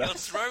don't say that. You're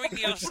throwing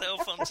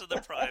yourself onto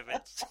the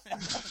privates.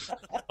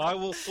 I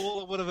will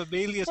fall on one of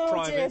Amelia's Dear,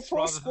 privates.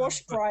 poor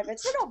squash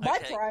privates. They're not my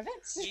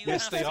privates.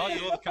 Yes, they are.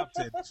 You're the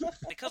captain.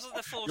 Because of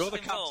the force You're the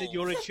captain.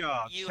 You're in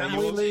charge.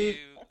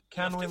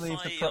 Can we leave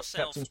the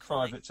captain's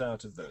privates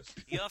out of this?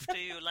 You have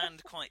to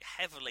land quite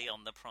heavily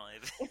on the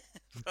private.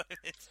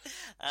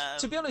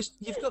 To be honest,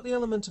 you've got the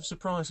element of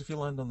surprise if you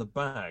land on the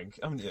bag,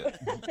 haven't you?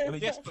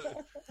 Yes,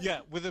 but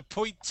with the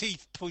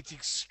teeth pointing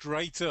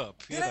straight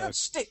up. You don't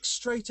stick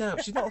straight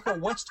out. She's not like a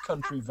West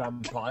Country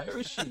vampire,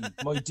 is she,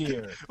 my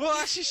dear? Well,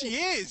 actually, she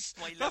is.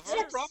 That's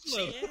the problem.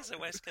 She is a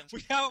West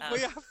Country. We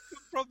have come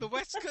from the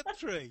West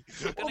Country.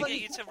 I'm going to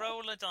get you to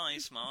roll a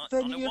dice, Mark.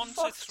 On a 1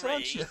 to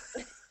 3.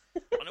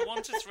 On a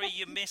 1 to 3,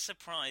 you miss a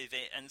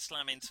private and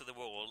slam into the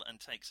wall and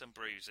take some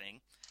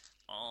bruising.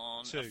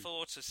 On 2. A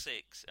 4 to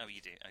 6, oh,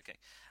 you do. Okay.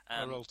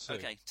 I rolled 2.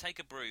 Okay, take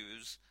a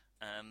bruise.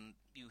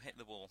 You hit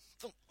the wall,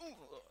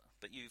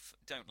 but you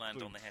don't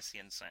land on the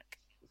Hessian sack.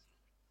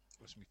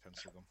 Where's my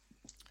pencil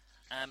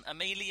gone?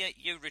 Amelia,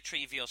 you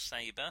retrieve your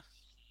sabre.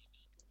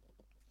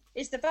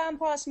 Is the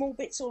vampire small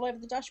bits all over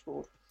the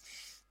dashboard?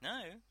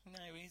 No,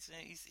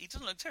 he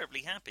doesn't look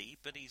terribly happy,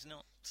 but he's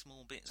not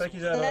small bits. Take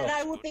his head off. Then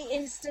I would be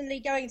instantly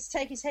going to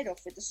take his head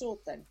off with the sword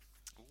then.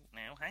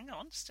 Now, hang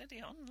on,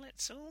 steady on.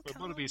 Let's all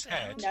calm might be his down.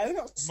 head. No,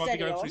 not steady on. Might be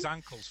going for his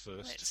ankles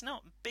first. Let's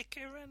not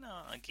bicker and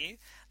argue.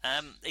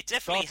 It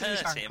definitely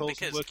hurt him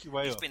because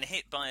he's been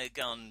hit by a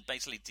gun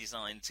basically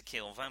designed to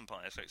kill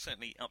vampires, so it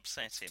certainly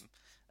upset him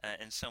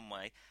in some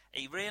way.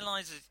 He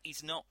realises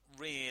he's not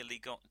really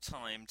got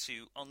time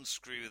to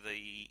unscrew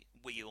the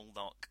wheel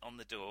lock on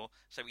the door,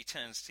 so he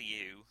turns to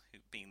you, who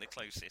being the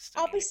closest.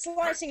 I'll be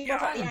slicing him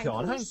off at the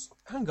ankles.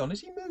 Hang on, is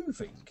he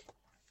moving?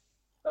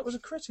 That was a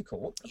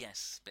critical.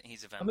 Yes, but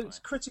he's a vampire. I mean, it's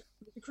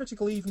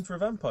critical even for a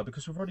vampire,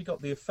 because we've already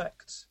got the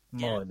effect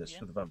minus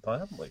for the vampire,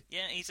 haven't we?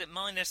 Yeah, he's at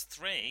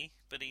 -3,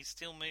 but he's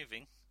still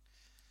moving.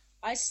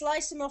 I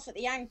slice him off at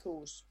the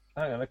ankles.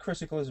 Hang on, a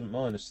critical isn't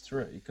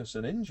 -3, because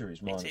an injury is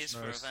 -3. It is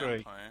for a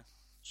vampire.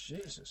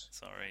 Jesus.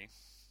 Sorry.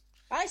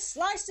 I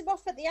sliced him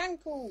off at the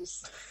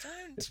ankles.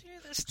 Don't do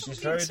this. She's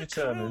very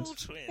determined.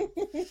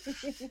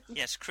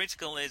 Yes,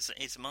 critical is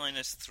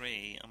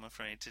 -3, I'm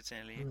afraid to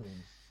tell you.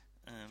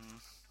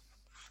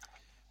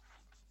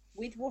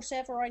 With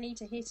whatever I need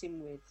to hit him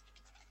with.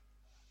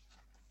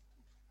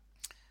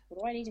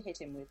 What do I need to hit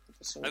him with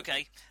the sword?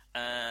 Okay.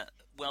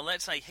 Well,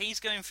 let's say he's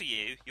going for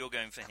you, you're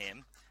going for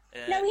him.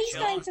 No, he's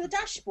John... going for the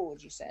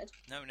dashboard, you said.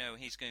 No,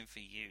 he's going for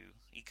you.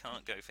 He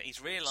can't go for... He's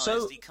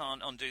realised he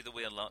can't undo the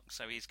wheel lock,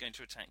 so he's going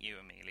to attack you,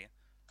 Amelia.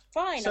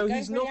 Fine, I'm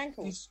going for the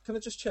ankles. Can I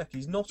just check?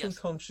 He's not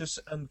unconscious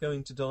and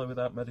going to die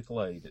without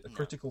medical aid. A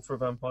critical for a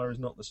vampire is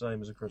not the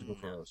same as a critical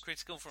for us.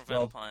 Critical for a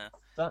vampire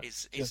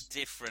is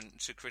different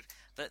to critical.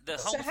 The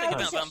whole thing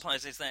about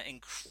vampires is they're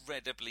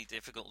incredibly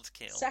difficult to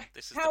kill. So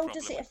how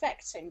does it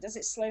affect him? Does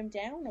it slow him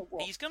down or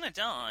what? He's going to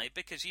die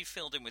because you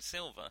filled him with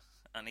silver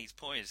and he's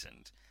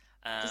poisoned.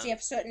 Does he have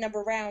a certain number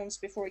of rounds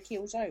before he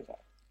keels over?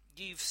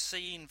 You've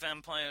seen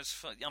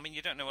vampires. I mean,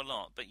 you don't know a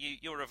lot, but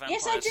you're a vampire.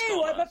 Yes, I do.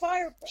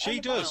 Scholar. She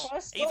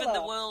does. Even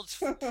the world's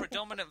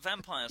predominant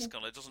vampire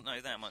scholar doesn't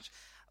know that much.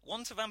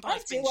 Once a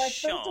vampire's been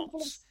shot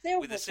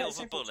with a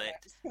silver bullet,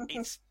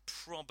 it's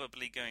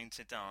probably going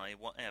to die.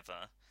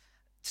 Whatever.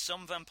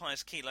 Some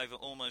vampires keel over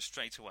almost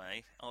straight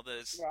away.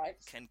 Others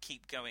can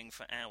keep going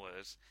for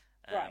hours.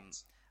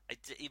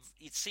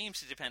 It seems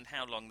to depend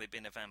how long they've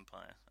been a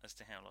vampire as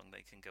to how long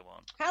they can go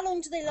on. How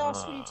long do they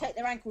last when you take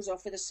their ankles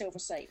off with a silver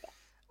sabre?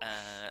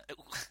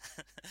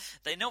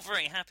 They're not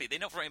very happy. They're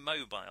not very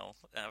mobile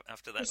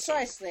after that.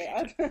 Precisely.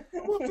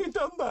 What have you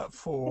done that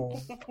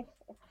for?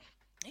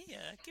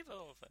 Yeah, give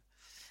over.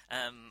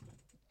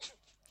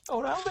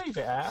 I'll leave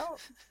it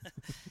out.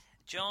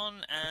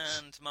 John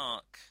and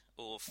Mark,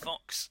 or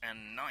Fox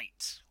and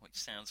Knight, which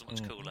sounds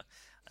much cooler.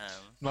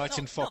 Knight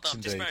and Fox, not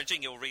indeed.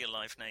 disparaging your real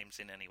life names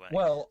in any way.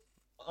 Well,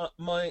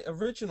 my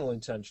original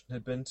intention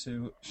had been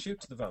to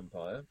shoot the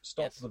vampire,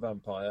 stop the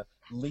vampire,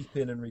 leap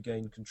in and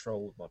regain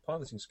control of my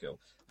piloting skill.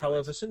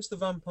 However, since the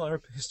vampire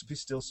appears to be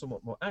still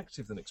somewhat more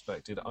active than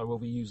expected, I will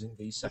be using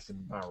the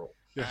second barrel.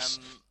 Yes.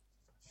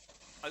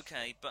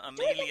 Okay, but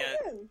Amelia...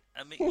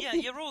 yeah,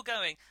 you're all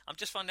going. I'm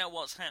just finding out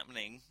what's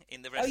happening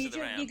in the rest of the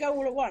round. You go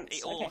all at once?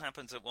 It all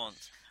happens at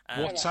once.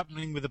 What's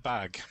happening with the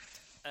bag?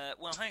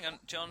 Well, hang on,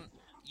 John.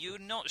 You're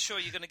not sure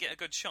you're going to get a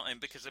good shot in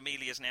because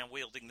Amelia's now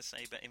wielding the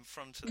sabre in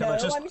front of them.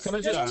 Can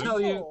I just tell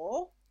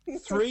you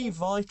 3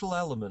 vital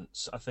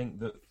elements, I think,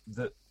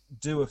 that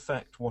do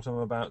affect what I'm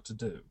about to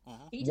do.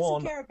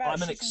 One,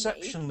 I'm an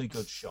exceptionally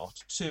good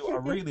shot. 2, I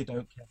really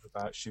don't care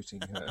about shooting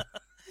her.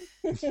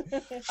 And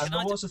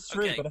there was a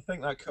 3, but I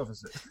think that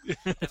covers it.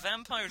 The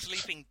vampire is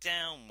leaping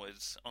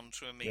downwards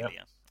onto Amelia.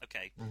 Yep.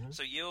 Okay,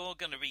 so you're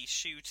going to be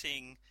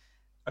shooting...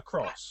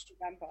 Across,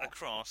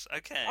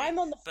 okay. I'm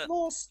on the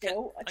floor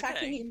still,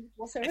 attacking him.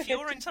 If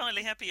you're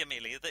entirely happy,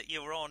 Amelia, that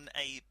you're on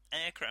a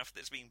aircraft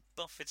that's been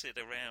buffeted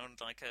around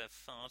like a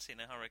fart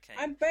in a hurricane...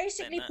 I'm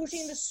basically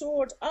putting the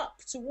sword up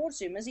towards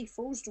him as he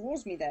falls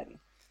towards me then.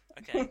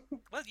 Okay.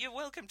 Well, you're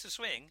welcome to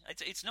swing.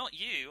 It's not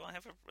you.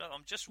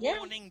 I'm just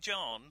warning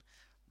John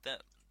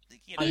that...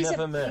 He's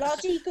a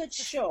bloody good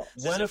shot.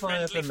 There's a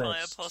friendly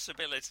fire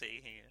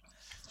possibility here.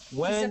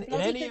 When in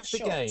any of the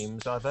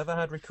games I've ever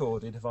had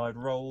recorded have I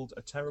rolled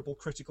a terrible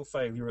critical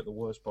failure at the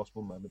worst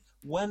possible moment?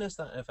 When has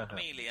that ever happened?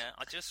 Amelia,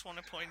 I just want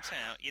to point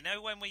out,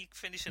 when we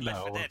finish a Left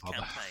 4 Dead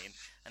campaign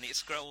and it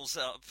scrolls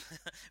up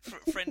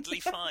friendly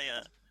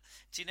fire,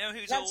 do you know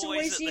who's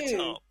always at the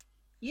top?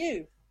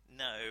 You.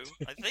 No,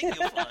 I think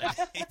you'll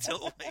find it's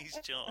always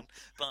John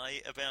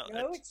by about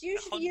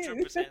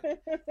 100%.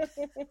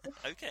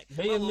 Okay.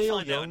 Me and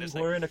Neil Young,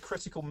 we're in a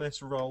critical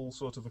miss roll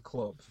sort of a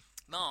club.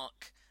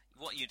 Mark,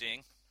 what are you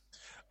doing?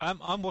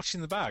 I'm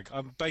watching the bag.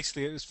 I'm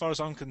basically, as far as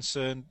I'm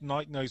concerned,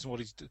 Knight knows what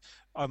he's doing.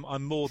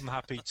 I'm more than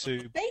happy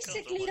to...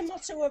 Basically, the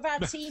motto of our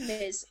team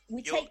is,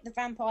 we take the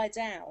vampire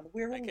down.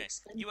 We're all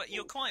expendable.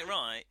 You're quite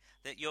right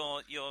that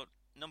your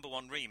number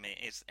one remit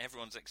is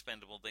everyone's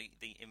expendable. The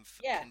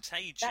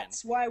contagion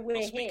that's why we're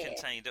must here. Be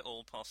contained at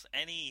all possible.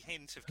 Any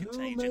hint of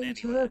contagion Who made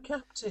anywhere. her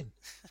captain?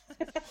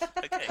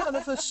 What kind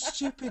of a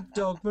stupid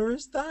dogma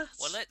is that?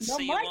 Well, let's Not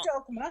see my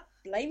dogma.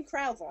 Blame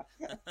Crowther.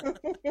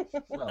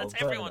 Well, that's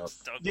everyone's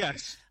dogma.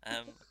 Yes.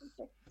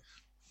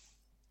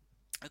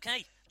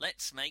 Okay,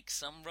 let's make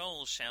some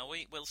rolls, shall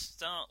we? We'll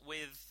start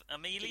with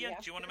Amelia.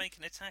 Do you want to make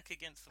an attack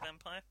against the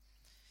vampire?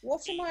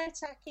 What am I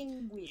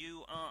attacking with?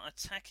 You are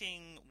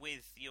attacking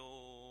with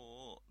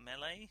your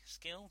melee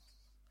skill.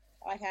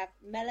 I have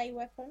melee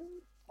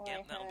weapon.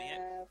 Yep, that'll be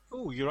it.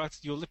 Oh, your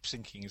lip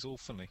syncing is all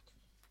funny.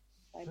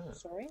 I'm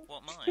sorry.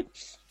 What, mine?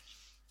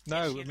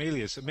 No,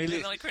 Amelia's.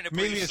 Amelia's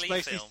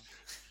basically...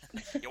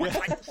 You'll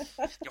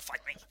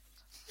fight me.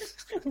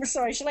 I'm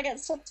sorry, shall I get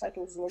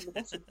subtitles along the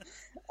bottom?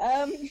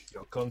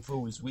 Your kung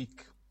fu is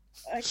weak.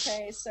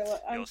 Okay, so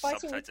I'm your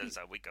fighting subtitles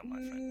are weak on my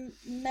friend.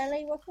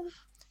 Melee weapon?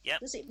 Yep.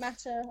 Does it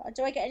matter?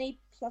 Do I get any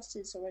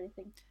pluses or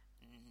anything?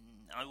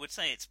 I would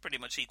say it's pretty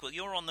much equal.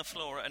 You're on the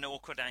floor at an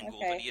awkward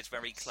angle, but he is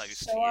very close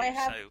to you. So I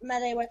have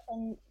melee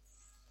weapon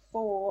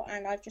 4,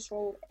 and I've just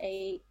rolled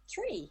a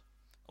 3.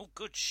 Oh,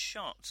 good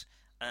shot.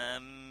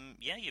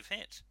 Yeah, you've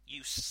hit.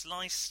 You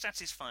slice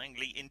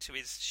satisfyingly into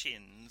his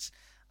shins.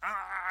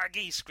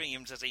 He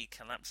screams as he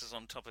collapses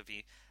on top of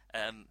you.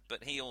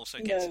 But he also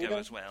gets to go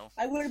as well.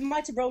 I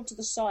might have rolled to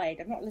the side.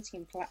 I'm not letting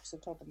him collapse on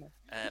top of me.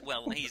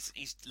 Well, he's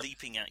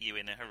leaping at you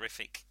in a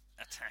horrific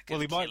attack. Well,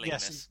 he might,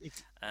 yes.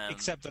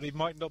 Except that he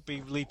might not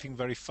be leaping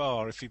very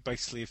far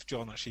if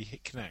John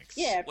actually connects.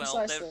 Yeah, well,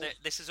 precisely.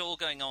 This is all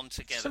going on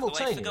together. The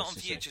way Forgotten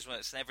Futures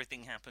works,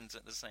 everything happens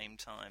at the same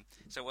time.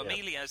 So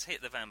Amelia's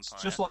hit the vampire.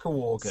 It's just like a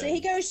war game. So he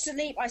goes to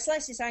leap. I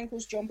slice his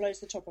ankles. John blows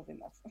the top of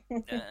him off.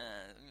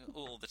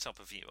 All the top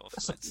of you off.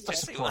 That's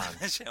a plan.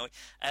 Shall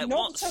we?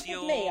 Not the top of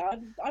me.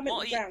 I'm at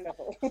the ground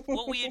level.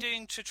 What were you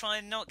doing to try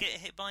and not get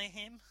hit by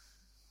him?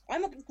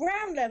 I'm at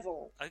ground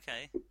level.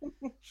 Okay.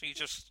 So you're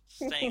just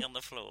staying on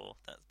the floor.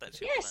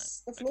 That's your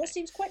yes, plan. The floor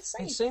seems quite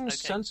safe. It seems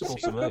sensible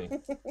to me.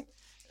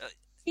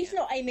 He's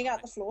not aiming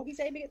at the floor, he's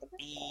aiming at the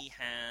vampire. He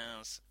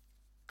has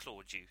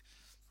clawed you.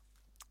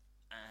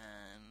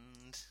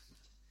 And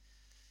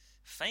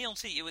failed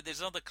to hit you with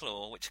his other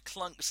claw, which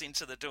clunks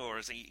into the door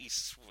as he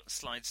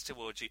slides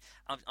towards you.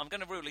 I'm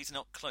going to rule he's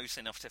not close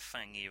enough to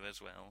fang you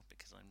as well,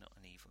 because I'm not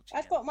an evil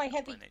genius. I've got my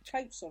heavy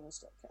coats on and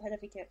stuff.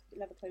 Heavy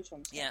leather coat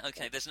on. Yeah,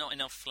 okay, there's not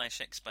enough flesh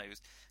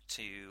exposed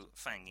to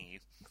fang you.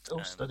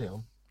 Oh, steady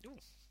on.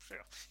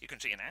 You can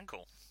see an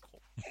ankle.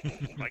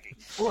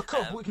 Well,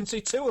 we can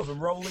see 2 of them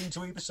rolling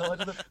to either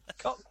side of the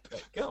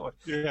cockpit. Go on.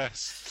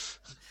 Yes.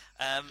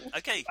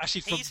 Okay,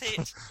 he's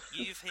hit.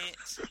 You've hit.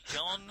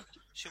 John,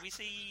 should we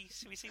see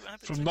what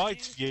happens? From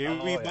Knight's view,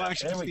 we might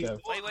actually see.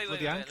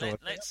 Wait.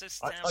 Let's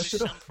establish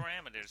some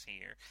parameters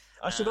here.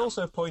 I should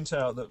also point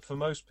out that for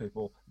most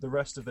people, the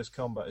rest of this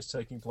combat is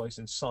taking place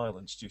in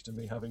silence due to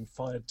me having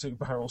fired 2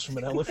 barrels from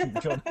an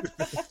elephant gun.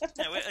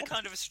 No, a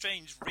kind of a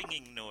strange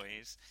ringing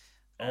noise.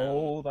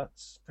 Oh,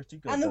 that's pretty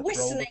good. And the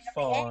whistling.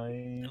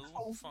 5.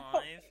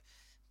 5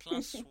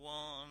 plus 1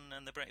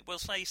 and the break. We'll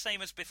say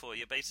same as before.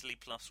 You're basically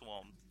plus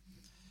 1.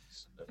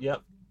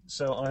 Yep.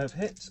 So I have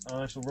hit.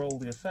 I shall roll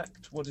the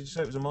effect. What did you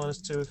say? It was a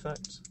 -2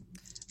 effect.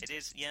 It It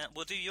is, yeah.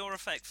 We'll do your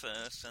effect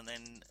first, and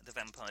then the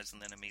vampires,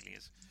 and then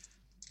Amelia's.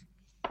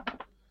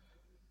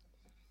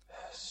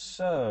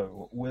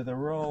 So, with a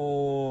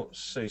roll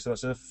C, so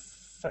that's an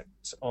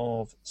effect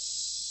of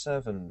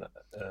 7.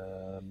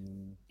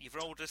 You've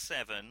rolled a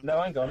 7.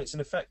 No, hang on, it's an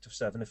effect of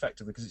 7,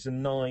 effectively, because it's a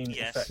 9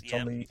 effect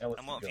on the electric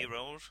And what have you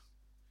rolled?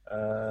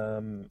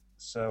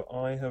 So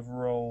I have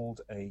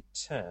rolled a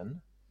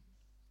 10,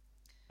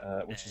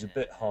 which is a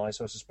bit high,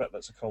 so I suspect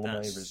that's a column A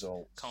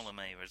result. Column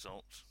A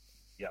result.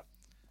 Yeah.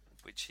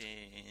 Which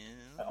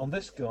is... on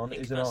this gun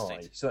is an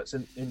I, so that's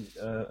an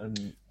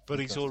but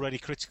he's already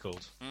critical.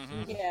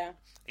 Mm-hmm. Yeah.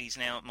 He's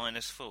now at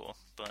 -4,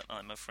 but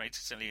I'm afraid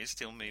to tell you he's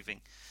still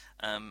moving.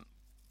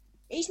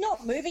 He's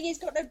not moving, he's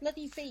got no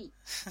bloody feet.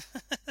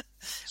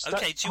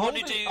 Okay, do you want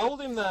to do...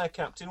 Hold him there,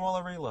 Captain, while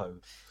I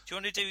reload. Do you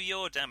want to do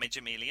your damage,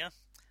 Amelia?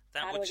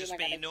 That would just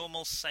be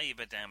normal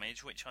sabre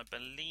damage, which I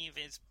believe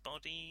is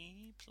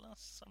body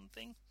plus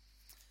something.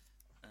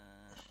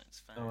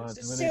 Let's find it's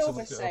a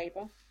silver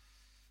sabre.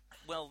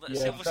 Well, the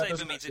silver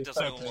sabre means it does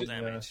normal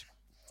damage.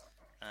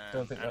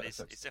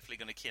 It's definitely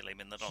going to kill him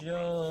in the long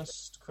run.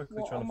 Just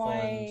quickly trying to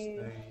find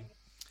the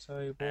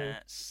table.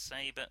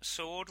 Sabre.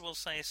 Sword, we'll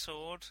say a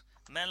sword.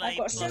 Melee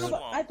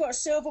 +1. I've got a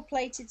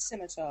silver-plated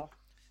scimitar.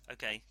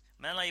 Okay.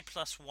 Melee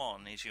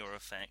 +1 is your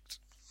effect.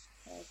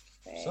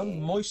 Okay. Some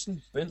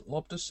moistened bint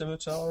lobbed a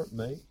scimitar at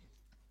me.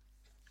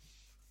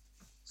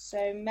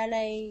 So,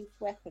 melee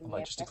weapon. I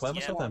might just declare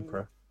myself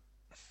Emperor.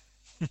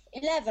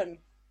 11.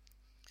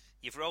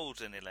 You've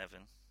rolled an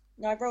 11.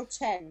 No, I rolled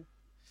 10.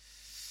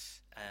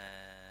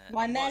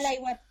 My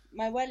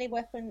melee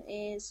weapon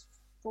is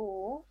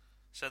 4.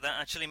 So that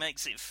actually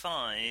makes it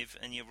 5,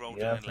 and you rolled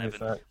an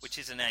 11, which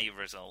is an A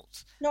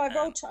result. No, I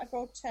rolled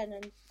 10,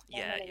 and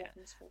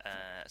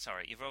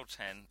sorry, you rolled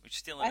 10, which is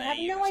still an A result. I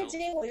have no result.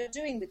 idea what you're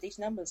doing with these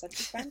numbers. I'm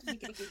just randomly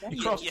going to give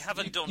numbers. You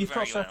haven't done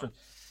very well.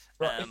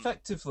 Right,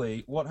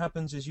 effectively, what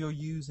happens is you're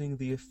using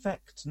the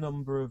effect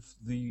number of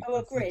the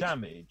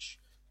damage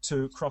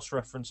to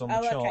cross-reference on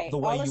the chart the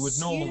way you would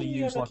normally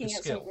use like a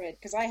skill.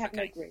 Because I have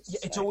no grid.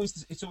 Yeah, it's always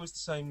the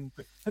same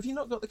grid. Have you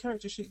not got the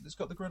character sheet that's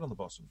got the grid on the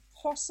bottom?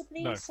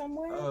 Possibly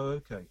somewhere. Oh,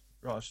 okay.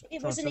 Right.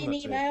 It was in an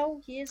email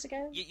years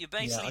ago. You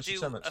basically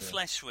do a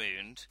flesh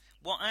wound.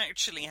 What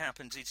actually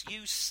happens is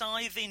you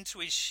scythe into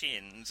his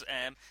shins,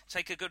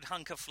 take a good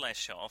hunk of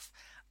flesh off,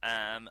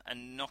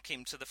 and knock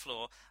him to the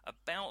floor.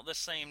 About the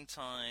same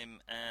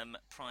time,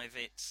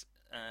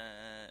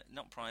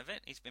 not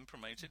Private, he's been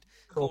promoted.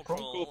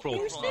 Corporal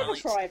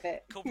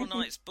Corporal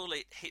Knight's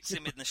bullet hits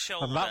him in the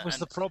shoulder. And that was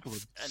the problem.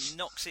 And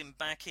knocks him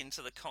back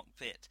into the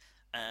cockpit.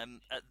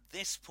 At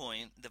this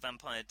point, the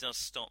vampire does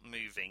stop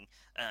moving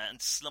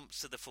and slumps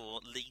to the floor,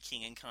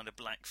 leaking in kind of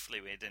black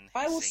fluid and hissing.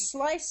 I will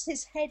slice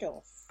his head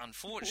off.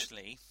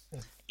 Unfortunately,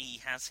 he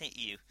has hit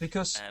you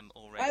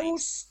already. I will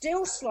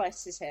still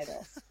slice his head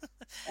off.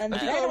 And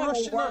then I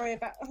will worry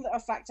about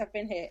the fact I've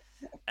been hit.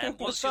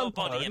 What's your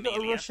body, Amelia? You've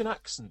got a Russian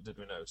accent, did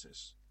we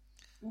notice?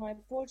 My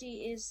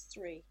body is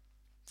 3.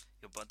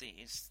 Your body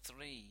is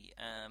 3.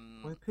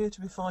 We appear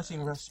to be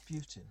fighting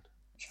Rasputin.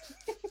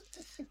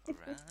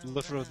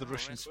 Lover of the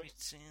Russian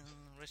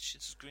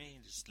Russia's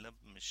greatest love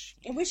machine.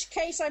 In which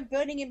case, I'm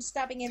burning him,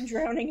 stabbing him,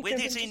 drowning him. With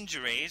his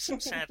injuries,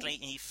 sadly,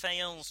 he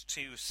fails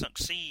to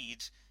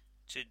succeed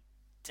to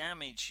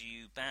damage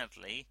you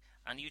badly,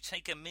 and you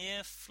take a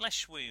mere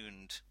flesh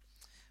wound,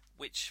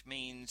 which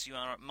means you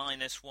are at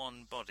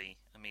 -1 body,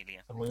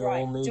 Amelia. And we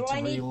all need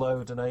to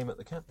reload and aim at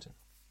the captain.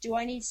 Do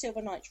I need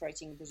silver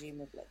nitrating,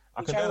 presumably?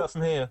 I can do that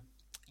from here.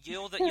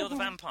 You're the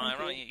vampire,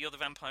 aren't you? You're the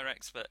vampire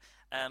expert.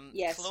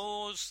 Yes.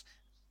 Claws,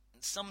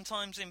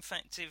 sometimes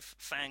infective.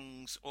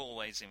 Fangs,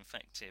 always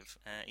infective.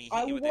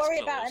 I will worry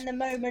about in the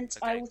moment.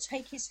 Okay. I will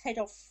take his head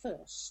off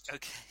first.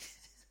 Okay.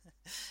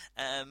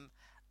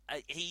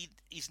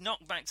 He's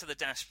knocked back to the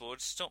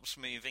dashboard, stops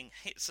moving,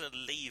 hits a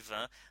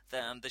lever,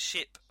 then the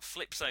ship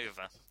flips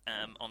over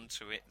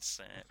onto its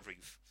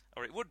roof.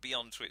 Or it would be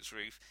onto its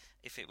roof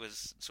if it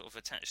was sort of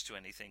attached to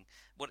anything.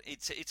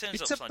 It turns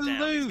upside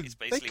down. It's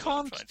basically they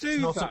can't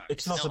do that.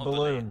 It's not a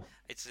balloon.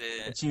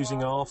 It's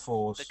using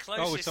R-Force. The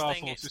closest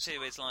thing it's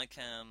to is like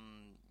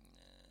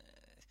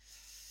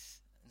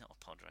not a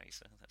pod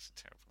racer. That's a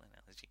terrible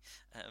analogy.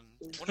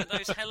 One of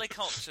those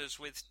helicopters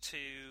with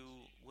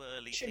 2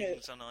 whirly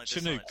things on either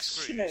side.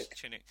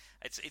 Chinook.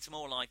 It's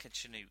more like a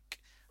Chinook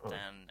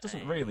than. It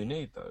doesn't really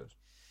need those.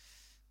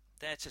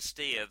 They're to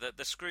steer.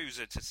 The screws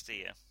are to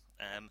steer.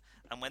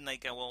 And when they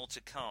go all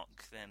to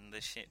cock, then the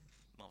ship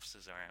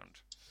monsters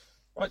around.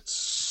 Right,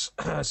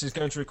 this is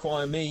going to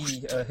require me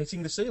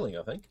hitting the ceiling,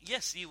 I think.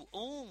 Yes, you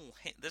all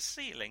hit the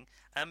ceiling.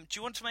 Do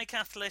you want to make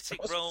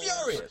athletic rolls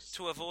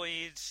to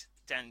avoid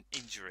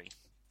injury?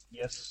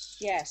 Yes.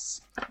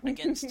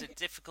 Against a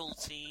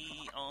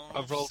difficulty of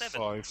I've rolled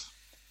 7. 5.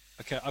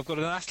 Okay, I've got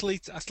an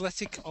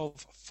athletic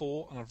of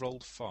 4, and I've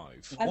rolled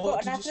 5. I've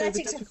got an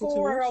athletics of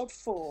 4, I rolled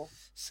 4.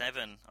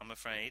 7, I'm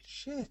afraid.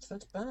 Shit,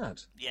 that's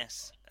bad.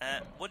 Yes.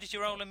 What did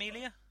you roll,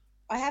 Amelia?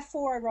 I have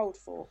 4, I rolled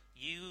 4.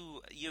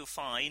 You're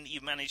fine.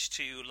 You managed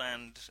to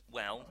land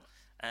well.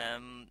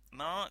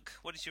 Mark,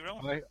 what did you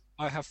roll?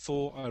 I have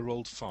 4. I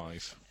rolled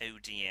 5. Oh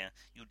dear,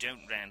 you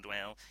don't land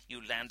well.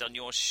 You land on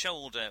your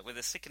shoulder with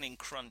a sickening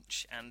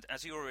crunch, and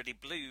as you're already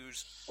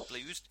bruised,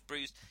 you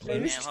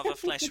now have a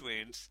flesh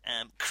wound.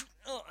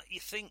 You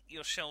think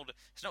your shoulder...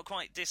 It's not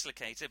quite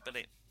dislocated, but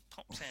it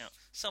pops out.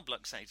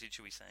 Subluxated,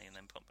 shall we say, and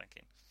then popped back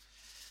in.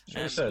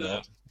 Shall we say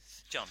that?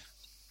 John.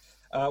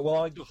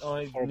 Well, I've got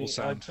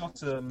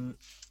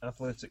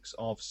athletics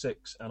of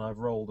 6, and I've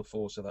rolled a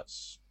 4, so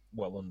that's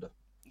well under.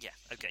 Yeah,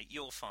 okay,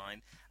 you're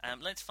fine.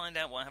 Let's find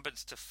out what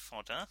happens to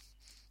Fodder.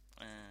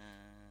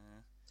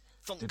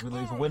 Did we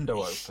leave a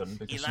window open?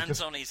 He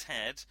lands on his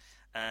head.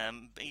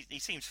 He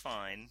seems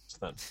fine.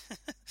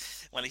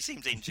 Well, he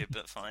seems injured,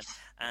 but fine.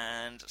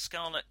 And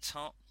Scarlet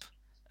Top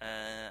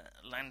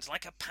lands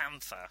like a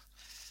panther.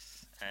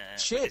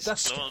 Shit,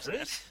 that's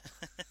scary.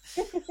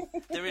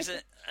 There is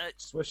a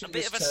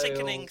bit of a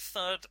sickening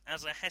thud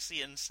as a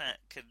Hessian sack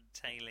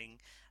containing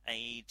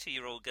a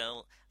 2-year-old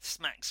girl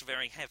smacks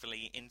very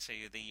heavily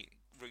into the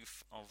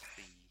roof of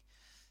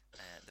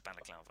the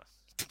balaclava.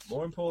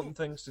 More important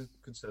things to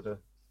consider.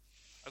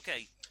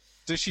 Okay.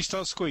 Does she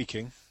start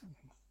squeaking?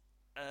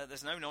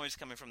 There's no noise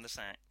coming from the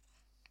sack.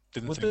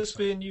 Would this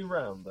be a new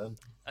round then?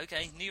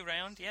 Okay, new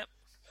round. Yep.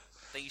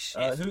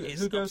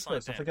 Who goes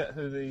first? Down. I forget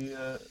who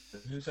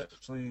who's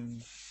actually.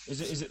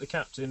 Is it the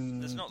captain?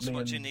 There's not so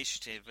much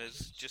initiative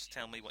as just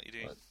tell me what you're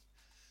doing. Right.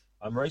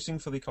 I'm racing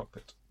for the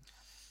cockpit.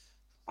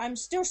 I'm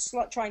still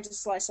trying to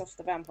slice off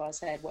the vampire's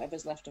head,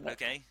 whatever's left of it.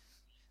 Okay.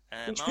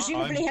 Which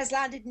presumably has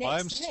landed next to me.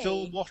 I'm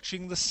still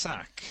watching the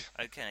sack.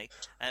 Okay.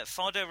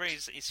 Fodder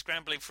is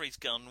scrambling for his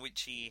gun,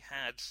 which he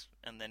had,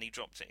 and then he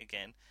dropped it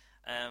again.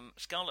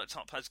 Scarlet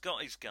Top has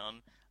got his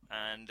gun,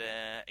 and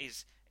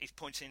is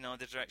pointing in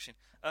either direction.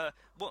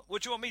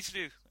 What do you want me to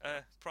do,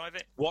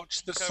 Private?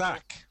 Watch the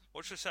sack.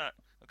 Watch the sack.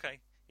 Okay.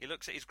 He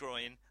looks at his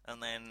groin,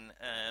 and then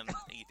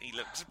he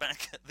looks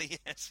back at the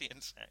Hessian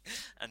sack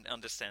and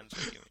understands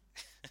what you mean.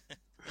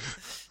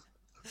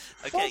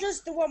 Okay.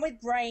 Fodder's the one with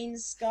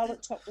brains.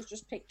 Scarlet Top was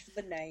just picked for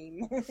the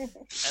name.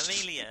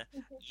 Amelia,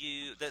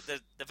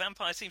 the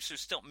vampire seems to have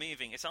stopped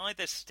moving. It's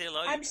either still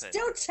open. I'm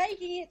still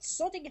taking its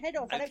sodding head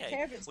off. Okay. I don't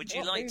care if it's Would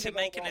you like to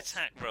make an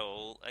attack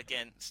roll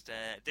against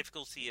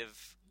difficulty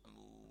of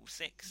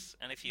 6?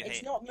 And if you hit...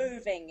 It's not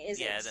moving, is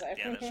it? Yeah,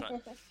 that's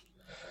right.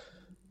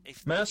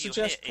 May I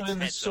suggest putting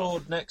the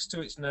sword next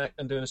to its neck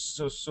and doing a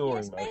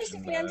soaring motion?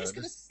 Basically, I'm just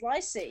going to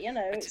slice it,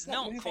 It's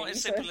not moving, quite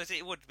as simple as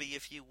it would be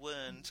if you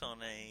weren't on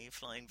a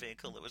flying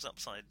vehicle that was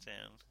upside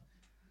down.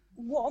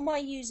 What am I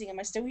using? Am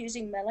I still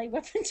using melee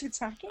weapon to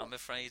attack it? I'm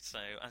afraid so,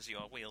 as you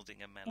are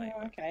wielding a melee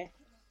weapon.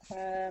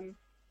 Okay.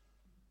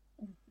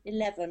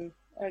 11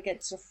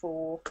 against a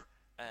 4.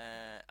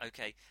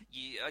 Okay.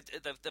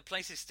 The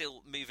place is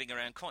still moving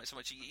around quite so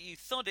much. You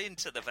thud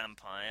into the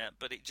vampire,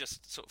 but it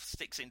just sort of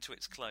sticks into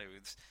its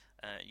clothes.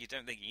 You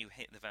don't think you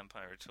hit the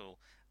vampire at all.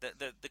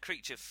 The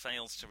creature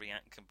fails to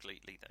react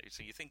completely, though.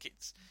 So you think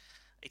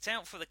it's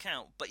out for the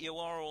count, but you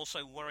are also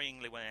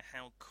worryingly aware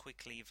how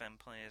quickly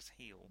vampires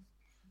heal.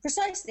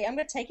 Precisely. I'm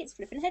going to take its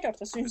flipping head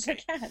off as soon as I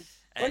can.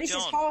 Or at least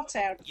its heart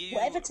out.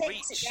 Whatever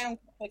takes it down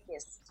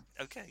quickest.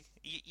 Okay.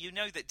 You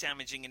know that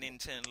damaging an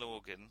internal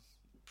organ...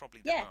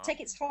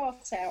 take its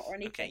heart out or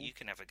anything. Okay, you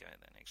can have a go at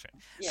that next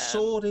round. Yeah.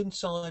 Sword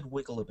inside,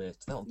 wiggle a bit.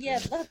 That'll do.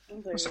 That'll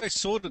do. I'll say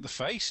sword at the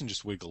face and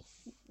just wiggle.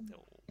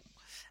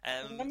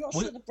 I'm not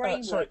sure the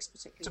brain works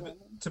particularly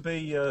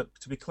well.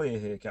 To be clear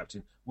here,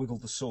 Captain, wiggle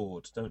the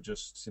sword. Don't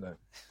just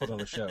put on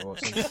a show or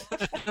something.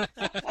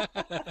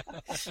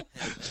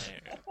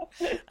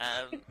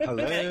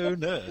 Hello,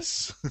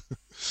 nurse.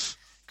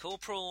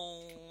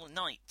 Corporal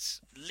Knight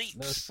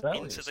leaps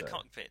into the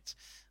cockpit.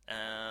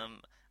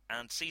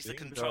 And sees the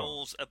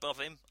controls above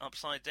him,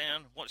 upside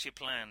down. What's your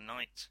plan,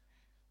 Knight?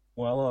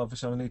 Well,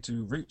 obviously I need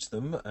to reach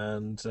them,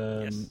 and...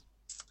 yes.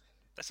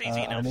 That's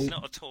easy enough. It's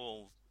not at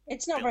all...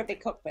 It's not a very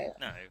big cockpit.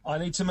 No. I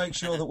need to make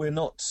sure that we're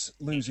not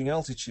losing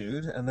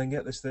altitude, and then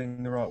get this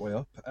thing the right way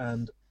up,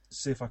 and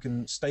see if I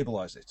can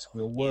stabilise it.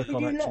 We'll work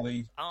on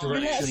actually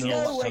direction let us and all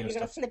know that when kind you're of going to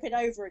stuff. flip it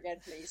over again,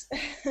 please.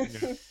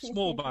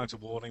 Small amount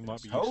of warning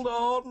might be useful. Hold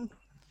on!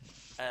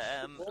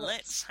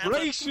 Let's have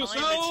Brace a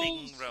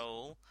piloting yourselves!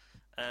 roll.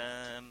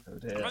 I'm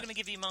not going to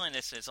give you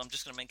minuses. I'm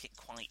just going to make it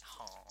quite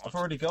hard. I've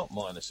already got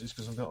minuses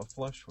because I've got a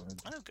flash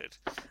wound. Oh, good.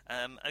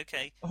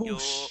 Okay. Oh,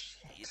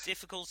 your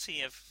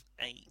difficulty of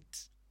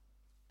 8.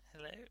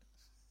 Hello?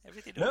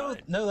 Everything all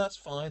right? No, that's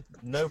fine.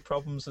 No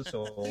problems at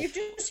all. You've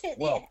just hit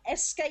the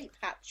escape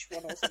hatch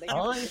one or something.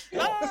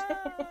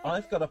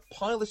 I've got a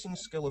piloting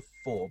skill of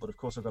 4, but of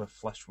course I've got a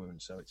flash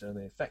wound, so it's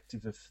only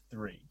effective of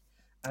 3.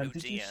 And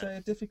did you say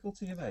a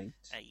difficulty of 8?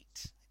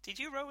 8. Did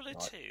you roll a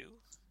 2?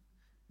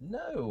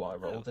 No, I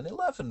rolled an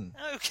 11.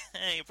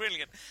 Okay,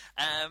 brilliant.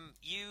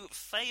 You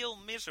fail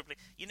miserably.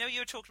 You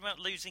were talking about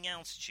losing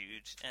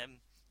altitude.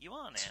 You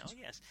are now,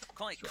 yes.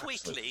 Quite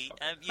quickly.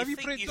 You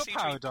think you seem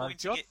to be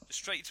pointing it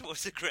straight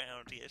towards the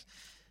ground, yes.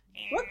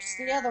 Whoops,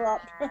 the other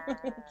up.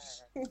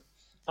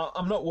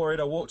 I'm not worried.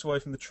 I walked away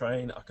from the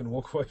train. I can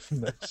walk away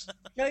from this.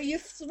 No, you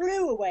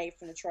flew away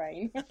from the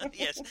train.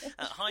 Yes,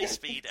 at high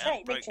speed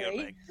and broke your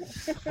leg.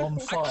 On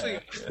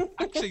fire.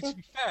 Actually, to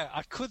be fair,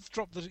 I could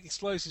drop the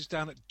explosives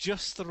down at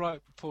just the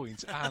right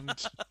point, and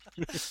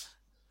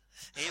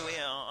here we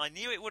are. I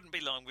knew it wouldn't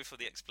be long before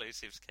the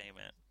explosives came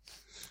out.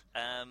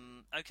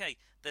 Okay,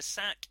 the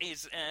sack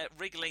is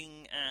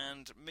wriggling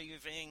and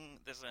moving.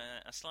 There's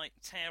a slight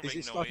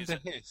tearing noise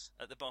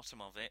at the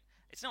bottom of it.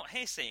 It's not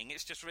hissing,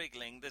 it's just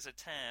wriggling. There's a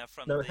tear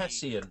from the... No,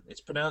 Hessian. It's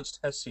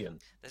pronounced Hessian.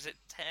 There's a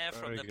tear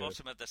from the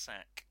bottom of the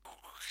sack.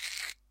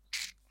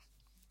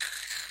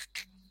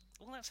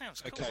 Well, that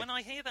sounds cool. When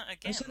I hear that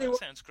again, that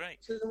sounds great.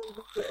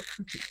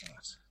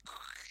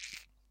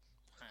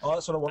 Oh,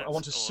 that's what I want. I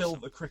want a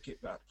silver cricket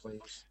bat,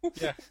 please.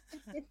 Yeah.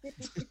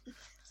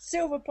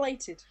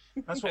 Silver-plated.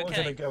 That's what we're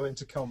going to go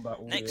into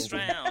combat. Next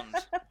round,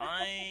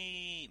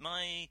 I'm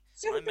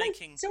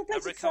making a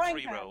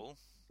recovery roll.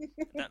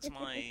 That's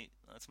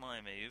my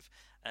move.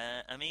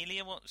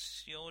 Amelia,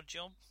 what's your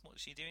job?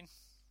 What's she doing?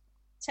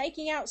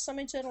 Taking out some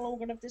internal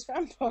organ of this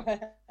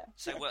vampire.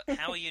 So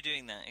how are you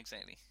doing that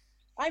exactly?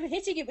 I'm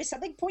hitting it with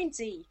something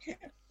pointy.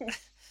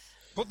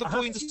 But the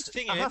pointy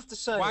thing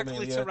is, waggle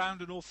Amelia, it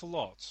around an awful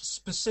lot.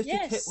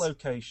 Specific hit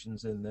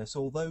locations in this,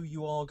 although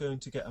you are going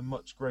to get a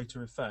much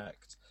greater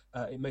effect,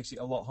 it makes it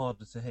a lot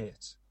harder to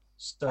hit.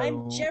 So,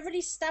 I'm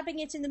generally stabbing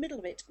it in the middle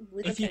of it.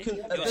 With if you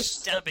can, you're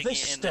stabbing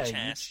it in the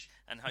chest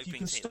and hoping if you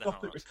can to hit the stop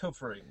heart. it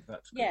recovering,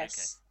 that's good.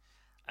 Yes.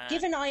 Okay.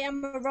 Given I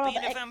am a rather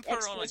being a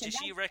vampirologist,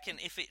 you reckon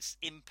if it's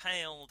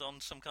impaled on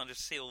some kind of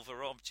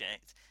silver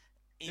object,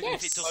 even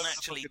if it doesn't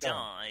actually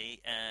die,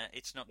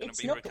 it's not going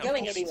to be recovered. It's not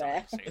going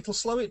anywhere. It'll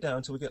slow it down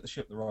until we get the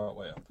ship the right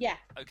way up. Yeah.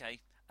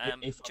 Okay.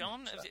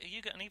 John, have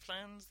you got any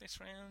plans this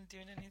round?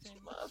 Doing anything?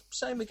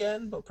 Same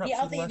again, but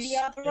perhaps with less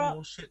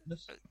general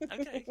shitness.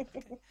 Okay.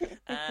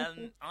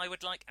 I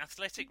would like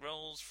athletic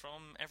rolls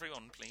from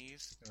everyone,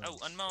 please. Oh,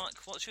 and Mark,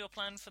 what's your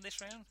plan for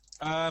this round?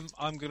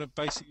 I'm going to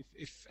basically,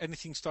 if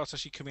anything starts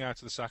actually coming out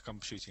of the sack,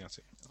 I'm shooting at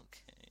it.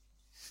 Okay.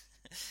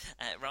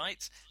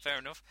 Right, fair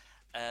enough.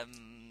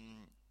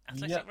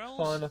 Athletic rolls?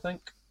 Fine, I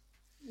think.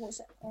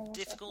 What's it?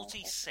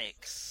 Difficulty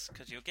 6,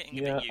 because you're getting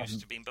a bit used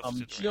to being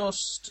buffeted around.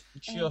 Just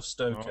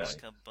okay.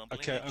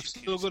 Okay, I've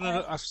still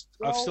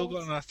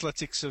got an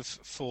athletics of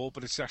 4,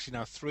 but it's actually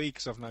now 3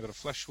 because I've now got a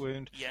flesh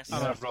wound. Yes.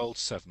 And I've rolled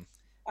 7.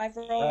 I've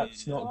rolled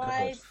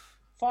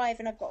 5,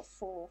 and I've got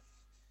 4.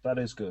 That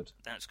is good.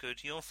 That's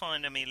good. You're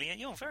fine, Amelia.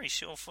 You're very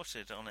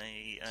sure-footed on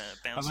a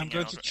bouncing. And I'm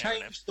going to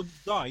change the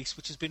dice,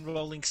 which has been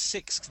rolling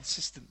 6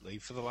 consistently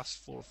for the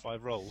last 4 or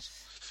 5 rolls.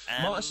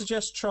 Might I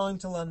suggest trying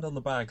to land on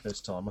the bag this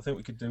time? I think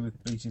we could do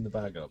with beating the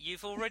bag up.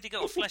 You've already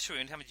got a flesh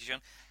wound, haven't you, John?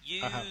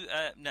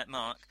 No,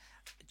 Mark.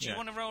 Do you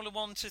want to roll a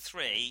 1 to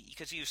 3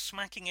 because you're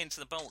smacking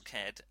into the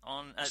bulkhead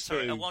on a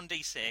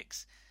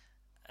 1d6?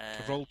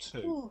 I rolled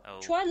 2.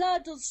 Try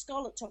land on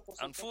Scarlet Top or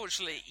something.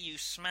 Unfortunately, you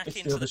smack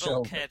into the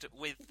bulkhead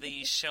with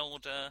the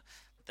shoulder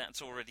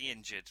that's already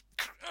injured.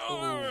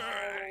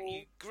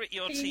 You grit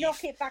your teeth. Can you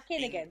knock it back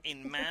in again?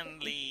 In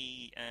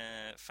manly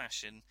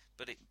fashion,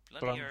 but it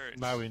bloody hurts.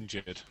 Now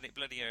injured. But it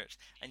bloody hurts,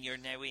 and you're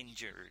now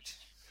injured.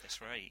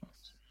 That's right.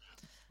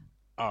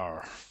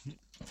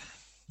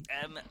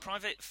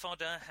 Private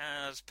Fodder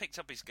has picked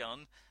up his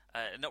gun.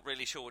 Not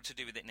really sure what to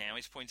do with it now.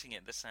 He's pointing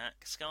at the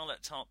sack.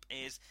 Scarlet Top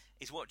is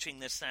watching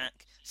the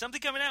sack.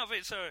 Something coming out of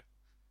it, sir.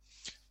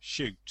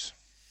 Shoot.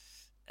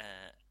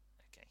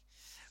 Okay.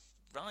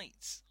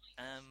 Right.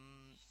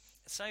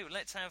 So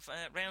let's have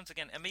rounds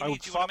again. Amelia,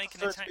 do you want to make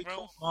an attack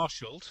roll?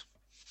 Marshalled.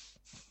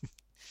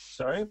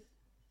 Sorry?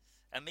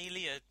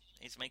 Amelia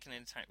is making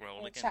an attack roll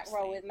against attack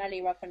roll with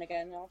melee weapon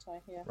again, aren't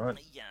I? Yeah.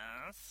 Right.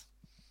 Yes.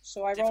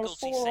 So I roll a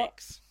 4.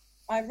 6.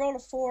 I roll a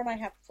 4 and I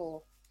have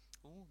 4.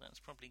 Ooh, that's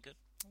probably good.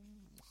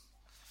 Ooh,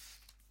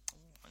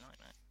 I like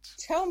that.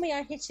 Tell me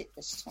I hit it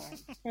this time.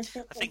 I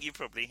think you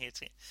probably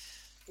hit it.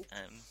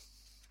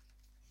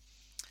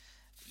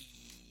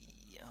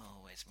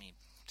 Where's my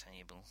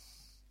table?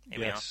 Here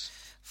we are.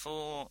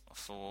 4.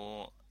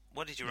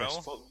 What did you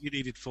roll? 4. You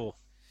needed 4.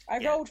 I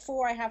rolled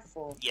 4, I have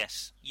 4.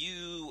 Yes.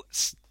 You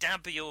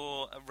stab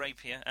your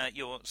rapier,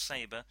 your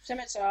sabre.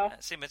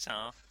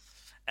 Scimitar.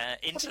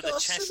 Into the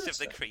chest of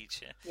the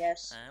creature.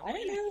 Yes. I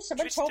don't know.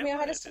 Someone told me I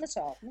had a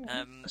scimitar.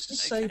 It's a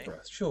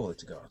sabre, surely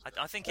to God.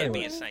 I think it'd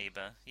be a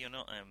sabre. You're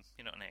not an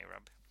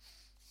Arab.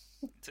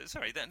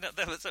 Sorry,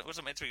 that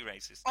wasn't meant to be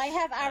racist. I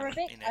have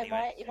Arabic.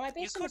 It might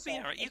be a scimitar. You could be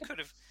Arabic. You could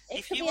have.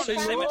 If you want a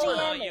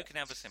scimitar, you can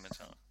have a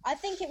scimitar. I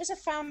think it was a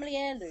family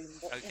heirloom.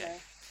 But, okay.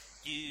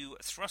 You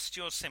thrust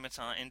your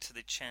scimitar into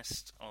the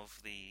chest of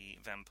the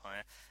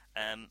vampire.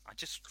 I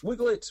just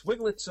wiggle it,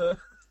 sir.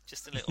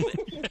 Just a little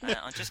bit.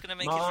 I'm just going to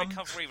make his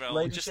recovery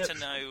roll just to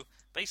know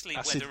basically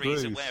whether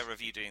he's aware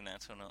of you doing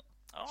that or not.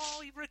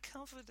 Oh, he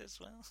recovered as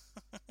well.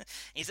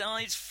 His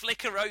eyes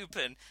flicker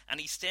open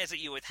and he stares at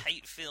you with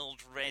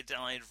hate-filled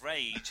red-eyed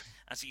rage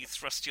as you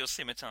thrust your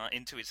scimitar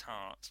into his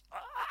heart.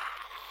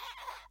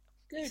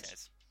 Good.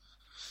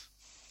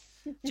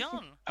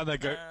 John. And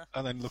then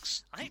and then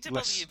looks. I hate to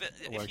bother you, but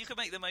if you could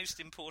make the most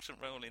important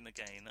roll in the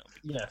game, that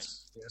would be great.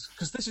 Yes,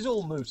 because this is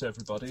all moot,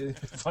 everybody.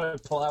 If I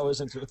plough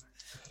us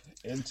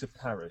into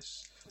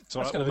Paris, so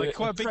that's going to be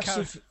quite a big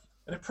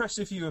an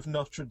impressive view of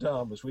Notre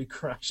Dame as we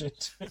crash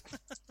into.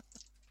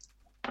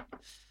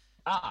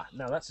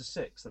 Now that's a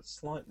 6. That's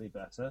slightly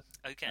better.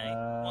 Okay.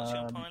 What's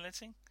your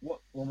piloting?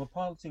 Well, my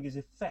piloting is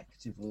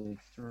effectively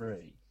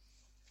 3.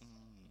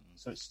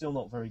 So it's still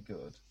not very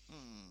good.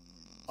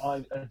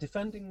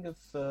 Defending of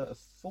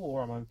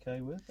 4 I'm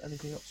okay with.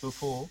 Anything up to a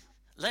 4?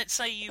 Let's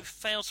say you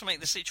fail to make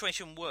the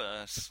situation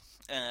worse.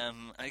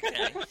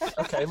 Okay.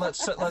 Okay,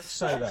 let's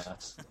say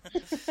that.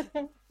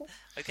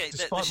 Okay.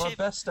 Despite my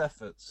best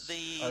efforts,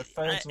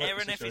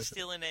 Aeronef is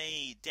still in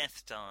a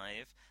death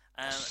dive.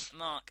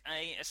 Mark,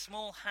 a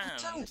small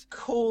hand. Don't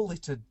call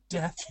it a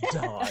death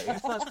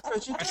dive. That's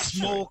prejudicial. A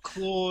small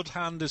clawed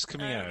hand is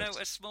coming out. No,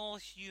 a small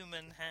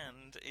human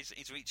hand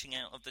is reaching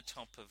out of the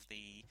top of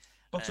the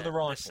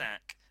rifle. The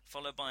sack,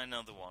 followed by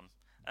another one.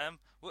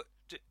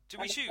 Do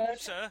we shoot,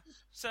 sir?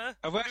 Sir,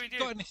 have we actually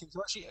got anything to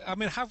actually? I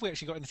mean, have we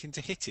actually got anything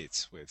to hit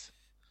it with?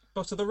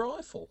 Butt of the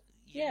rifle.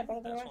 Yeah, butt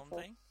of the that's rifle.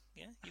 One thing.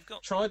 Yeah, you've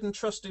got tried and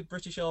trusted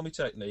British Army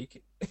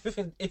technique.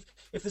 If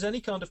there's any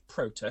kind of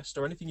protest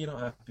or anything you're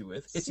not happy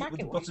with, hit it with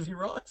the butt of your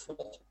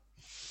rifle.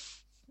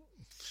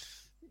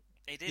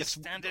 It is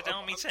standard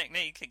army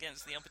technique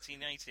against the uppity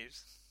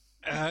natives.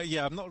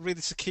 Yeah, I'm not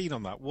really so keen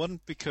on that. One,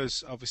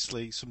 because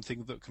obviously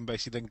something that can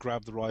basically then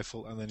grab the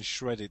rifle and then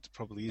shred it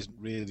probably isn't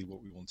really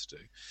what we want to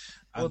do.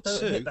 And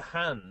don't hit the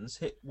hands,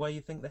 hit where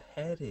you think the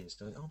head is.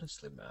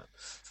 Honestly, man.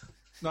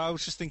 No, I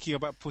was just thinking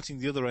about putting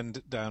the other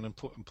end down and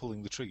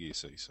pulling the trigger, you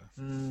see. So.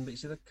 But you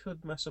see, that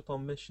could mess up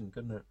on mission,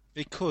 couldn't it?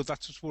 It could.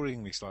 That's what's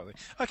worrying me slightly.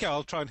 Okay,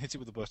 I'll try and hit it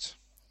with the butt.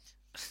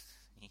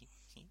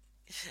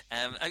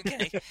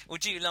 Okay.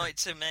 Would you like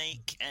to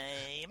make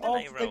a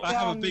melee roll? I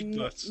have a big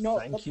butt.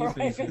 Thank you,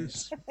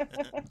 Beavis.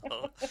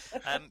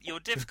 Your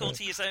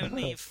difficulty is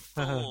only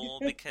 4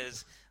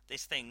 because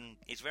this thing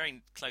is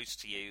very close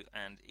to you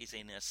and is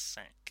in a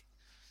sack.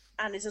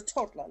 And is a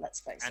toddler,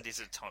 let's face it. And is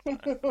a toddler.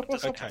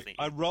 Okay,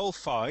 I roll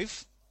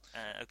 5.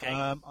 Okay.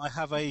 I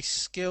have a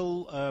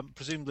skill,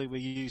 presumably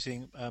we're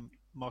using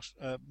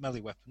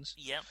melee weapons.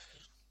 Yep.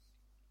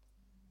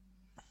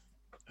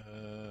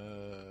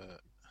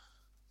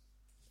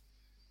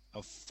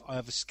 I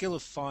have a skill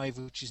of 5,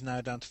 which is now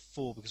down to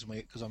 4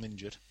 because I'm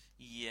injured.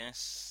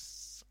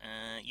 Yes.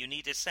 You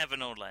need a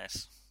 7 or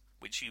less,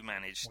 which you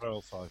managed. I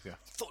roll 5, yeah.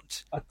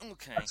 Foot.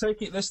 Okay. I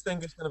take it this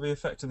thing is going to be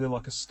effectively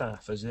like a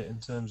staff, is it, in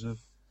terms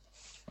of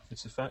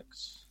its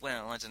effects?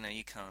 Well, I don't know.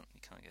 You can't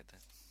get the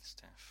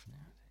staff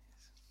nowadays.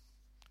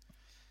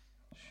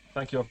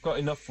 Thank you. I've got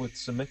enough with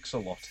some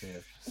mix-a-lot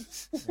here.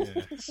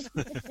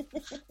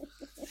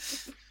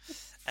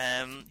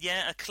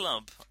 Yeah, a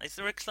club. Is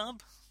there a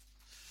club?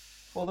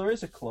 Well, there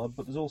is a club,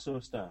 but there's also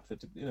a staff.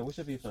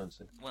 Whichever you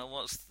fancy. Well,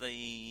 what's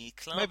the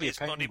club? Maybe it's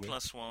body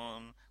plus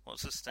 1.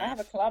 What's the staff? I have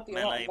a club. You're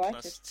melee not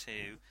plus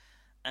 2.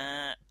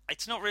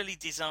 It's not really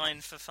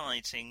designed for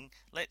fighting.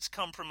 Let's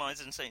compromise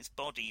and say it's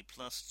body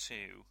plus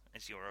 2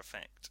 as your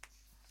effect.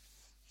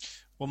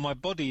 Well, my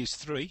body is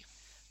 3.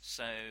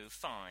 So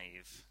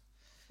 5.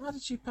 How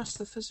did you pass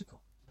the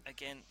physical?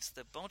 Against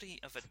the body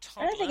of a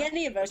toddler. I don't think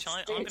any of us which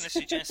I'm going to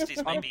suggest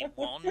is maybe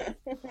 1.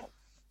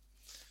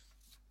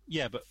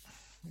 Yeah, but...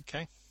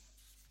 Okay.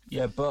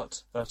 Yeah,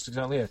 but. That's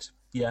exactly it.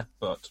 Yeah,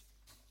 but.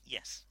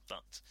 Yes,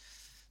 but.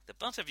 The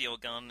butt of your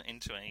gun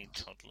into a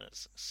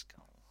toddler's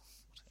skull.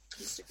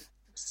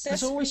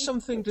 There's always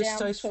something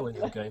distasteful in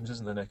your games,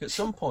 isn't there, Nick? At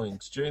some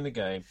point during the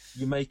game,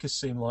 you make us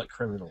seem like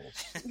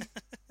criminals.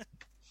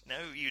 No,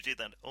 you did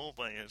that all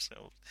by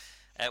yourself.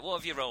 What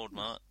have you rolled,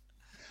 Mark?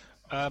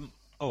 Hang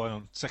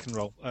on. Second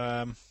roll.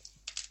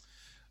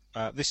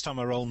 This time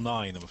I roll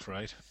 9, I'm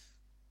afraid.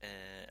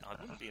 I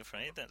wouldn't be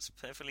afraid. That's a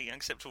perfectly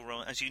acceptable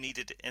roll, as you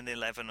needed an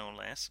 11 or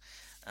less.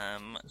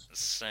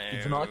 So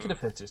even I could have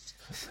hit it.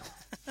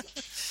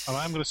 And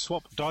I'm going to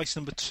swap dice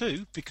number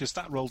 2 because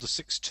that rolled a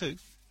 6-2.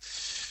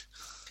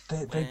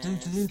 They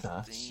do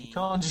that. You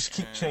can't just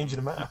keep changing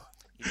them out.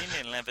 You did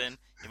an 11.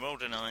 You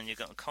rolled a 9. You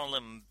got a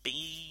column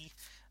B.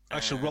 I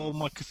shall roll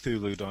my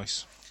Cthulhu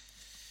dice.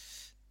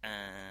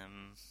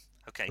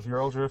 Okay. Have you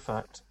rolled your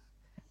effect?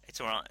 It's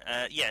all right.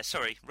 Yeah,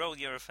 sorry. Roll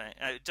your effect.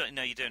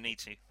 No, you don't need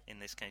to in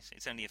this case.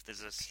 It's only if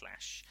there's a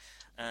slash.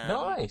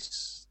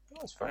 Nice.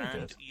 That's very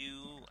good. And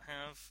you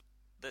have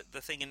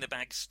the thing in the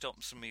bag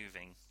stops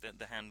moving.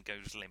 The hand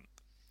goes limp.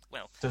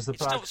 Well, does the it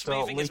bag stops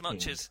moving leaking? as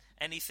much as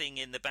anything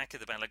in the back of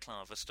the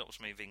balaclava stops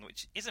moving,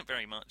 which isn't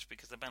very much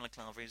because the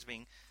balaclava is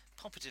being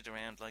puppeted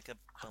around like a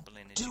bubble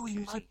in a jacuzzi.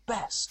 Doing my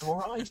best, all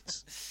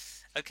right?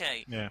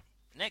 Okay. Yeah.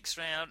 Next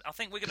round, I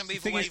think we're going to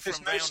move away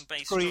from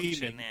round-based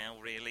structure now,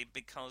 really,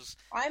 because...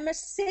 I'm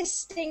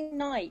assisting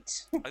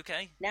Knight.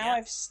 Okay. Now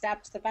I've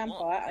stabbed the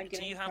vampire. I'm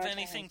do you have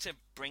anything to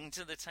bring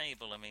to the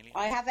table, Amelia?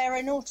 I have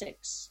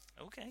aeronautics.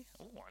 Okay.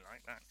 Oh, I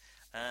like that.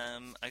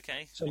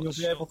 Okay. So you'll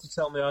be able to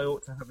tell me I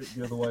ought to have it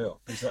the other way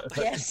up. Is that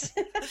effective? Yes.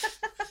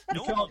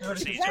 You can't do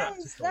anything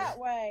Rounds that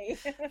way.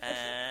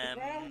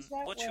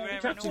 What's your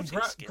Captain,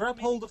 aeronautics grab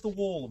hold of the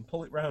wall and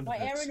pull it round. My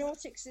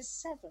aeronautics is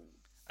 7.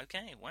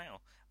 Okay,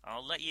 wow.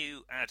 I'll let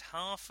you add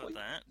half of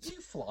that.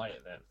 You fly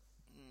it then.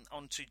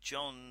 Onto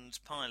John's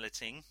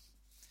piloting.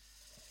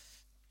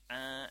 Do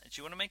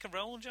you want to make a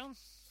roll, John?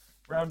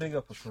 Rounding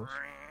up, of course.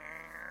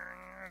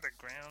 The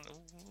ground.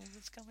 Ooh,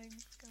 it's coming.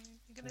 It's coming.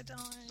 You're gonna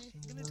die.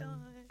 You're gonna die.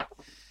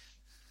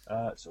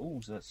 That's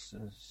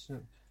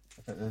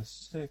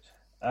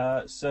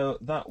 6. So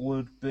that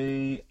would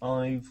be.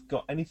 I've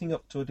got anything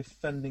up to a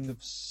defending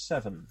of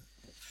 7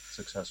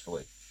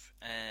 successfully.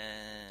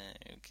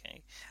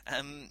 Okay.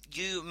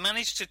 You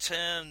managed to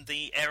turn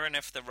the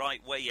aeronef the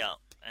right way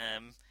up.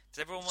 Does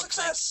everyone want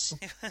Success! to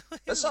make...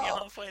 You're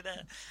halfway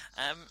there.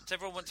 Does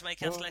everyone want to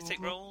make athletic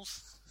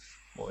rolls?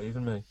 What,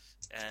 even me?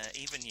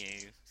 Even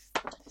you.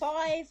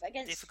 5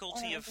 against...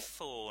 Difficulty of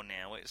 4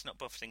 now. It's not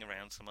buffeting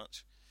around so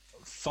much.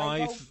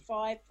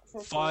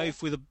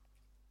 5 with a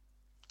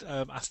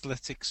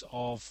athletics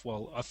of,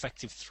 well,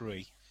 effective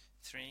 3.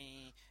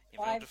 3.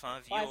 You've rolled a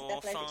 5.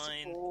 You're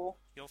fine.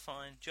 You're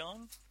fine.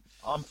 John?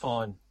 I'm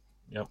fine.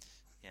 Yep.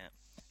 Yeah.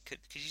 Could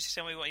you just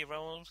tell me what you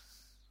rolled?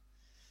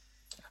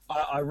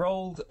 I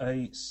rolled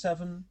a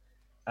 7,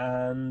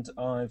 and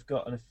I've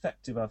got an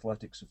effective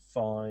athletics of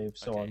 5,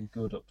 so I'm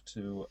good up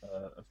to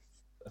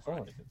a 5.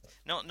 Right.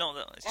 Not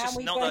that it's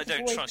just not that I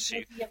don't trust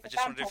you. I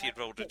just wonder if you'd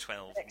rolled a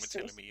 12 and were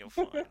telling me you're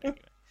fine. Anyway.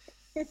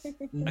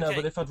 No, okay.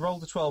 But if I'd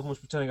rolled a 12 and was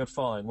pretending I'd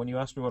fine, when you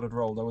asked me what I'd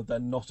rolled, I would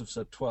then not have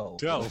said 12.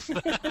 12.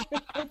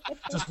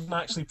 Doesn't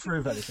actually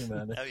prove anything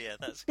then. Oh yeah,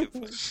 that's a good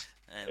point.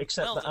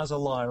 Except that as a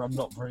liar, I'm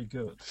not very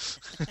good.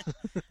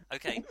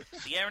 Okay,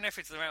 the aeronef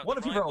is around. What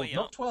have you rolled?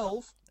 Not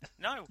 12.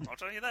 No, I'll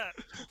tell you that.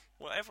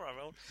 Whatever I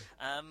rolled.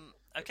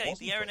 Okay,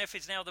 the aeronef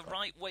is now the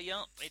right way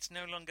up. It's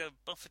no longer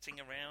buffeting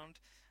around.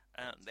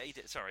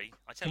 Sorry,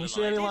 I tell you,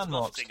 see any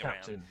landmarks,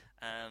 Captain?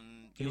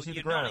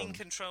 You're not in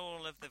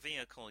control of the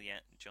vehicle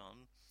yet,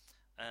 John.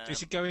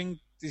 Is it going?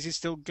 Is it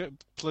still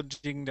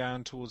plunging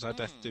down towards our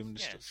death doom?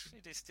 Yes,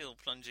 it is still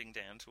plunging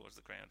down towards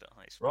the ground at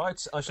high speed.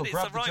 Right, I shall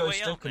grab the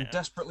joystick and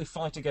desperately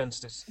fight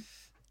against it.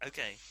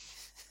 Okay.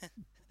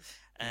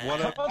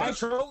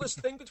 Control this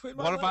thing between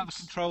my legs. What about the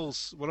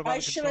controls? What about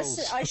the controls?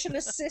 I shall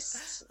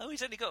assist. Oh,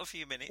 he's only got a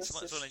few minutes.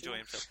 Might as well enjoy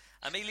himself.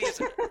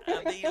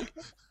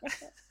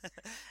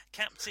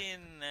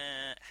 Captain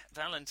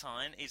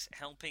Valentine is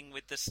helping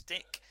with the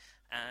stick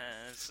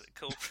as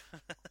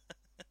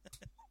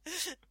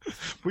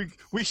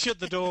we shut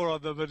the door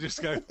on them and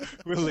just go,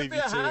 we'll leave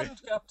you to it.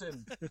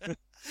 Captain.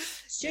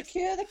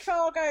 Secure the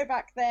cargo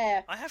back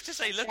there. I have to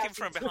say, looking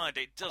from behind,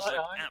 it does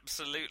look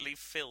absolutely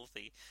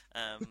filthy.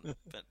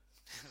 But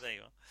there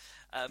you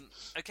are.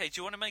 Okay, do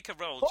you want to make a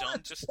roll,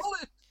 John?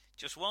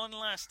 Just one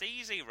last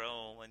easy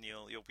roll, and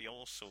you'll be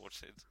all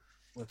sorted.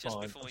 We're just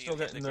fine. before you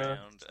hit the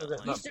ground.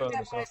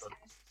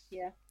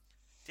 Yeah.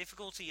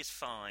 Difficulty is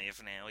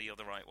 5 now. You're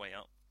the right way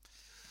up.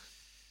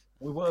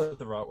 We were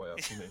the right way up,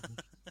 you mean?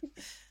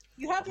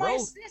 You have my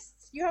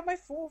assists. You have my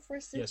 4 for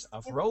assists. Yes,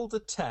 I've rolled a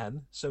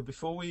 10, so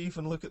before we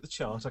even look at the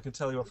chart, I can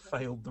tell you I've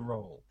failed the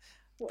roll.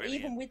 Well,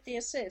 even with the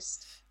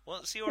assist.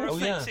 What's your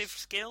offensive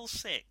skill?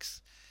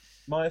 6?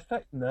 My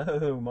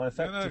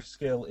effective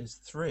skill is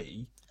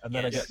 3, and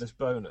then I get this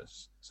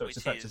bonus, so it's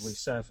effectively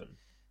 7.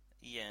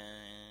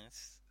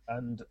 Yes.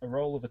 And a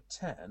roll of a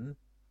 10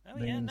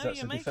 means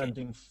that's a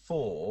defending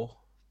 4.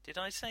 Did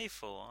I say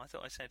 4? I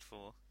thought I said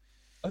 4.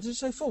 Oh, did you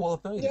say 4? Well,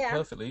 I've made it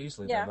perfectly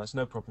easily then. That's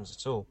no problems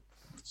at all.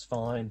 It's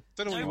fine.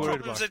 Don't know what you're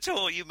worried problems about. At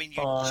all? You mean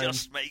you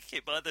just make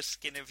it by the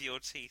skin of your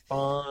teeth?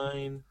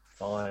 Fine.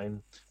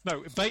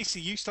 No,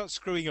 basically, you start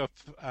screwing up,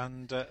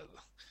 and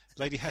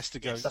Lady Hester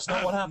goes, that's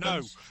not what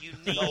happens. No. You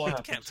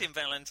need Captain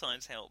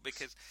Valentine's help,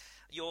 because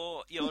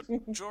you're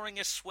drawing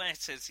a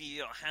sweat as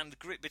your hand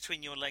grip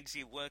between your legs.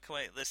 You work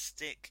away at the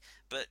stick,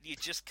 but you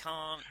just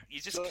can't.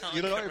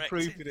 You're not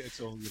improving it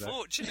at all. You know?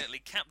 Fortunately,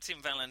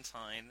 Captain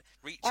Valentine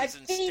reaches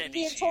and steadies you. I feed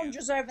the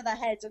entendres over the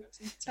head and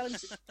tell him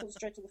to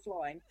concentrate on the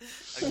flying.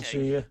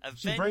 Okay.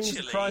 She brings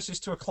the crisis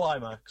to a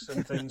climax,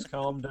 and things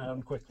calm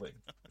down quickly.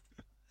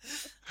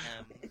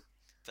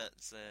 But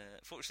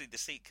fortunately, the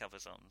seat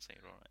cover's on, so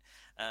you're all right.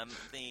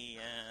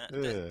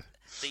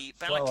 The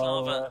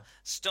balaclava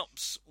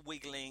stops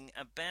wiggling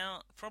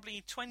about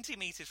probably 20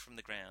 metres from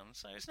the ground,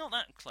 so it's not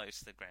that close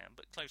to the ground,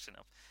 but close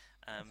enough.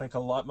 I think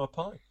I'll light my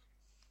pipe.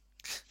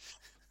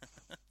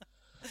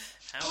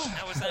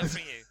 How was that for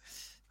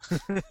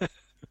you?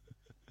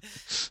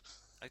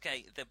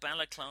 Okay, the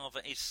balaclava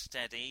is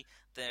steady.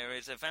 There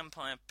is a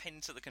vampire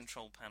pinned to the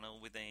control panel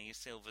with a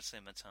silver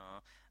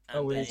scimitar.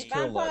 And we need to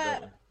kill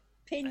that, don't we?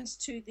 Pinned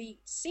to the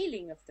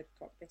ceiling of the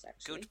cockpit,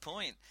 actually. Good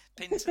point.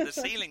 Pinned to the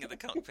ceiling of the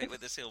cockpit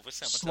with a silver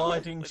scimitar.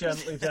 Sliding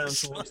gently down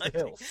towards the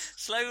hill.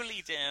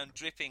 Slowly down,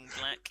 dripping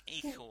black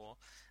ichor.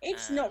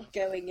 It's not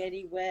going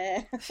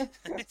anywhere.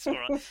 It's all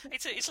right.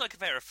 It's like a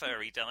pair of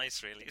furry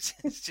dice, really. It's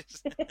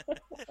just...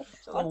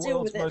 I'll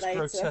deal with it later.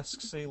 Most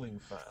grotesque ceiling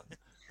fan.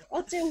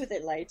 I'll deal with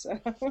it later.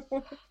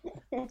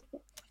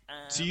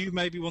 Do you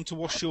maybe want to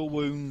wash your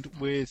wound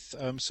with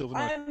silver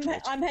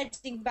nitrate? I'm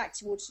heading back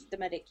towards the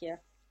medic, yeah.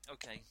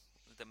 Okay,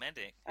 the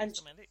medic. And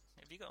the medic?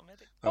 Have you got a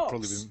medic? I've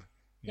probably been...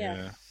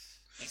 Yeah.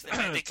 He's the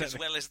medic as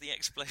well as the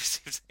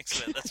explosives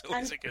expert. That's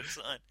always a good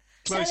sign.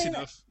 Close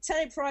enough.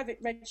 Tell Private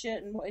Red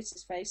Shirt and what is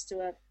his face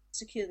to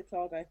secure the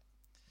cargo.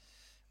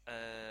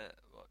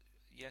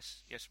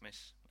 Yes,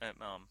 miss.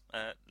 Ma'am.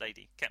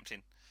 Lady.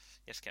 Captain.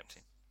 Yes,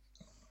 Captain.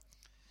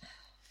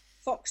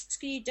 Fox,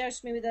 can you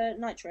dose me with a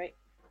nitrate?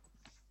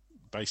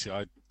 Basically,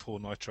 I'd pour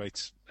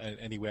nitrate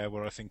anywhere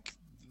where I think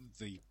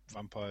the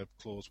vampire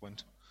claws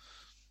went.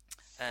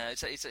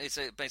 It's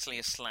basically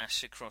a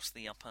slash across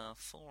the upper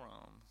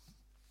forearm.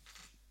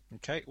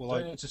 Okay, well,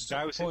 I need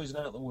to poison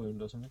out the wound,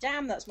 doesn't it?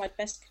 Damn, that's my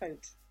best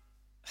coat.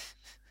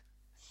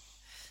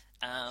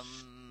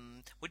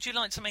 Would you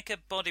like to make a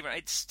body...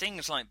 It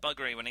stings like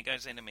buggery when it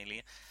goes in,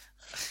 Amelia.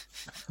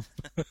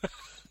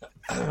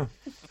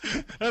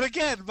 And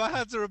again, my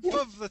hands are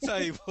above the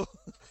table.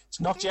 It's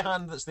not your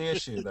hand that's the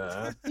issue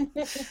there.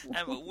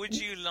 Would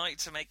you like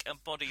to make a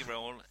body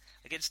roll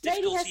against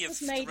difficulty of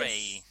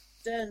 3?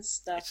 Stern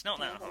stuff. It's not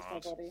that hard. My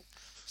body.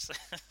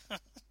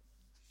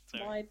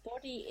 My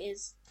body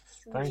is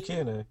 3. Thank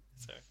you, no.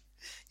 Sorry.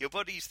 Your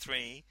body's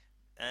 3.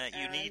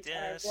 You need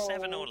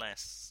 7 or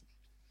less.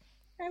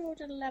 I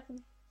rolled an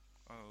 11.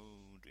 Oh,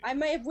 dear. I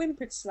may have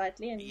whimpered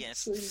slightly and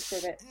screamed for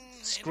a bit.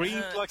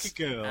 Screamed like a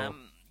girl.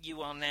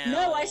 You are now...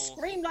 No, I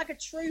screamed like a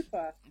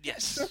trooper.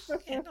 Yes.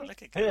 Not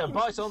like a girl. Here,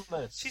 bite on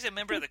this. She's a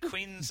member of the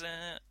Queen's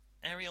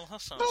aerial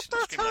hussars. She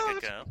doesn't scream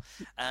like a girl.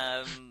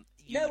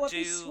 I've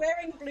been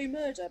swearing blue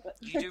murder, but...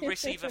 You do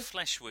receive a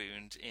flesh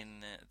wound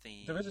in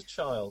the... There is a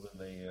child in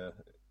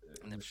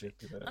the ship.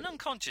 An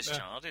unconscious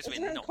child has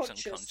been knocked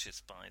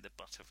unconscious by the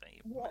butt of a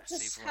What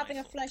does rifle. having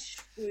a flesh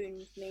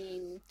wound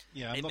mean?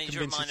 Yeah, it means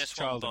you're a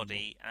 -1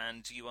 body,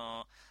 and you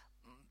are...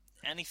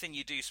 Anything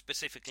you do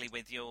specifically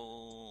with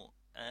your...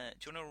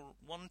 do you want to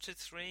 1 to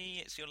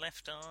 3? It's your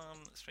left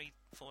arm. 3,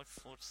 4,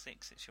 4 to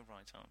 6. It's your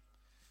right arm.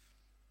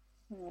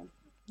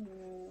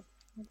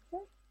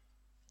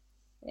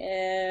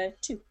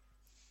 2.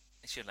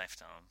 It's your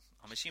left arm.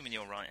 I'm assuming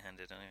you're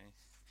right-handed, aren't you?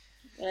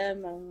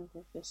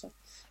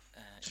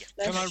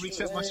 Can I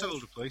reset my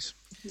shoulder, please?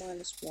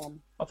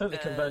 -1. I think the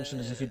convention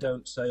is if you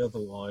don't say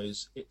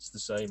otherwise, it's the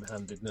same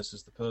handedness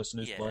as the person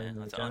who's playing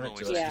the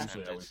character. That's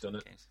usually how we've done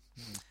it.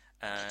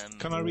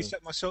 Can I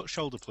reset my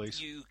shoulder, please?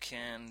 You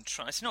can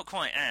try. It's not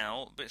quite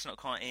out, but it's not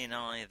quite in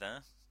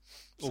either.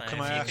 Or can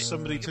I ask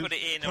somebody to put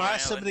it in? Can I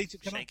ask somebody to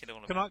shake it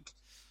all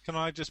Can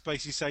I just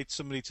basically say to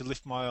somebody to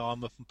lift my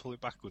arm up and pull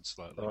it backwards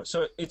slightly? Right,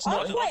 so it's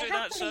not. I'm quite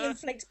happily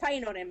inflict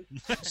pain on him.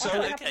 So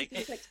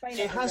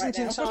it hasn't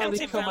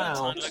entirely come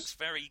out. Looks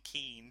very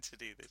keen to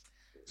do this.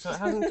 So it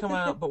hasn't come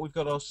out, but we've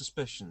got our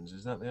suspicions.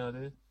 Is that the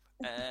idea?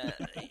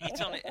 It's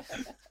on it.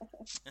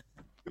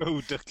 Oh,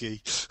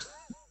 Ducky.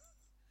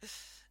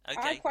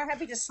 Okay. I'm quite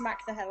happy to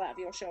smack the hell out of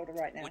your shoulder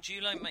right now. Would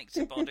you like make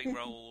the body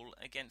roll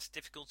against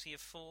difficulty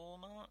of 4,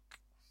 Mark?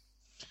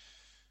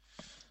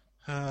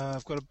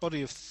 I've got a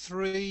body of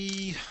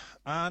 3,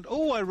 and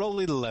I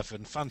rolled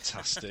 11.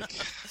 Fantastic.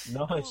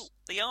 Nice.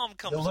 The arm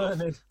comes off.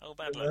 Oh,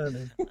 bad luck.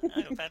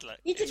 Bad luck.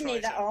 You didn't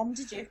need that arm,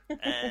 did you?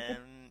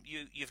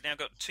 You've now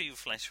got 2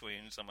 flesh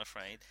wounds, I'm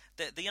afraid.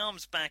 The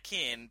arm's back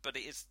in, but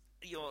it is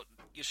your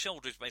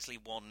shoulder is basically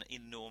one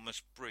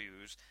enormous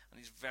bruise, and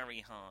it's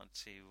very hard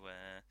to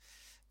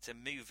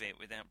move it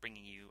without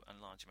bringing you a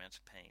large amount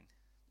of pain.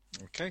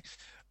 Okay.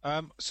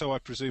 So I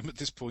presume at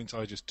this point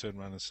I just turn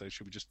around and say,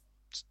 should we just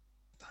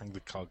hang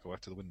the cargo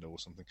out of the window or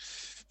something?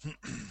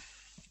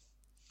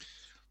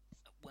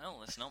 Well,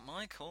 that's not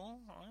my call.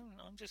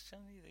 I'm just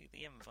telling you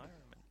the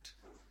environment.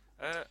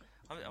 Are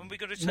we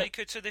going to take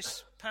her to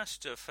this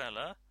pastor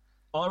fella?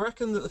 I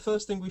reckon that the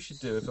first thing we should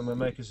do, if I'm going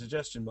to make a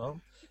suggestion,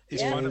 Mum,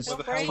 is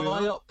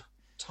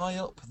tie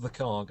up the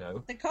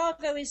cargo. The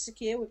cargo is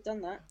secure. We've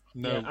done that.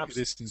 No, it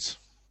isn't.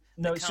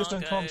 No, it's just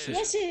unconscious.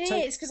 Yes, it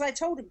is, because I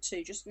told him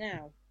to just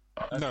now.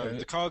 Okay. No,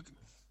 the cargo...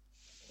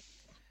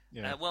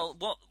 Yeah. Well,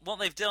 what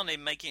they've done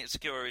in making it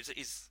secure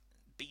is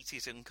beat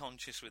it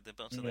unconscious with the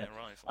butt of their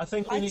rifle. I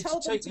think we need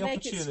to take the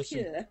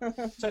opportunity. Take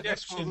the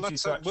opportunity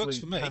to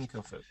actually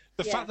handcuff it.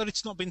 The fact that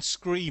it's not been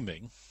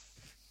screaming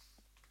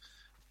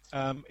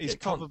is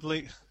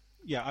probably...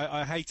 Yeah,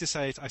 I hate to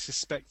say it, I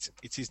suspect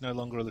it is no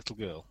longer a little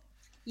girl.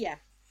 Yeah.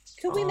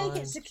 Could we make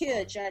it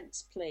secure,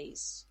 gents,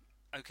 please?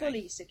 Okay.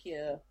 Fully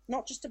secure.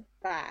 Not just a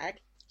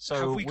bag. So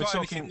have we got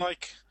anything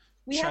like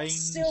we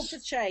chains? We have silver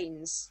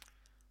chains.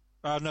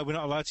 No, we're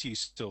not allowed to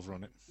use silver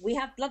on it. We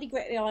have bloody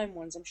great iron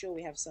ones. I'm sure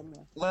we have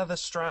somewhere. Leather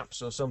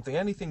straps or something.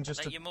 Anything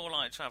just. You're more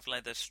likely to have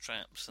leather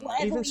straps. And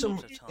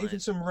even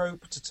some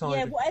rope to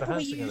tie the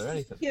hands together.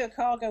 Anything. Secure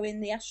cargo in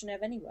the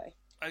Ashnev anyway.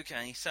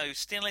 Okay, so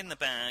still in the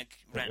bag,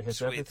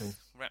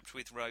 wrapped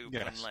with rope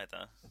and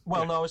leather.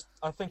 Well, no,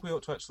 I think we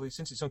ought to actually,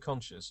 since it's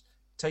unconscious,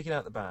 take it out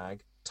of the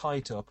bag, tie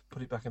it up,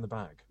 put it back in the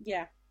bag.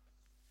 Yeah.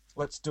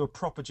 Let's do a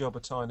proper job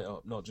of tying it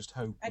up, not just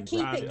hope we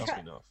wrap it up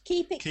enough.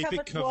 Keep it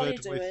covered while you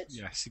do it.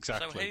 Yes,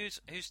 exactly. So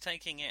who's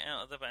taking it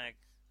out of the bag?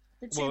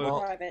 The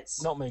two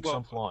privates. Not me, because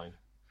I'm flying.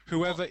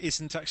 whoever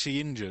isn't actually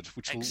injured,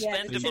 which will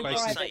Expendable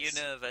looks at you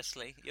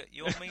nervously.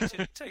 You want me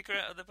to take her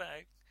out of the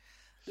bag?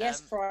 Yes,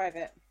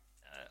 private.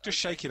 Just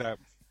shake it out.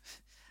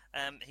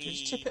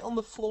 Just tip it on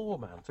the floor,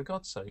 man, for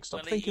God's sake.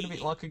 Stop thinking of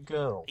it like a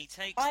girl. He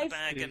takes the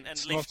bag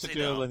and lifts it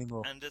up,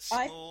 and a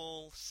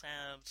small,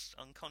 sad,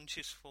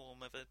 unconscious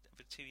form of a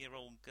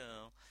 2-year-old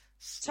girl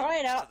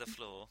slides to the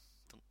floor.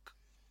 Thunk.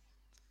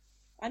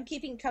 I'm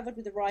keeping it covered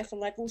with a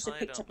rifle. I've also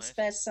picked up a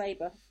spare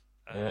saber.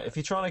 If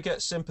you're trying to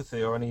get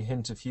sympathy or any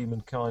hint of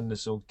human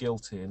kindness or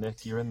guilt here,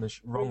 Nick, you're in the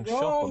wrong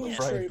shop, I'm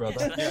afraid,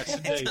 brother. Yes,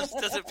 it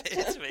does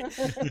appear to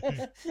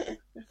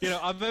me.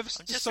 I'm ever I'm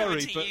just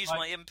sorry, but use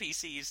my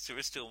NPCs to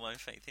restore my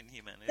faith in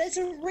humanity. There's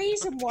a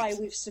reason why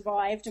we've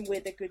survived, and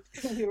we're a good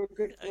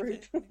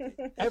group.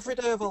 Every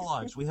day of our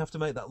lives, we have to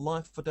make that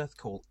life or death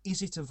call.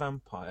 Is it a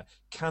vampire?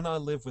 Can I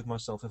live with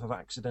myself if I've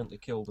accidentally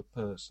killed a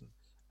person?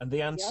 And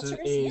the answer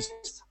is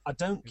yes. I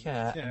don't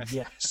care. Yeah.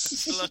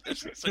 Yes.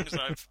 As long as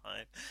I'm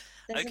fine.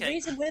 There's a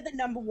reason we're the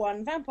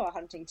 #1 vampire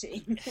hunting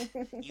team.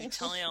 You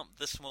tie up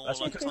the small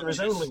unconscious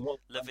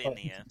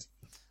Lavinia.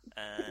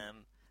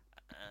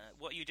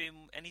 What you do?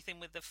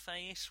 Anything with the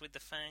face, with the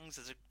fangs?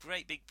 There's a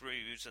great big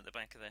bruise at the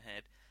back of the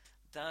head.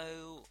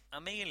 Though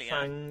Amelia,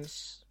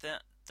 fangs.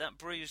 that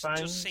bruise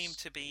fangs. does seem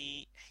to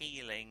be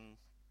healing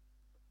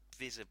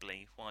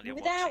visibly while you're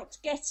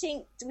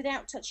watching.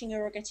 Without touching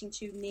her or getting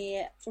too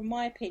near. From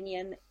my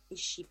opinion, is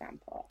she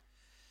vampire?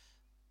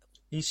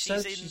 She's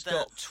in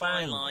that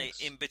twilight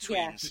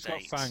in-between state.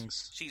 She's got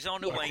fangs. She's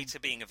on her way to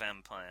being a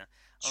vampire.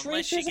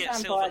 Unless she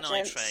gets silver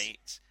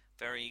nitrate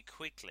very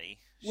quickly.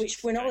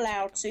 Which we're not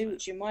allowed to,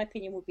 which in my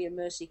opinion would be a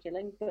mercy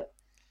killing, but...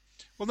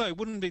 Well, no, it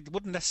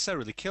wouldn't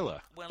necessarily kill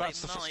her. Well,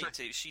 it might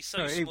do. She's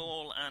so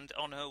small and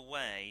on her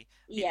way,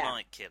 it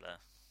might kill her.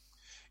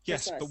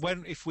 Yes, but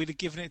if we'd have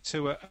given it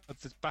to her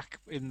at the back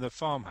in the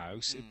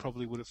farmhouse, it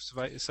probably would have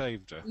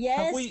saved her.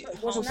 Yes,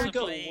 it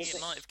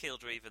might have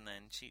killed her even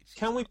then.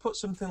 Can we put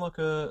something like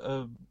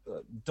a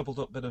doubled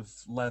up bit of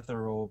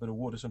leather or a bit of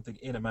wood or something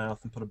in her mouth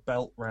and put a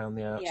belt round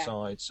the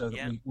outside so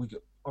that we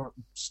are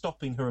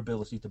stopping her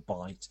ability to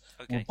bite?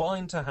 Okay. We'll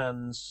bind her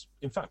hands.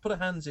 In fact, put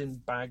her hands in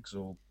bags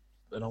or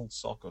an old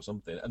sock or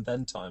something and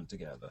then tie them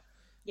together.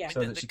 Yeah.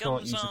 So that she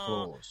can't use her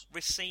claws.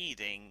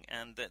 Receding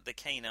and the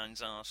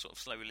canines are sort of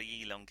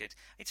slowly elongated.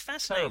 It's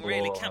fascinating,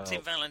 really,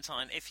 Captain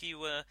Valentine. If you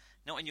were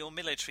not in your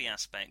military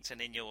aspect and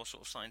in your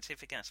sort of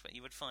scientific aspect,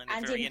 you would find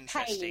it very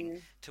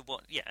interesting to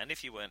watch. Yeah, and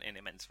if you weren't in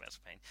immense amounts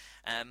of pain,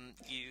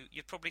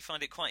 you'd probably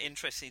find it quite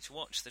interesting to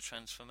watch the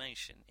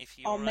transformation. If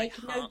you were a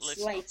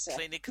heartless,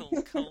 clinical,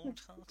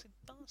 cold-hearted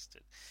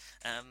bastard.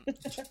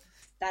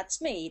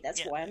 That's me.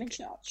 That's why I'm in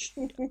charge.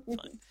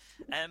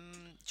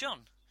 John.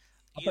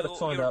 You're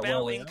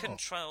about in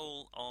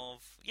control of...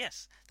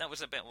 Yes, that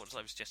was about what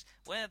I was just...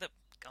 Where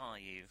are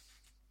you?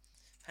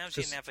 How's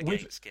your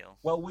navigate skill?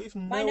 Well,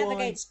 my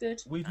navigate's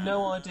good. We've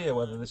no idea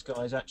whether this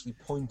guy is actually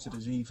pointed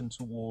us even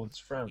towards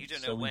France. You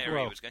don't know where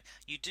he was going.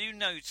 You do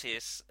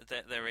notice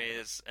that there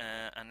is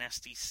a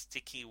nasty,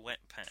 sticky, wet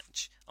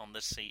patch on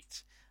the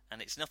seat,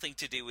 and it's nothing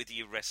to do with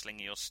you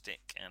wrestling your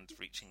stick and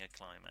reaching a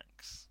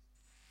climax.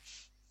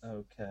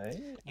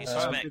 Okay. You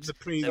suspect the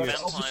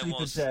vampire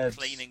was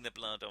cleaning the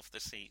blood off the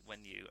seat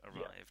when you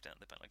arrived at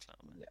the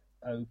balaclava. Yeah.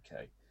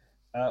 Okay.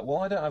 Well,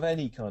 I don't have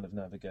any kind of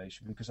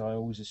navigation because I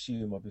always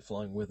assume I'll be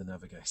flying with a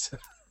navigator.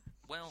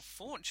 Well,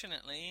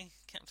 fortunately,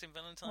 Captain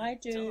Valentine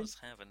does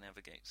have a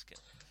navigate skill.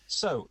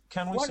 So,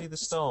 can we see the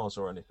stars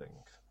or anything?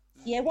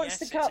 Yeah, once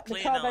the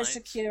cargo's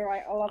secure,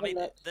 I'll have a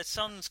look. The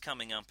sun's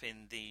coming up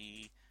in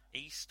the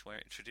east, where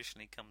it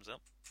traditionally comes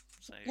up.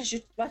 So I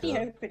should bloody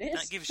hope it is.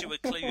 That gives you a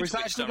clue to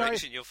which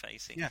direction you're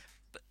facing. Yeah.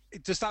 But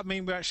does that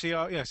mean we actually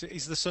are? Yes.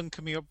 Is the sun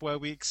coming up where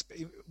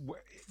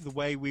the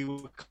way we were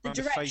kind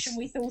the direction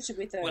we thought it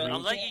would? Well, I'll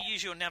let you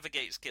use your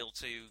navigate skill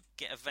to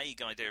get a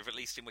vague idea of at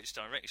least in which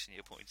direction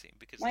you're pointing.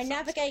 Because my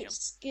navigate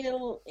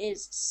skill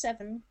is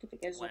 7 if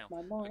it goes off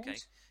my mind. Okay.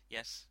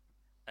 Yes.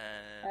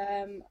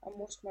 And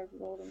what's my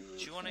rolling?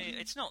 Do you want to?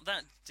 It's not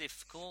that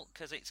difficult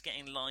because it's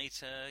getting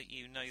lighter.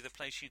 You know the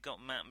place. You've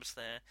got maps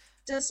there.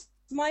 Does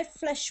my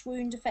flesh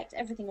wound affect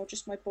everything, or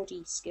just my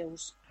body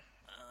skills?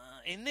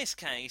 In this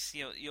case,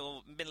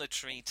 your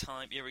military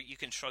type, you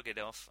can shrug it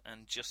off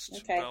and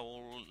just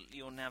roll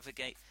your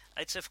navigate.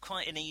 It's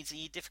quite an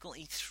easy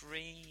difficulty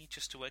 3,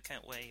 just to work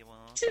out where you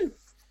are. 2.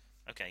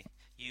 Okay,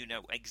 you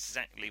know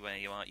exactly where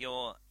you are.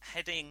 You're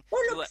heading...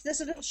 Oh, look,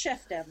 there's a little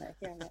chef down there.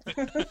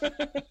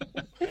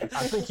 Yeah,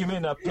 I think you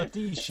mean a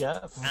petit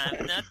chef.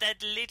 Not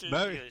that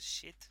little, you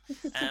shit.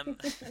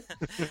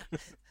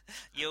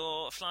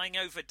 You're flying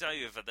over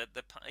Dover.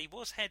 He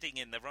was heading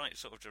in the right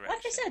sort of direction.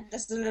 Like I said,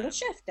 there's the little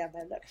chef down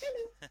there. Look,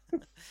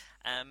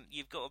 hello.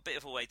 You've got a bit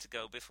of a way to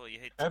go before you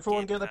hit.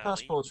 Everyone get their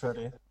passports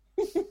ready.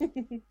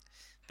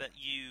 But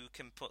you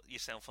can put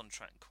yourself on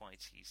track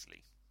quite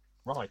easily.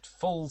 Right,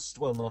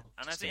 not.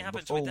 And as it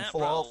happens full, with that full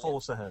role,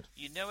 force ahead.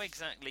 You know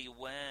exactly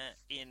where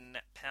in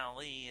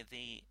Paris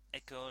the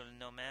École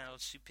Normale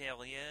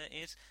Supérieure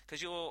is,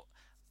 because you're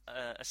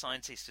a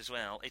scientist as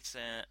well. It's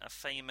a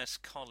famous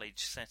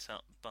college set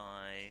up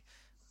by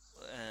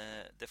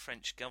the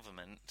French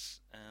government,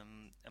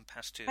 and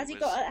Pasteur has he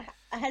got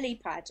a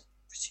helipad,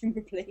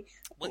 presumably?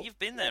 Well, you've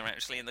been there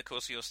actually in the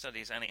course of your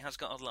studies, and it has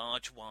got a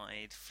large,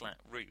 wide, flat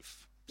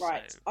roof.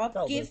 Right. So...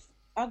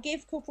 I'll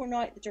give Corporal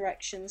Knight the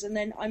directions, and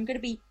then I'm going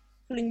to be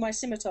pulling my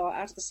scimitar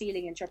out of the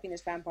ceiling and chopping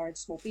this vampire into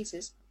small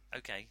pieces.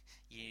 Okay,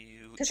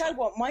 because I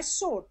want my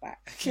sword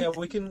back. Yeah,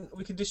 we can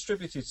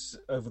distribute it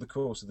over the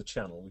course of the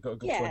channel. We've got a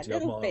good 20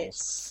 odd miles.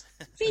 Bits.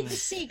 Feed the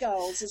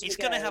seagulls. He's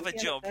going to have a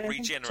job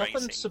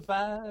regenerating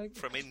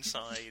from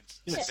inside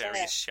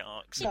various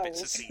sharks and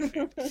bits of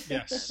seafood.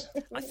 Yes,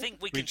 I think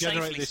we can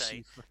safely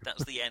say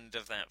that's the end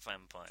of that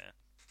vampire.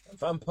 A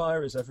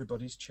vampire is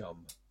everybody's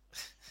chum.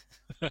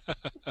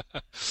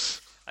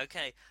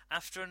 Okay,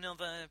 after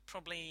another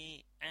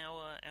probably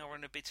hour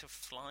and a bit of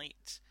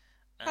flight.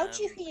 How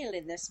do you heal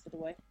in this, by the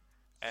way?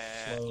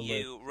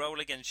 You roll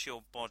against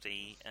your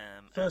body.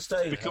 First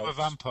aid. Become a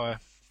vampire.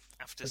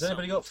 Has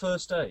anybody got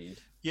first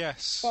aid?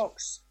 Yes.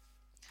 Fox.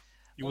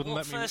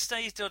 What first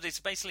aid does is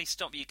basically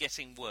stop you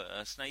getting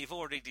worse. Now, you've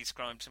already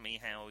described to me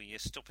how you're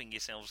stopping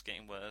yourselves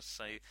getting worse,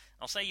 so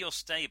I'll say you're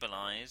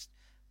stabilised,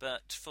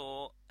 but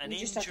for an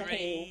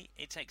injury,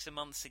 it takes a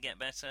month to get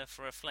better,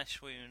 for a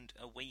flesh wound,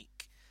 a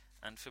week,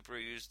 and for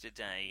bruised, a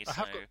day. I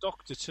have got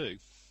doctor too.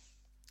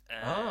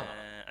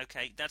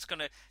 Okay, that's going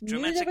to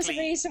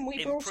dramatically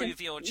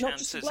improve your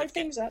chances.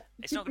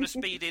 It's not going to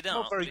speed it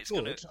up, but it's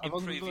going to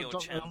improve your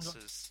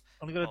chances.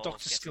 I've only got a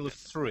doctor skill of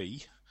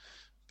 3,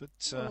 but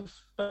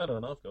better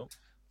than I've got.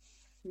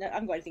 No, I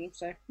haven't got anything,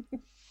 so.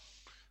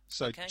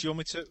 So, do you want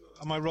me to?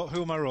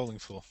 Who am I rolling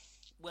for?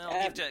 Well,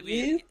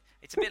 you.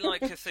 It's a bit like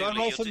Cthulhu. So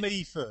roll for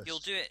me first. You'll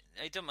do it.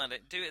 It doesn't matter.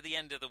 Do it at the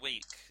end of the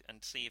week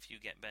and see if you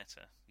get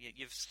better.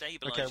 You've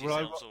stabilised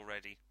yourselves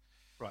already.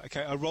 Right.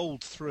 Okay. I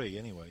rolled 3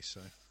 anyway,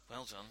 so.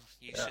 Well done.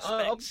 You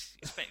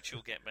expect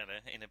you'll get better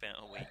in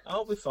about a week.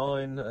 I'll be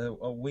fine.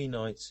 A wee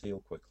knights heal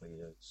quickly.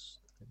 It's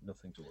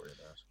nothing to worry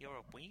about. You're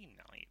a wee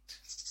knight.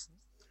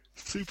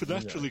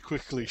 Supernaturally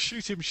quickly.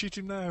 Shoot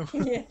him now.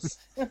 Yes.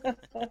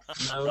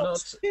 No, not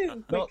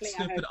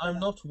stupid. I'm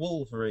not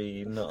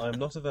Wolverine. I'm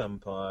not a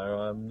vampire.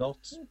 I'm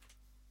not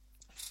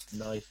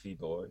Knifey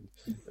Boy.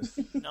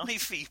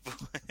 Knifey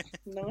Boy.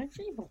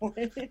 Knifey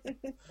Boy.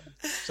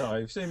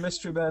 Sorry, you've seen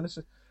Mystery Man?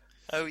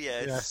 Oh,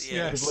 yes.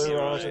 The Blue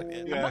Raj.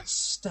 I'm not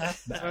Stat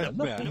Man. I'm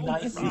not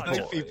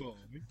Knifey Boy.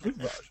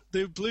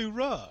 The Blue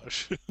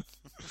Raj.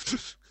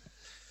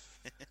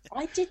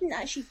 I didn't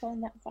actually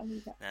find that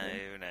funny. No.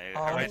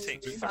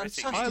 Heretic.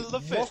 I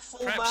love it.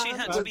 Perhaps you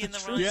had to be in the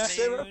right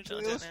mood. I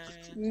don't know.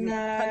 No.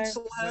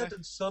 Pencilhead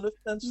and Son of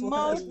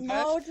Pencilhead.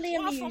 Mildly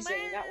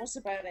amusing. That was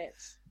about it.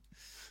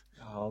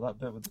 Oh, that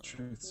bit with the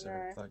truth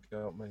serum, that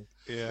got me.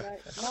 Yeah.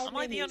 Am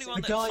I the only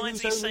one that finds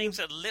these things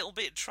a little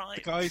bit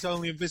trite? The guy's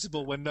only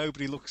invisible when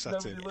nobody looks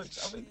at him.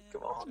 I mean,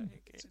 come on.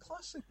 It's a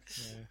classic.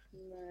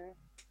 No.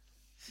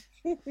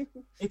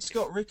 It's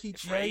got Ricky If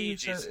Jay.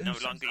 Rage is no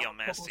longer your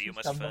master, you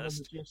must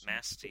first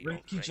master your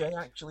Ricky rage. Jay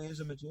actually is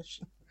a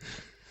magician.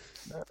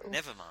 No.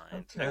 Never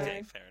mind.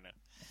 Okay, fair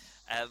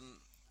enough.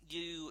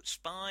 You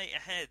spy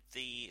ahead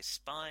the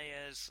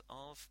spires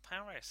of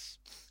Paris.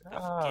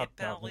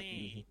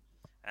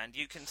 And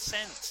you can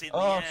sense in the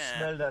air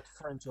smell that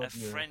French a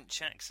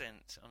French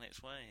accent on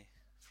its way.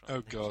 Oh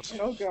God.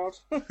 Oh God.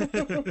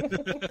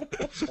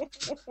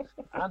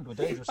 And we're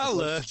dangerous.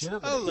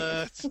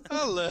 Alert.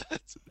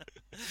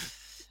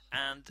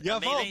 And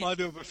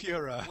Amelie,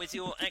 with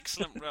your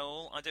excellent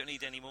roll, I don't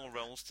need any more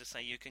rolls to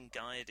say you can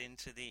guide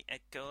into the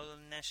École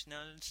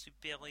Nationale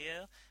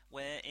Supérieure,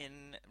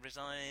 wherein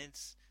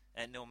resides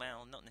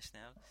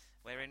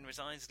wherein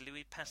resides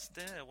Louis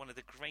Pasteur, one of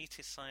the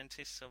greatest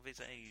scientists of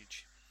his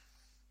age.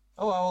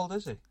 Oh, how old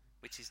is he?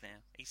 Which is now?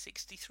 He's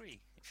 63,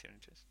 if you're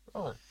interested.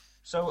 Oh,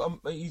 so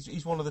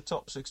he's one of the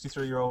top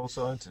 63-year-old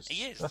scientists.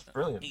 He is. That's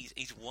brilliant. He's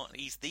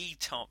the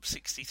top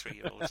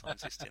 63-year-old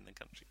scientist in the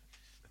country.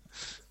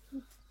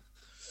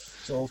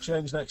 It's all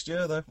changed next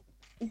year, though.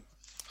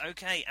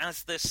 Okay,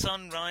 as the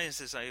sun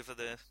rises over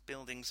the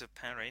buildings of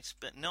Paris,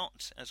 but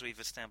not, as we've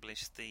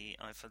established, the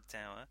Eiffel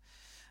Tower,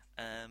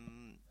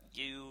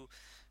 you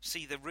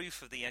see the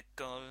roof of the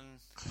École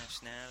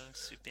Nationale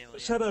Supérieure.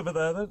 Let's head over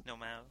there, then.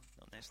 Normal,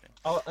 not National.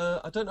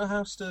 I don't know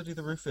how sturdy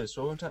the roof is,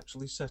 so I won't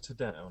actually set her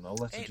down. I'll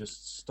let her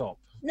just stop.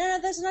 No,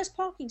 there's a nice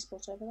parking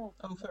spot over there.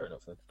 Oh, fair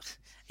enough, then.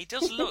 It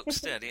does look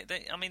sturdy.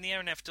 I mean, the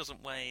aeronef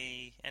doesn't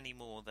weigh any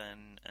more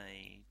than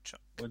a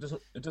truck. Well,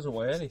 it doesn't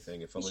weigh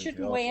anything if I leave it. It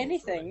shouldn't weigh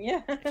anything,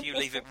 yeah. If you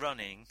leave it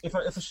running. If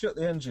I shut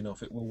the engine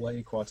off, it will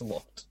weigh quite a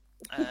lot.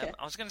 I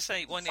was going to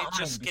say, when it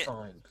just gets...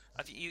 Fine.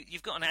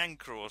 You've got an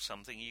anchor or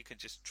something, you could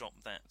just drop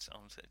that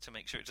on to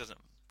make sure it doesn't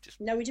just...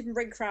 No, we didn't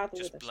bring Crowther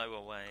with us. Just blow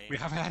away. We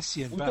have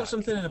Hessian We've got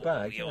something in a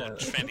bag. You're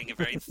treading a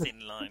very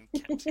thin line,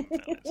 Captain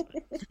Pallet.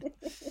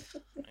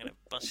 I'm going to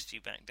bust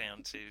you back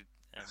down to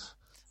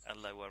a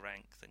lower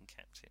rank than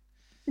Captain.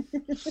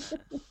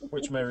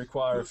 Which may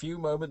require a few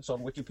moments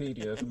on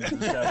Wikipedia for me to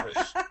establish.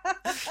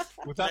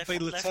 Would that be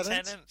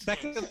Lieutenant?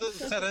 Second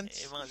Lieutenant?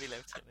 It might be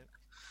Lieutenant.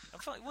 I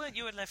thought, weren't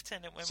you a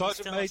Lieutenant when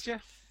Sergeant we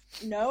Major?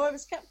 No, I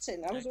was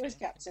Captain. I was always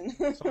Captain.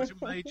 Sergeant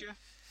Major?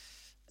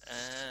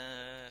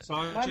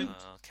 Sergeant.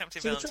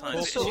 Captain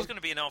Valentine. She's going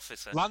to be an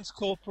officer. Lance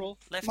Corporal.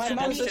 Lieutenant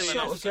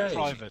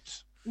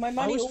Private. My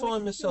money I always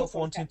find myself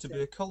wanting to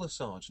be a colour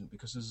sergeant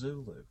because of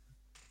Zulu.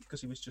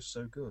 Because he was just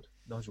so good.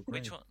 Nigel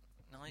Green. Which one?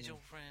 Nigel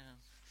Brown.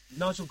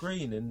 Nigel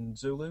Green in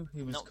Zulu.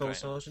 He was colour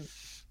sergeant.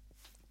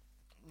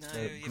 No,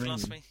 you've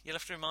lost me. You'll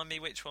have to remind me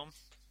which one.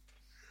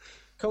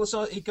 Colour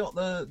sergeant. He got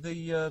the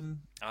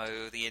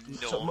the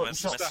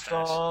enormous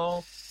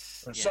moustache.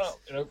 So,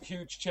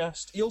 huge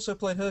chest. He also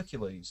played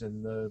Hercules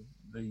in the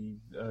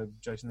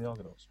Jason the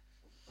Argonauts.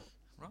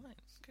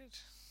 Right, good.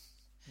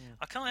 Yeah.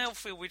 I can't help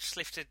feel we've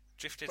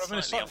drifted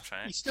slightly off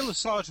track. He's still a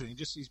sergeant.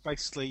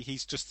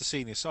 He's just the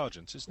senior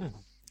sergeant, isn't he?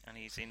 And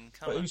he's in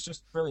colour. But he's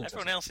just brilliant.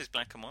 Everyone else is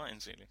black and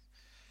white, really.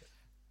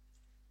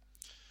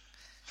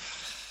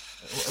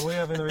 Are we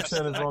having the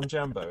return of Ron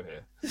Jambo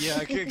here? Yeah,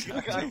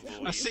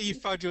 I see you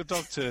found your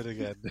dog turd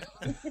again.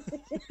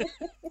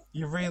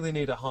 You really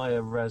need a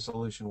higher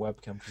resolution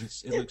webcam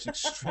because it looks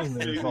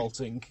extremely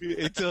revolting.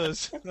 It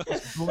does.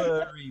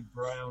 Blurry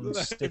brown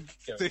stick.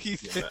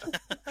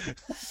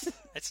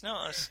 It's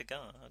not a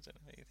cigar. I don't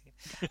know what you think.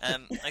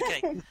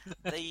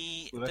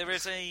 There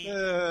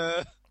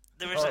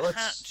is a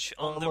hatch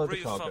on the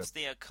roof of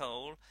the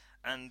Ecole,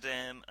 and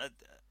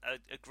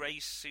a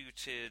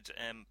grey-suited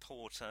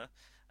porter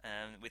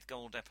with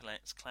gold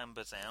epaulets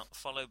clambers out,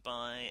 followed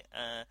by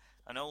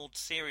an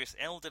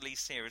elderly,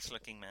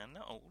 serious-looking man.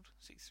 Not old.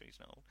 63's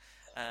not old.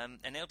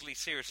 An elderly,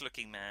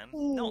 serious-looking man.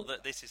 Not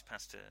that this is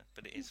Pasteur,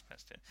 but it is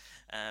Pasteur.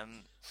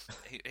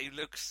 Who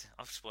looks...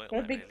 I've spoiled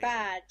that, a big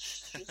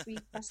badge.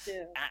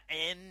 Pasteur.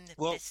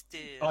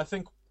 Pasteur. I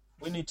think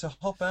we need to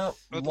hop out,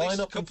 line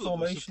up in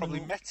formation. Probably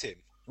met him.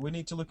 We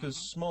need to look as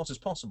smart as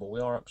possible. We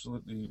are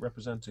absolutely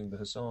representing the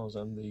Hussars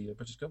and the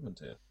British government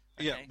here.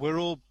 Yeah, we're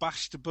all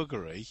bashed to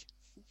buggery.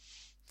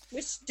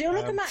 We still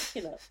look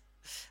immaculate.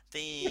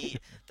 They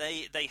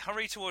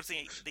hurry towards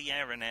the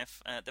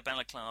aeronef, the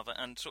balaclava,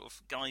 and sort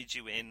of guide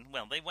you in.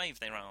 Well, they wave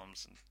their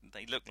arms, and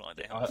they look like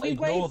they have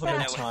ignore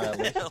them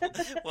entirely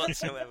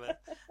whatsoever.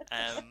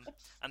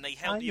 And they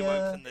help you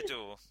open the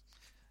door.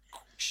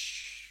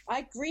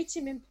 I greet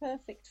him in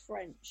perfect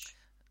French.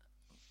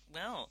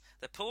 Well,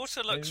 the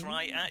porter looks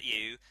right at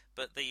you,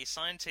 but the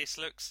scientist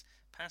looks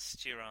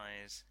past your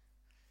eyes.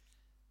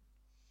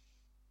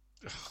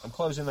 I'm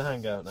closing the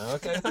hangout now.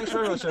 Okay, thanks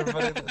very much,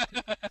 everybody.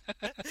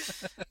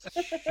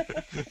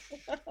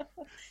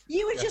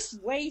 You were just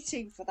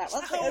waiting for that.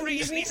 That's the whole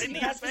reason he's in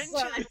the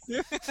adventure.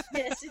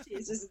 Yes, it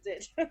is, isn't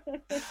it?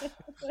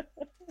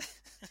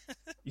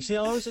 You see,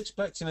 I was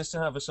expecting us to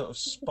have a sort of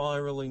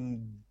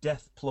spiralling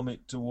death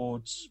plummet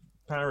towards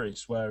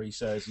Paris, where he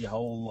says, "Your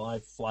whole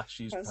life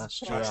flashes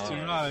past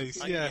your eyes."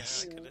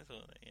 Yes. I could have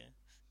thought that. Yeah,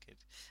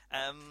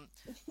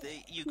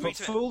 good. But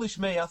foolish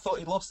me, I thought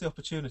he'd lost the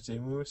opportunity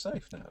and we were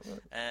safe now.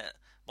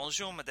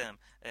 Bonjour, madame.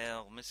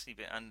 Merci,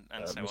 and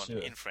so monsieur.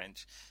 on in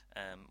French.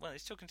 Well,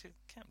 he's talking to the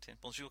captain.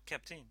 Bonjour,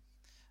 captain.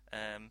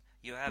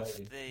 You have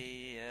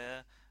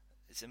the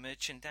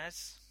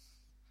merchandise?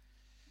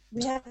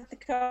 We have the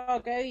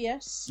cargo,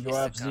 yes. You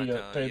have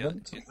the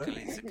payment?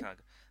 The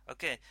cargo.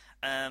 Okay.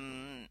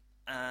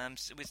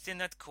 We're still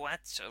not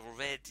quite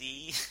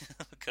ready.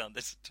 Oh God,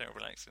 that's a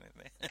terrible accent,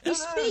 isn't it?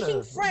 He's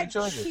speaking French.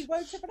 He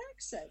won't have an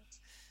accent.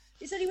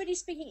 It's only when he's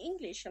speaking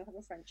English he'll have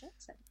a French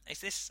accent. Is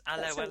this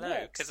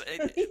hello? Because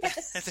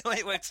yes. the way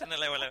it works in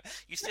hello.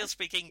 You still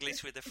speak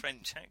English with a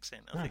French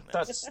accent. I think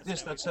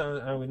that's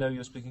how we know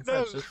you're speaking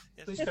French. So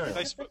please carry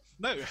on.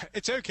 No,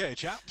 it's okay,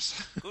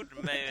 chaps. Good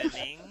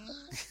morning.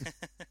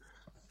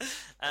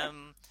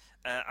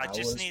 I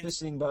just was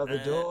pissing by the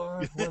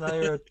door when I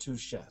heard two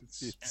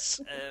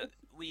shots.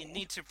 We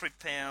need to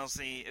prepare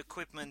the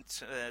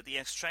equipment, the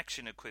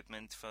extraction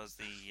equipment for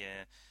the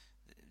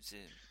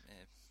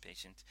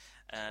patient.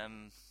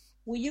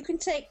 Well, you can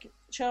take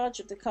charge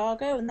of the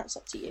cargo, and that's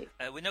up to you.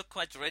 We're not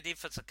quite ready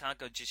for the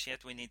cargo just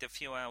yet. We need a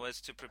few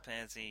hours to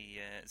prepare the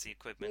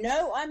equipment.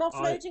 No, I'm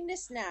offloading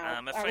this now.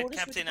 I'm afraid,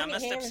 Captain, I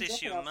must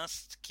insist you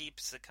must keep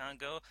the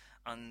cargo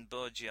on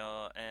board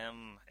your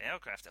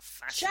aircraft. A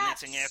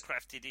fascinating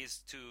aircraft it is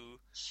too.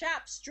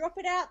 Chaps, drop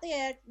it out the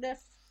air.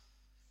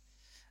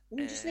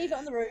 Just leave it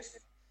on the roof.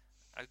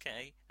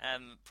 Okay.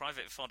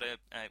 Private Fodder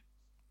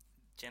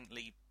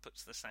gently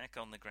puts the sack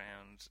on the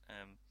ground.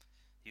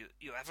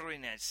 You have her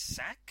in a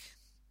sack?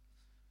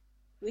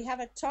 We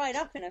have it tied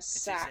up in a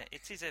sack.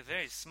 It is a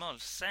very small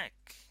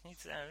sack.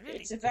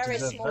 It's a very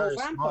small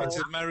vampire. It's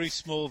a very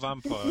small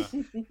vampire.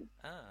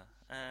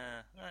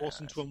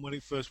 Wasn't one when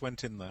it first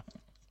went in there.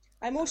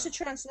 I'm also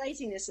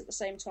translating this at the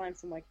same time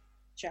for my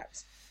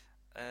chaps.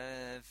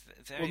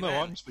 Very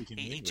well. I'm speaking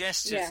English. He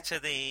gestures to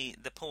the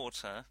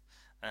porter,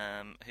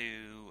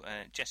 who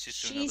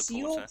gestures to another porter. She's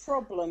your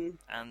problem.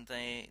 And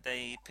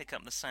they pick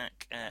up the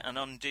sack and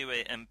undo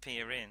it and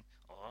peer in.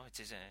 Oh, it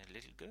is a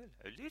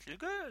little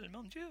girl,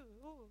 mon Dieu.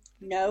 Oh.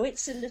 No,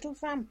 it's a little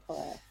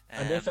vampire.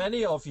 And if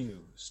any of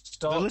you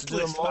start to do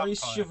a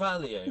Maurice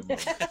Chevalier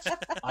moment,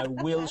 I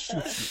will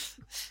shoot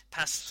you.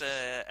 Pastor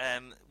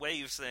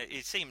waves.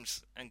 It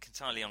seems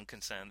entirely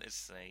unconcerned.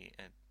 It's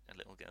a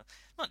little girl.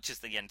 Not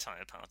just the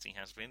entire party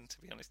has been, to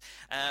be honest.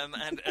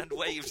 And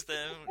waves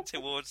them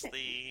towards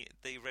the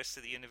rest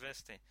of the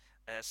university.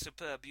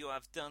 Superb! You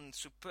have done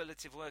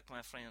superlative work,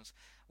 my friends,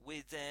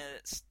 with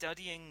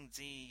studying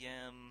the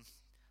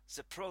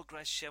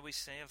progress, shall we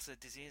say, of the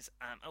disease.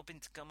 I'm hoping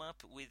to come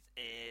up with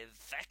a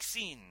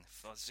vaccine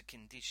for the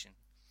condition.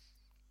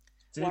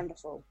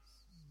 Wonderful.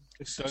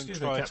 Excuse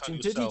me, Captain.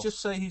 Did he just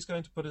say he's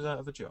going to put us out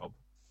of a job?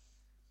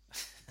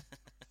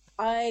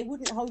 I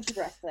wouldn't hold your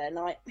breath there,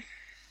 Knight.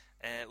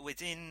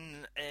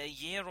 Within a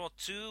year or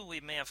two, we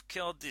may have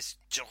cured this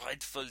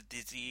dreadful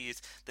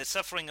disease. The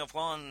suffering of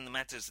one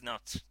matters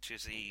not to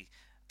the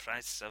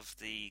price of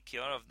the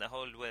cure of the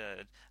whole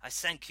world. I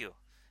thank you.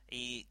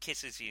 He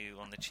kisses you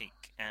on the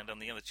cheek and on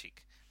the other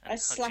cheek. I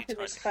slap him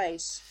in his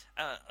face.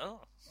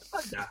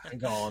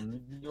 Hang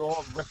on,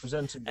 you're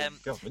representing the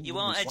government. You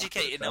are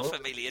educated enough,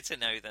 Amelia, to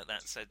know that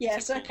that's a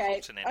yes,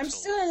 okay. I'm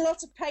still in a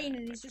lot of pain,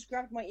 and he's just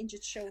grabbed my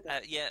injured shoulder.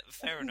 Yeah,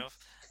 fair enough.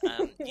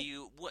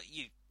 You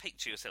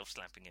picture yourself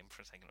slapping him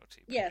for a second or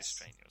two. Yes.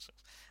 Restrain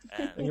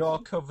yourself. You are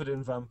covered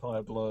in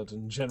vampire blood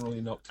and generally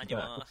knocked and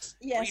about.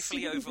 You are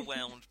briefly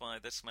overwhelmed by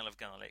the smell of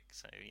garlic,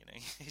 so you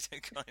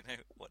don't quite know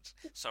what.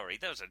 Sorry,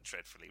 that was a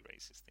dreadfully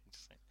racist thing to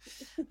say.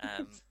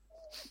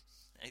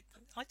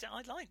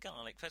 I like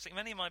garlic. Personally,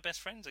 many of my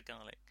best friends are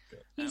garlic.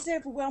 He's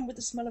overwhelmed with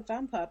the smell of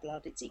vampire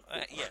blood. It's equal.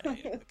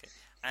 Okay.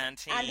 And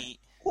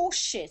horse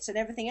shit and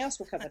everything else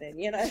we're covered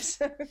in,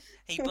 So.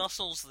 He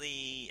bustles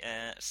the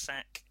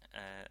sack.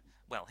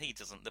 Well, he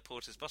doesn't. The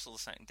porters bustle the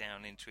sack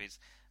down into his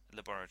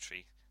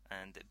laboratory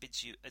and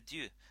bids you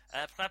adieu.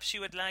 Perhaps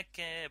you would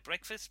like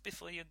breakfast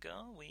before you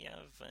go. We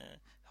have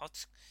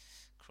hot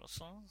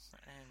croissants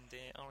and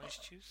orange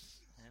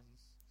juice.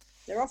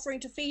 They're offering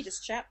to feed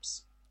us,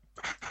 chaps.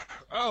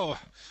 Oh,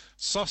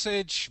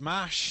 sausage,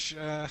 mash.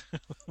 I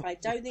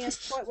don't think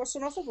that's quite what's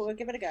on offer, but we'll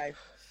give it a go.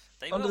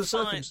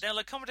 They'll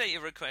accommodate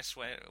your requests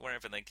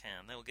wherever they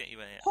can. They'll get you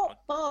a hot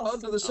bath.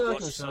 Under the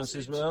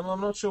circumstances, ma'am,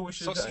 I'm not sure we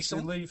should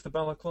actually leave the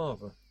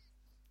balaclava.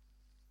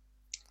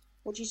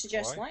 What do you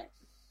suggest, Mike?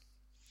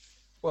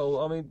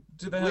 Well, I mean,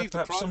 do they have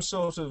perhaps some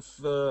sort of,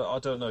 I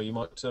don't know, you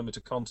might term it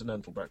a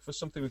continental breakfast,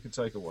 something we could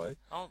take away?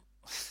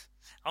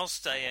 I'll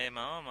stay here,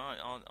 Mum.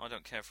 I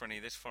don't care for any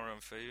of this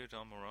foreign food.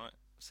 I'm all right.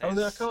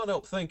 Only I can't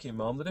help thinking,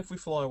 Mum, that if we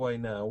fly away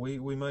now,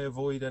 we may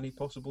avoid any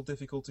possible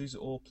difficulties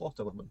or plot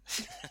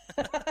elements.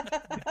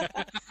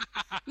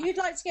 You'd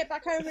like to get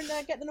back home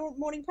and get the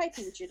morning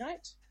paper, would you,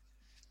 Knight?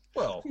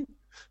 Well,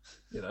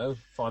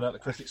 find out the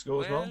cricket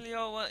scores, Mum.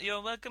 Well,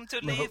 you're welcome to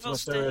leave or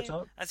stay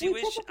as you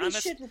wish. I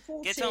must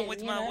get on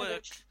with my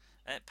work.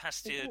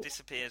 Pasteur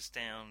disappears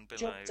down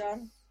below. Job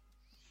done.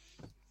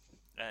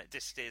 I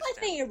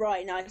think you're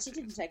right, Knight. It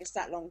didn't take us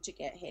that long to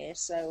get here,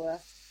 so...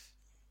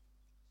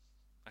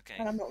 Okay.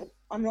 And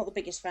I'm not the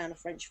biggest fan of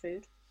French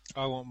food.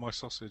 I want my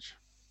sausage.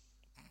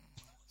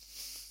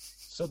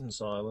 Sudden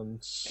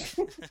silence.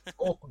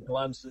 Awkward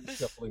glances,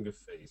 shuffling of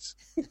feet.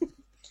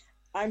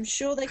 I'm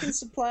sure they can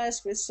supply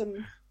us with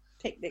some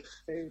picnic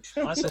food.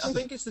 I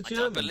think it's the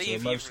Germans who are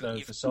most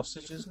known for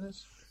sausage, isn't it?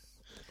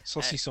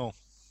 Saucisson.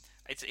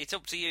 It's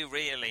up to you,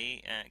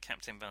 really,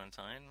 Captain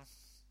Valentine.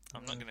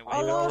 I'm not going to wait.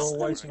 We're all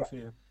waiting for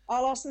you.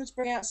 I'll ask them to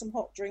bring out some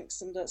hot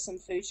drinks and some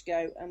food to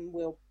go, and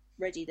we'll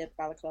ready the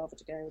balaclava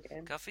to go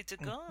again. Coffee to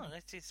go.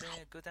 That is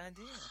a good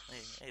idea.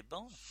 A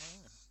bomb.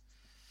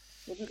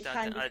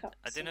 Yeah. I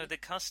don't know the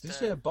cost of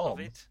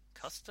it.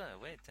 Costa.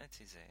 Wait, that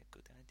is a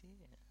good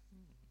idea.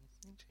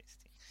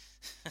 Interesting.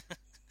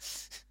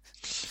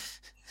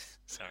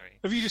 Sorry.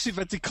 Have you just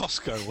invented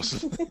Costco or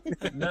something?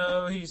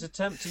 No, he's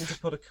attempting to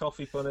put a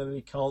coffee pun in and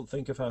he can't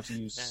think of how to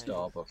use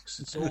Starbucks.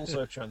 It's all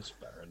so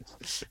transparent.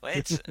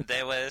 Wait,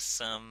 there was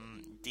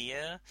some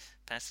deer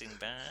passing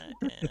by.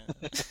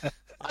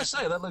 I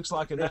say, that looks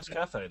like a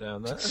Nescafe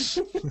down there.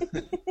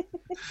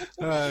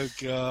 Oh,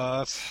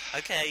 God.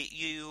 Okay,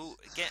 you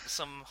get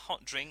some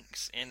hot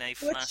drinks in a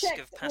flask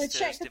of Pasteur's We'll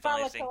check the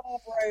devising.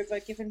 balaclava over,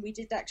 given we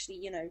did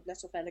actually,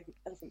 let off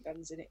elephant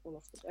guns in it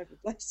all over the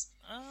place.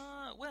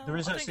 Well, there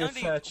is actually a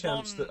fair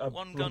chance that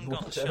one gun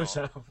got shot.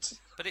 Out.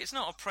 But it's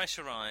not a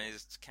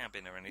pressurised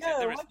cabin or anything.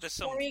 No, there's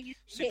some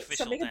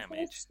superficial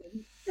damage.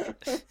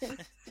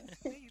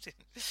 You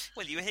didn't.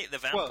 Well, you hit the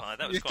vampire.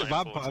 That was quite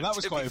important. That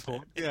was quite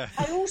important. Yeah.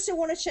 I also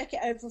want to check it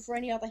over for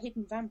any other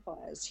hidden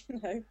vampires.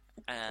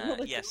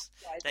 Yes,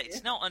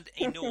 it's not an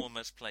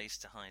enormous place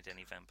to hide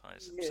any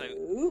vampires. No.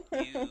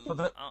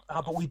 So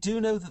but we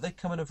do know that they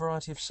come in a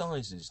variety of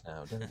sizes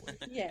now, don't we?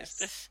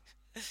 Yes.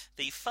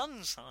 The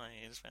fun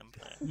size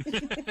vampire.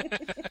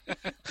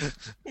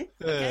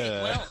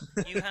 Okay, well,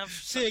 you have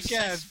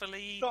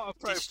successfully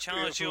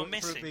discharged your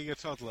mission for being a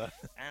toddler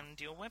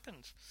and your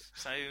weapons.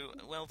 So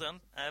well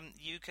done.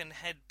 You can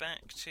head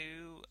back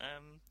to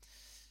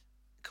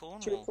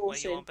Cornwall, where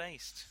you are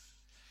based.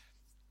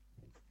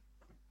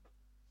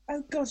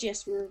 Oh God,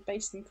 yes, we were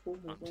based in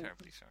Cornwall. I'm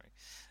terribly sorry.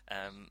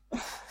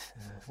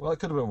 Well, it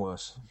could have been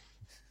worse.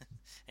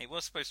 It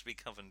was supposed to be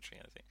Coventry,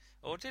 I think.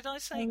 Or did I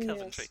say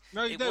Coventry? Yes.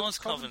 No, it was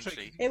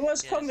Coventry. It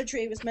was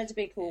Coventry. It was meant to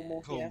be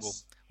Cornwall.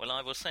 Yes. Well,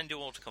 I will send you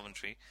all to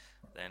Coventry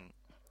then.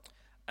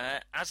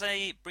 As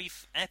a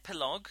brief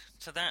epilogue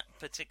to that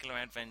particular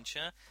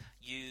adventure,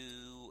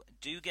 you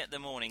do get the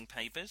morning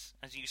papers,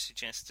 as you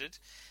suggested.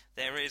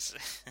 There is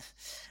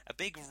a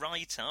big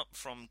write-up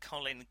from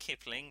Colin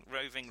Kipling,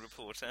 roving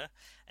reporter,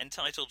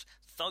 entitled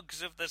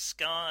Thugs of the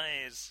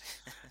Skies.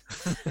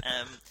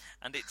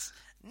 And it's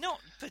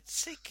not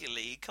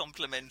particularly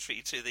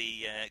complimentary to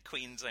the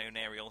Queen's Own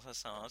Aerial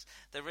Hussars.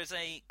 There is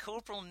a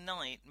Corporal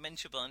Knight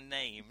mentioned by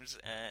names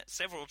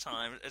several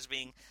times as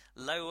being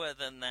lower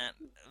than that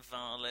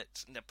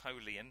Varlet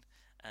Napoleon.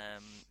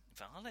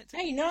 Varlet?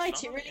 Hey,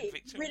 Knight, it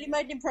really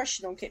made an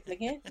impression on Kipling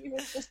here. You were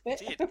just a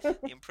bit. It did.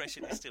 The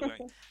impression is still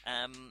going.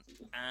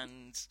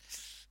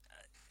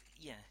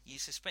 Yeah, you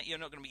suspect you're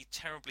not going to be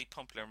terribly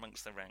popular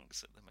amongst the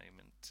ranks at the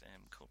moment,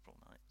 Corporal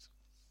Knight.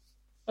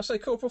 I say,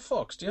 Corporal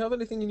Fox, do you have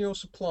anything in your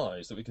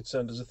supplies that we could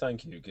send as a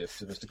thank you gift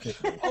to Mr.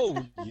 Kipling?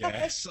 Oh,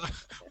 yes.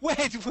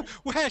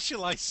 Where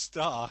shall I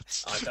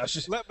start?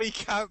 Let me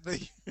count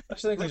the... I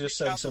think I just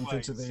say something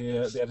to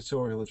the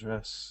editorial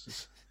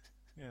address.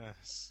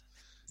 Yes.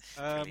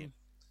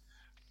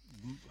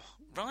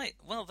 Right,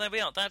 well, there we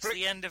are. That's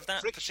the end of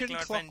that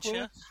particular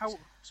adventure.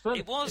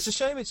 It's a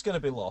shame it's going to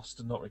be lost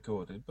and not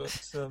recorded, but,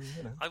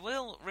 I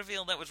will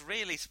reveal that was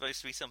really supposed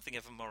to be something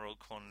of a moral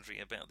quandary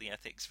about the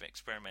ethics of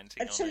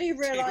experimenting until you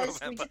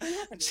realised we didn't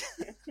have it.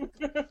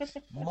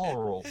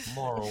 Moral.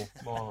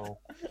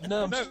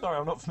 No, I'm sorry,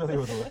 I'm not familiar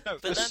with it. No,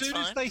 as soon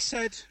as they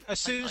said I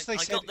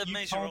got the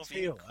measure of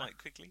you quite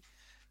quickly.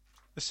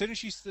 As soon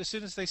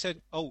as they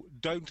said, "Oh,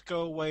 don't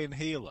go away and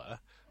heal her,"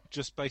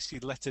 just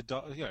basically let her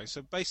die.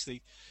 So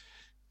basically,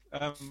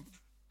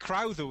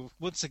 Crowther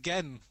once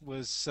again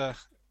was.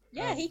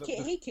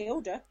 He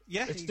killed her.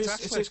 Yeah,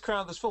 exactly. It's his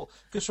Crowther's fault.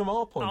 Because from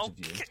our point of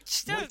view,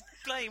 don't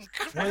blame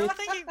Crowther,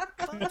 you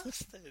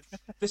bastard.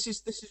 This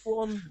is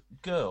one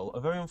girl, a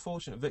very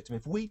unfortunate victim.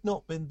 If we'd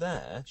not been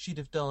there, she'd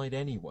have died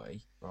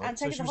anyway. Right? And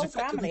taken so the whole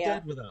family out.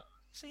 Dead with that.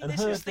 See,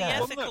 this is the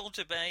ethical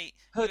debate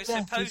we're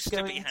supposed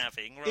to be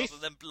having, rather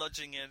than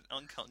bludgeoning her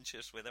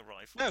unconscious with a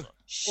rifle. No,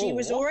 she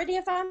was already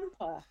a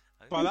vampire.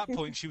 By that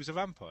point, she was a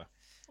vampire.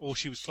 Or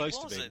she was close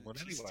to being one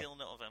anyway. She's still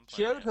not a vampire.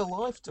 She owed her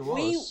life to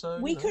us.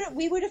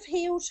 We would have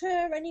healed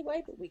her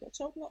anyway, but we got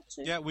told not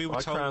to. Yeah, we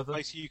were told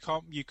basically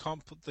you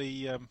can't put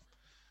the.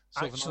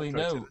 Actually,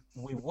 no,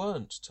 we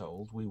weren't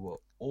told. We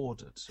were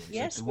ordered. So we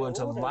weren't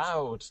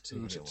allowed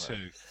to heal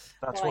her.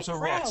 That's what a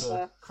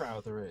rotter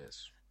Crowther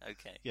is.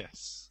 Okay.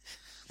 Yes.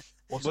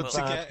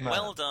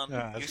 Well done.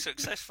 Yeah. You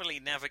successfully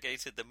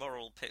navigated the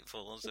moral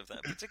pitfalls of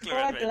that particular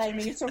adventure. I'm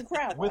blaming it on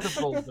Crowther. With a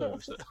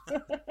bulldozer.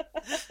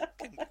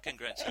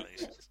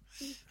 Congratulations.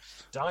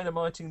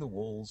 Dynamiting the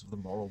walls of the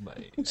moral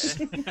maze.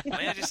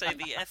 May I just say,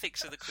 the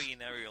ethics of the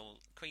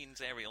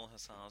Queen's Aerial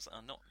Hussars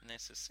are not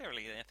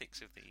necessarily the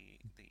ethics of the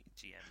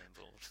GM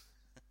involved.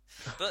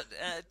 But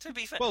to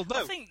be fair, well,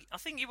 no, I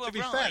think you were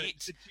right. Fair,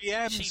 the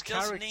GM's she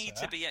character... does need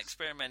to be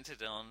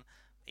experimented on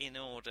in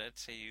order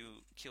to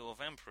cure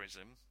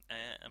vampirism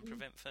and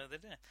prevent further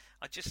death.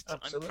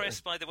 I'm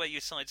impressed by the way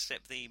you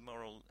sidestep the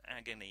moral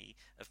agony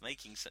of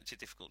making such a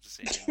difficult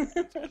decision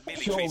and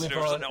merely treated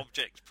her as an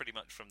object pretty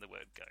much from the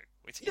word go.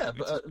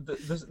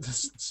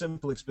 The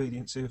simple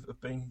expediency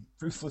of being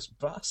ruthless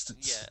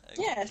bastards.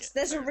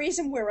 There's a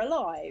reason we're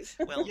alive.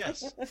 Well,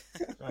 yes.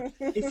 Right.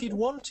 If you'd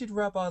wanted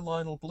Rabbi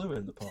Lionel Blue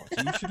in the party,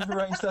 you should have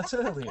arranged that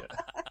earlier.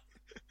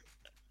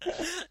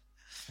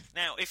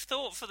 Now, if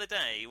Thought for the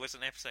Day was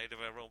an episode of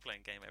a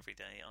role-playing game every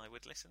day, I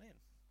would listen in.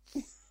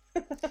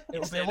 It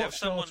would be a lot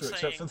shorter,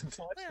 except for the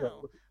fight.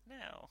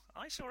 Now,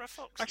 I saw a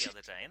fox the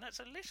other day, and that's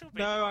a little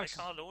bit like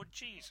our Lord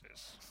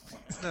Jesus.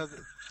 No,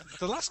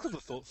 the last couple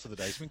of Thought for the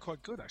Day has been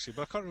quite good, actually,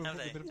 but I can't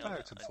remember a bit about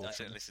it, I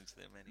don't listen to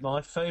them anymore.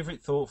 My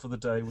favourite Thought for the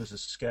Day was a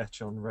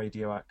sketch on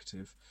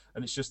Radioactive,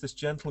 and it's just this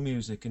gentle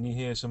music, and you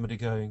hear somebody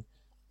going,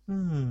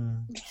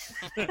 Another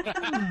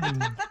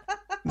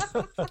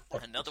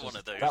one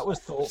of those. That was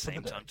Thought for the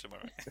Same Day. time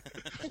tomorrow.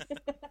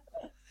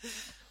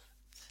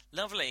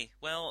 Lovely.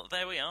 Well,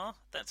 there we are.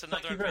 That's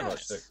another Thank you very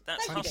much, Dick.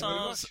 That's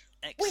Hussars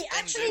Extended. We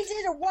actually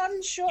did a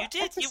one-shot. You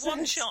did. You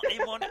one-shot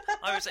in one.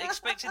 I was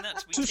expecting that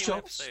to be two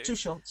episodes. 2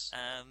 shots.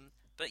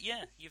 But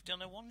yeah, you've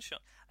done a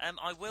one-shot.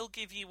 I will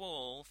give you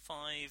all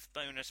 5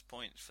 bonus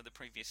points for the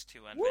previous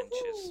 2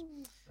 adventures.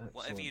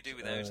 Whatever you do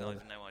with those, I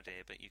have no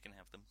idea, but you can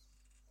have them.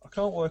 I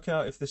can't work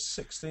out if this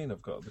 16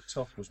 I've got at the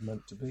top was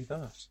meant to be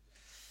that.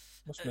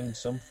 Must mean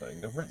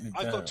something. I've written it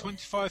down. I've got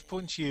 25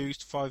 points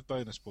used, 5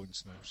 bonus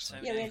points now. So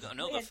you've got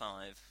another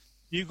 5.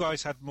 You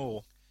guys had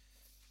more,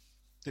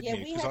 didn't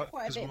you? We had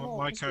quite a bit more.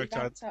 My character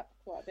had up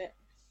quite a bit.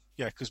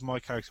 Yeah, because my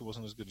character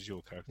wasn't as good as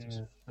your character's.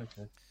 Yeah,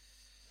 okay.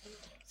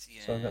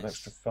 Yes. So I've got an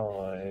extra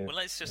 5. Well,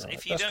 let's just...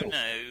 If you don't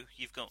know,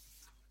 you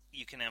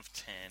can have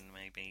 10,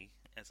 maybe,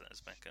 as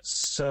backup.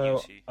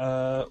 So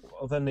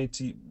I'll then need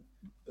to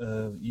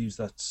use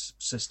that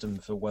system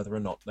for whether or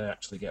not they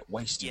actually get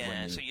wasted.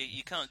 Yeah, so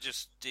you can't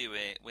just do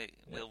it.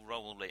 We'll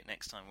roll it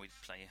next time we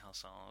play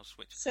Hussars.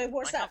 So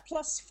what's that,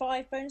 plus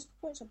 5 bonus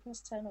points or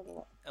plus 10 or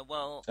what?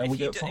 Well, if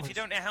you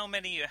don't know how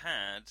many you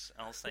had,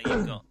 I'll say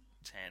you've got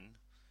 10.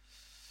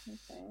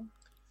 Okay.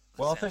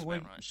 Well, I think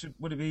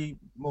would it be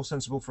more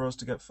sensible for us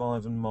to get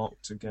 5 and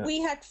Mark to get?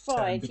 We had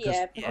 5, because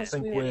I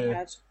think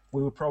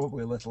we were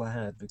probably a little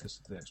ahead because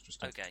of the extra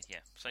stuff. Okay, yeah.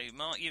 So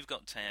Mark, you've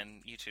got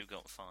 10. You two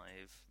got 5.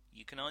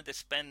 You can either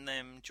spend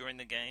them during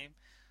the game,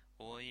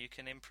 or you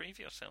can improve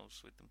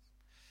yourselves with them.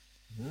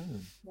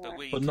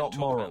 But not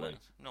morally.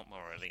 Not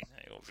morally.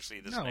 No, obviously,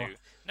 there's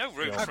no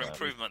room for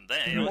improvement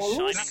there. You're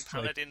shining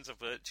paladins of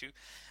virtue.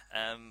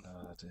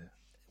 Dear.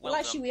 Well,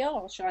 actually, we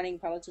are shining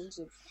paladins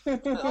of.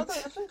 I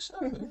think so.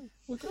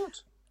 We're good.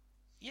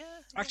 Yeah.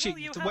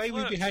 Actually, the way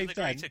we behaved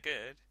then.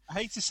 I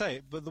hate to say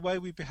it, but the way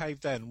we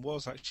behaved then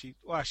was actually.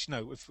 Well, actually,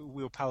 no. If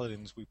we were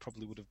paladins, we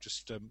probably would have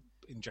just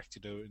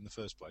injected her in the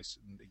first place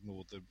and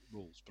ignored the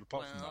rules. But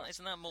apart from that,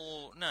 isn't that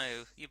more?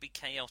 No, you'd be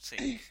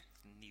chaotic.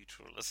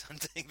 Neutral or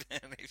something.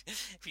 Then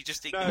if you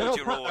just ignored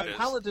your orders,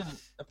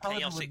 a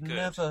paladin would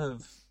never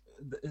have.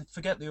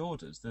 Forget the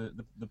orders.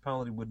 The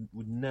paladin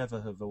would never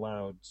have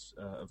allowed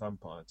a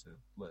vampire to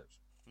live.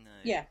 No.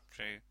 Yeah.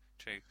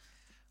 True.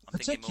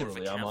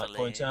 Particularly, I might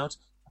point out,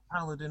 a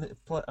paladin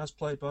as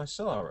played by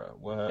Sarah,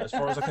 where, as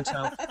far as I can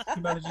tell,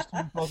 he manages to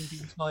embody the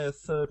entire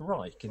Third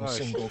Reich in a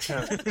single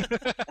character.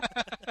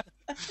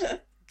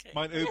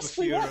 Yes,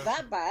 we weren't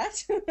that bad.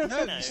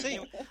 No, you see,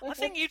 I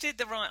think you did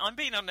the right. I'm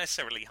being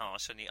unnecessarily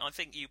harsh on you. I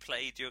think you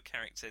played your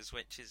characters,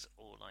 which is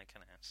all I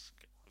can ask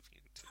of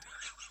you to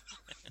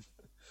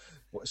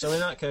do. So in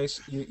that case,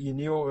 you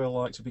knew what we were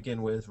like to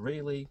begin with.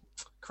 Really,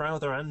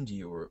 Crowther and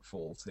you were at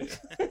fault here.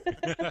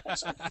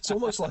 It's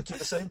almost like you're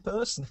the same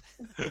person.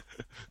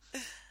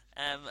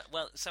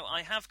 Well, so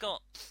I have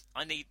got.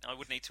 I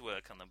would need to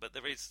work on them, but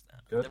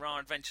there are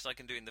adventures I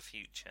can do in the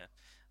future.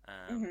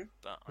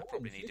 But I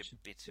probably need a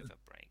bit of a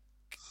break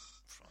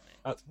from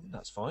it.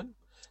 That's fine.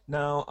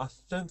 Now, I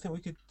don't think we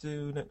could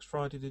do next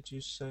Friday, did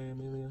you say,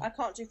 Amelia? I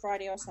can't do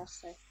Friday or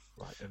Saturday.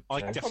 Right, okay.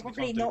 I definitely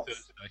probably can't not. do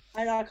Thursday.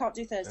 I know I can't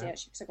do Thursday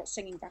actually because I've got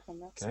singing back on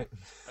that.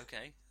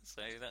 Okay,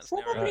 so that's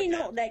probably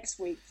not next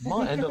week.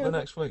 Might end up the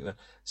next week then.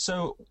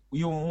 So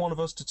you want one of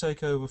us to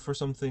take over for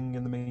something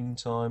in the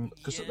meantime?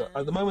 Because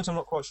at the moment I'm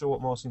not quite sure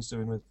what Martin's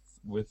doing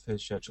with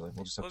his scheduling.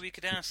 We'll just have we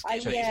could ask him.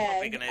 He's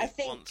probably going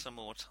to want some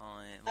more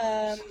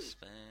time.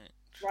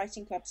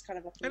 Writing club's kind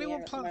of up in the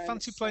Anyone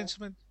fancy playing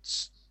something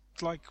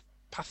like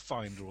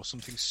Pathfinder or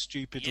something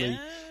stupidly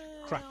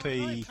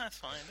crappy? I like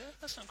Pathfinder.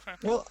 That's not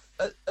crappy. Well,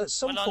 at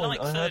some point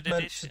I had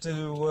meant to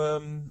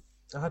do.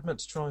 I had meant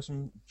to try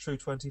some True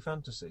 20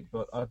 Fantasy,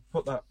 but I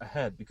put that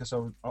ahead because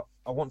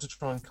I want to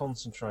try and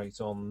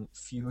concentrate on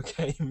fewer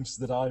games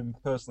that I'm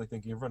personally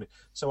thinking of running.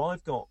 So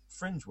I've got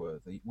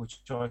Fringeworthy, which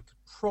I could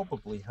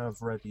probably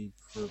have ready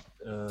for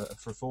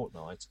a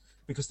fortnight,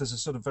 because there's a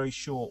sort of very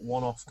short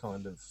one-off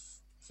kind of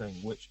thing,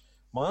 which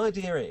my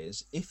idea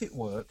is, if it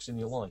works and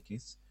you like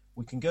it,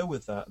 we can go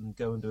with that and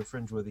go and do a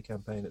Fringeworthy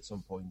campaign at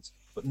some point,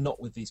 but not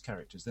with these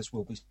characters. This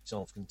will be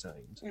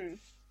self-contained.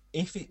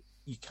 If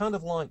you kind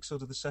of like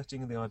sort of the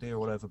setting and the idea or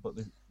whatever, but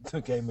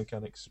the game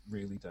mechanics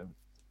really don't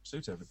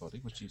suit everybody,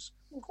 which is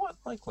quite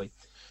likely.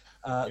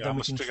 Then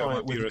we can try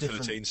it with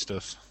different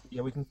stuff.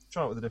 Yeah, we can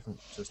try it with a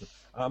different system.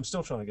 I'm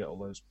still trying to get all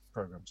those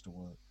programs to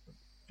work.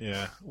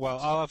 Yeah, well,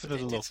 I'll have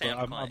another look. But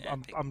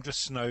I'm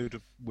just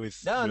snowed with.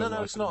 No,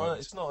 it's not.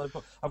 It's not.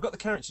 I've got the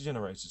character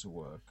generator to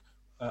work.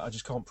 I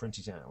just can't print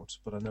it out,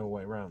 but I know a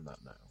way around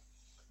that now.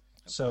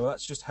 So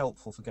that's just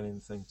helpful for getting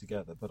the thing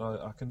together. But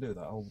I can do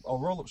that. I'll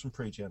roll up some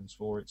pre-gens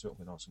for it, so it'll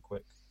be nice and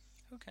quick.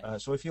 Okay.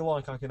 So if you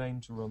like, I can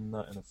aim to run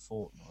that in a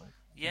fortnight.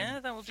 Yeah,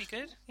 that would be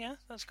good. Yeah,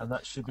 that's good. And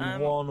that should be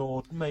 1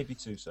 or maybe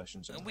 2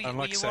 sessions. Were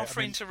you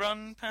offering to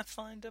run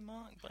Pathfinder,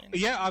 Mark?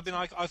 Yeah,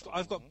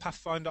 I've got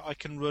Pathfinder I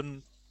can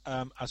run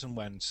as and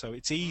when, so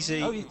it's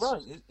easy. Oh,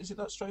 right. Is it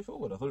that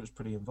straightforward? I thought it was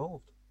pretty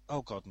involved.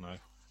 Oh, God, no.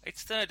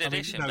 It's 3rd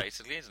edition,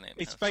 basically, isn't it?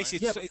 It's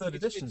basically... Yeah, but 3rd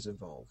edition's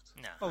involved.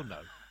 No. Oh, no.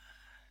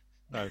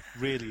 No,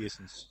 really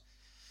isn't.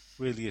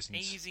 Really isn't.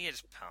 Easy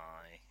as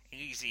pie.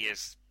 Easy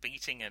as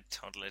beating a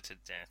toddler to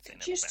death in a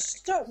bag. Just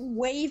stop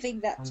waving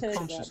that turd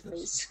around,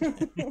 please.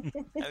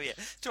 Oh, yeah.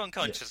 To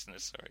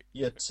unconsciousness, sorry.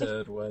 Yeah,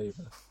 turd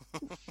waver.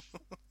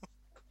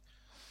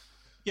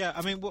 Yeah,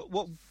 I mean,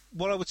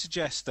 what I would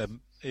suggest, then,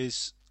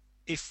 is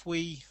if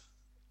we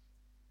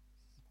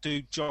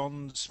do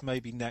John's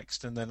maybe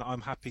next, and then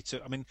I'm happy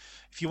to... I mean,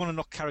 if you want to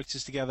knock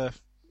characters together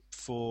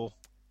for...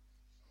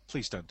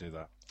 Please don't do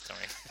that.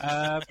 Sorry.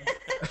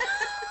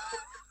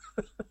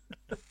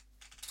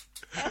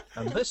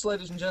 And this,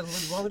 ladies and gentlemen,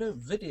 is why we don't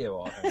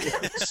video our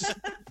hangouts.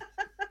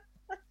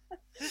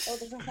 Oh,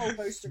 there's a whole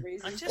host of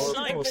reasons. I just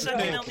like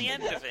something on the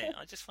end of it.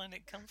 I just find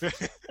it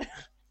comforting.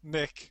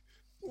 Nick,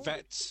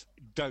 vets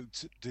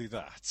don't do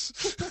that.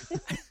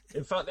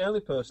 In fact, the only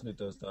person who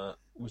does that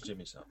was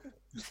Jimmy Savile.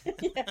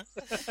 Yes.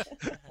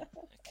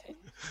 Okay.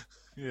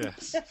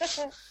 Yes.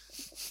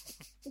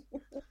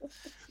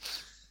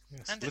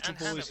 Yes. And Little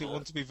boys Hannibal, who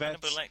want to be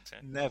vets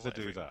never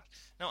do that.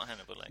 Not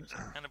Hannibal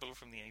Lecter. Hannibal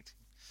from the 80s.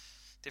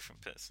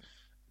 Different person.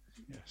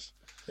 Yes.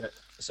 Yeah.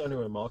 So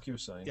anyway, Mark, you were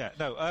saying. Yeah.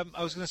 No. I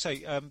was going to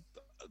say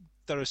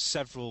there are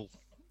several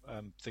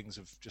things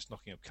of just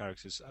knocking up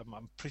characters.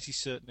 I'm pretty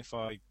certain if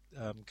I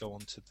go on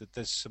to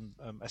there's some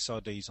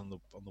SRDs on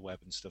the web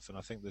and stuff, and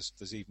I think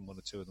there's even one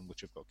or two of them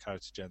which have got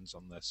character gens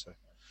on there, so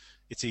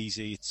it's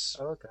easy. It's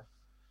okay.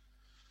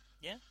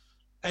 Yeah.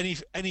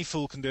 Any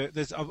fool can do it.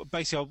 There's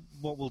basically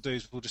what we'll do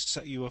is we'll just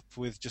set you up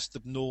with just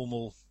the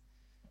normal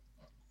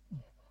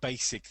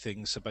basic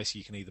things. So basically,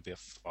 you can either be a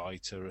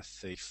fighter, a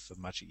thief, a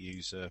magic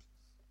user,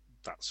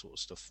 that sort of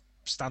stuff.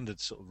 Standard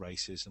sort of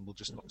races, and we'll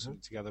just knock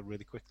something together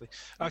really quickly.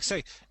 Like I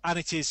say, and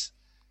it's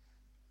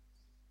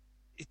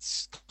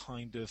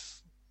kind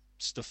of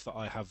stuff that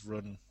I have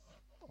run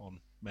on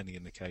many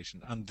an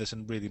occasion, and there's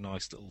I've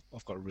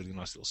got a really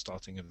nice little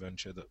starting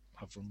adventure that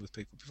I've run with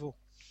people before.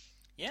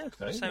 Yeah.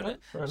 Okay, so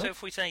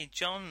if we say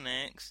John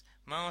next,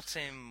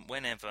 Martin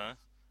whenever,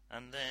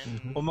 and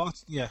then Well,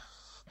 Martin, yeah.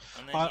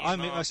 And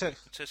then I said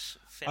just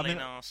fill in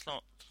our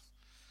slot.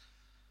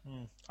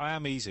 I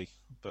am easy,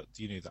 but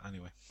you knew that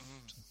anyway.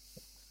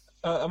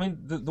 I mean,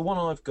 the one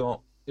I've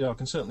got, I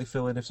can certainly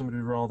fill in if somebody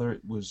would rather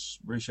it was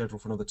rescheduled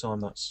for another time.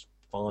 That's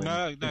fine.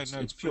 No.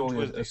 It's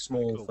purely a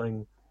small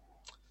thing.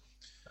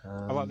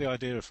 I like the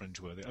idea of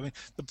Fringeworthy. I mean,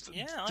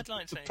 I'd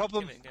like to give it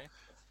a go.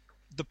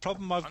 The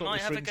problem I've got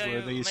with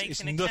Fringeworthy is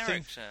it's nothing.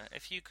 Character.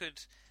 If you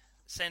could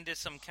send us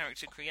some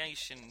character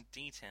creation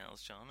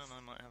details, John, and I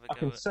might have a go. I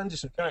can send you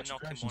some character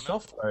creation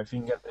software if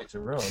you can get it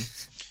to run.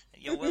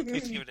 You're welcome to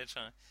give it a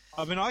try.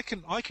 I mean, I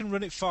can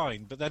run it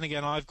fine, but then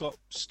again, I've got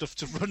stuff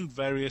to run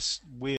various weird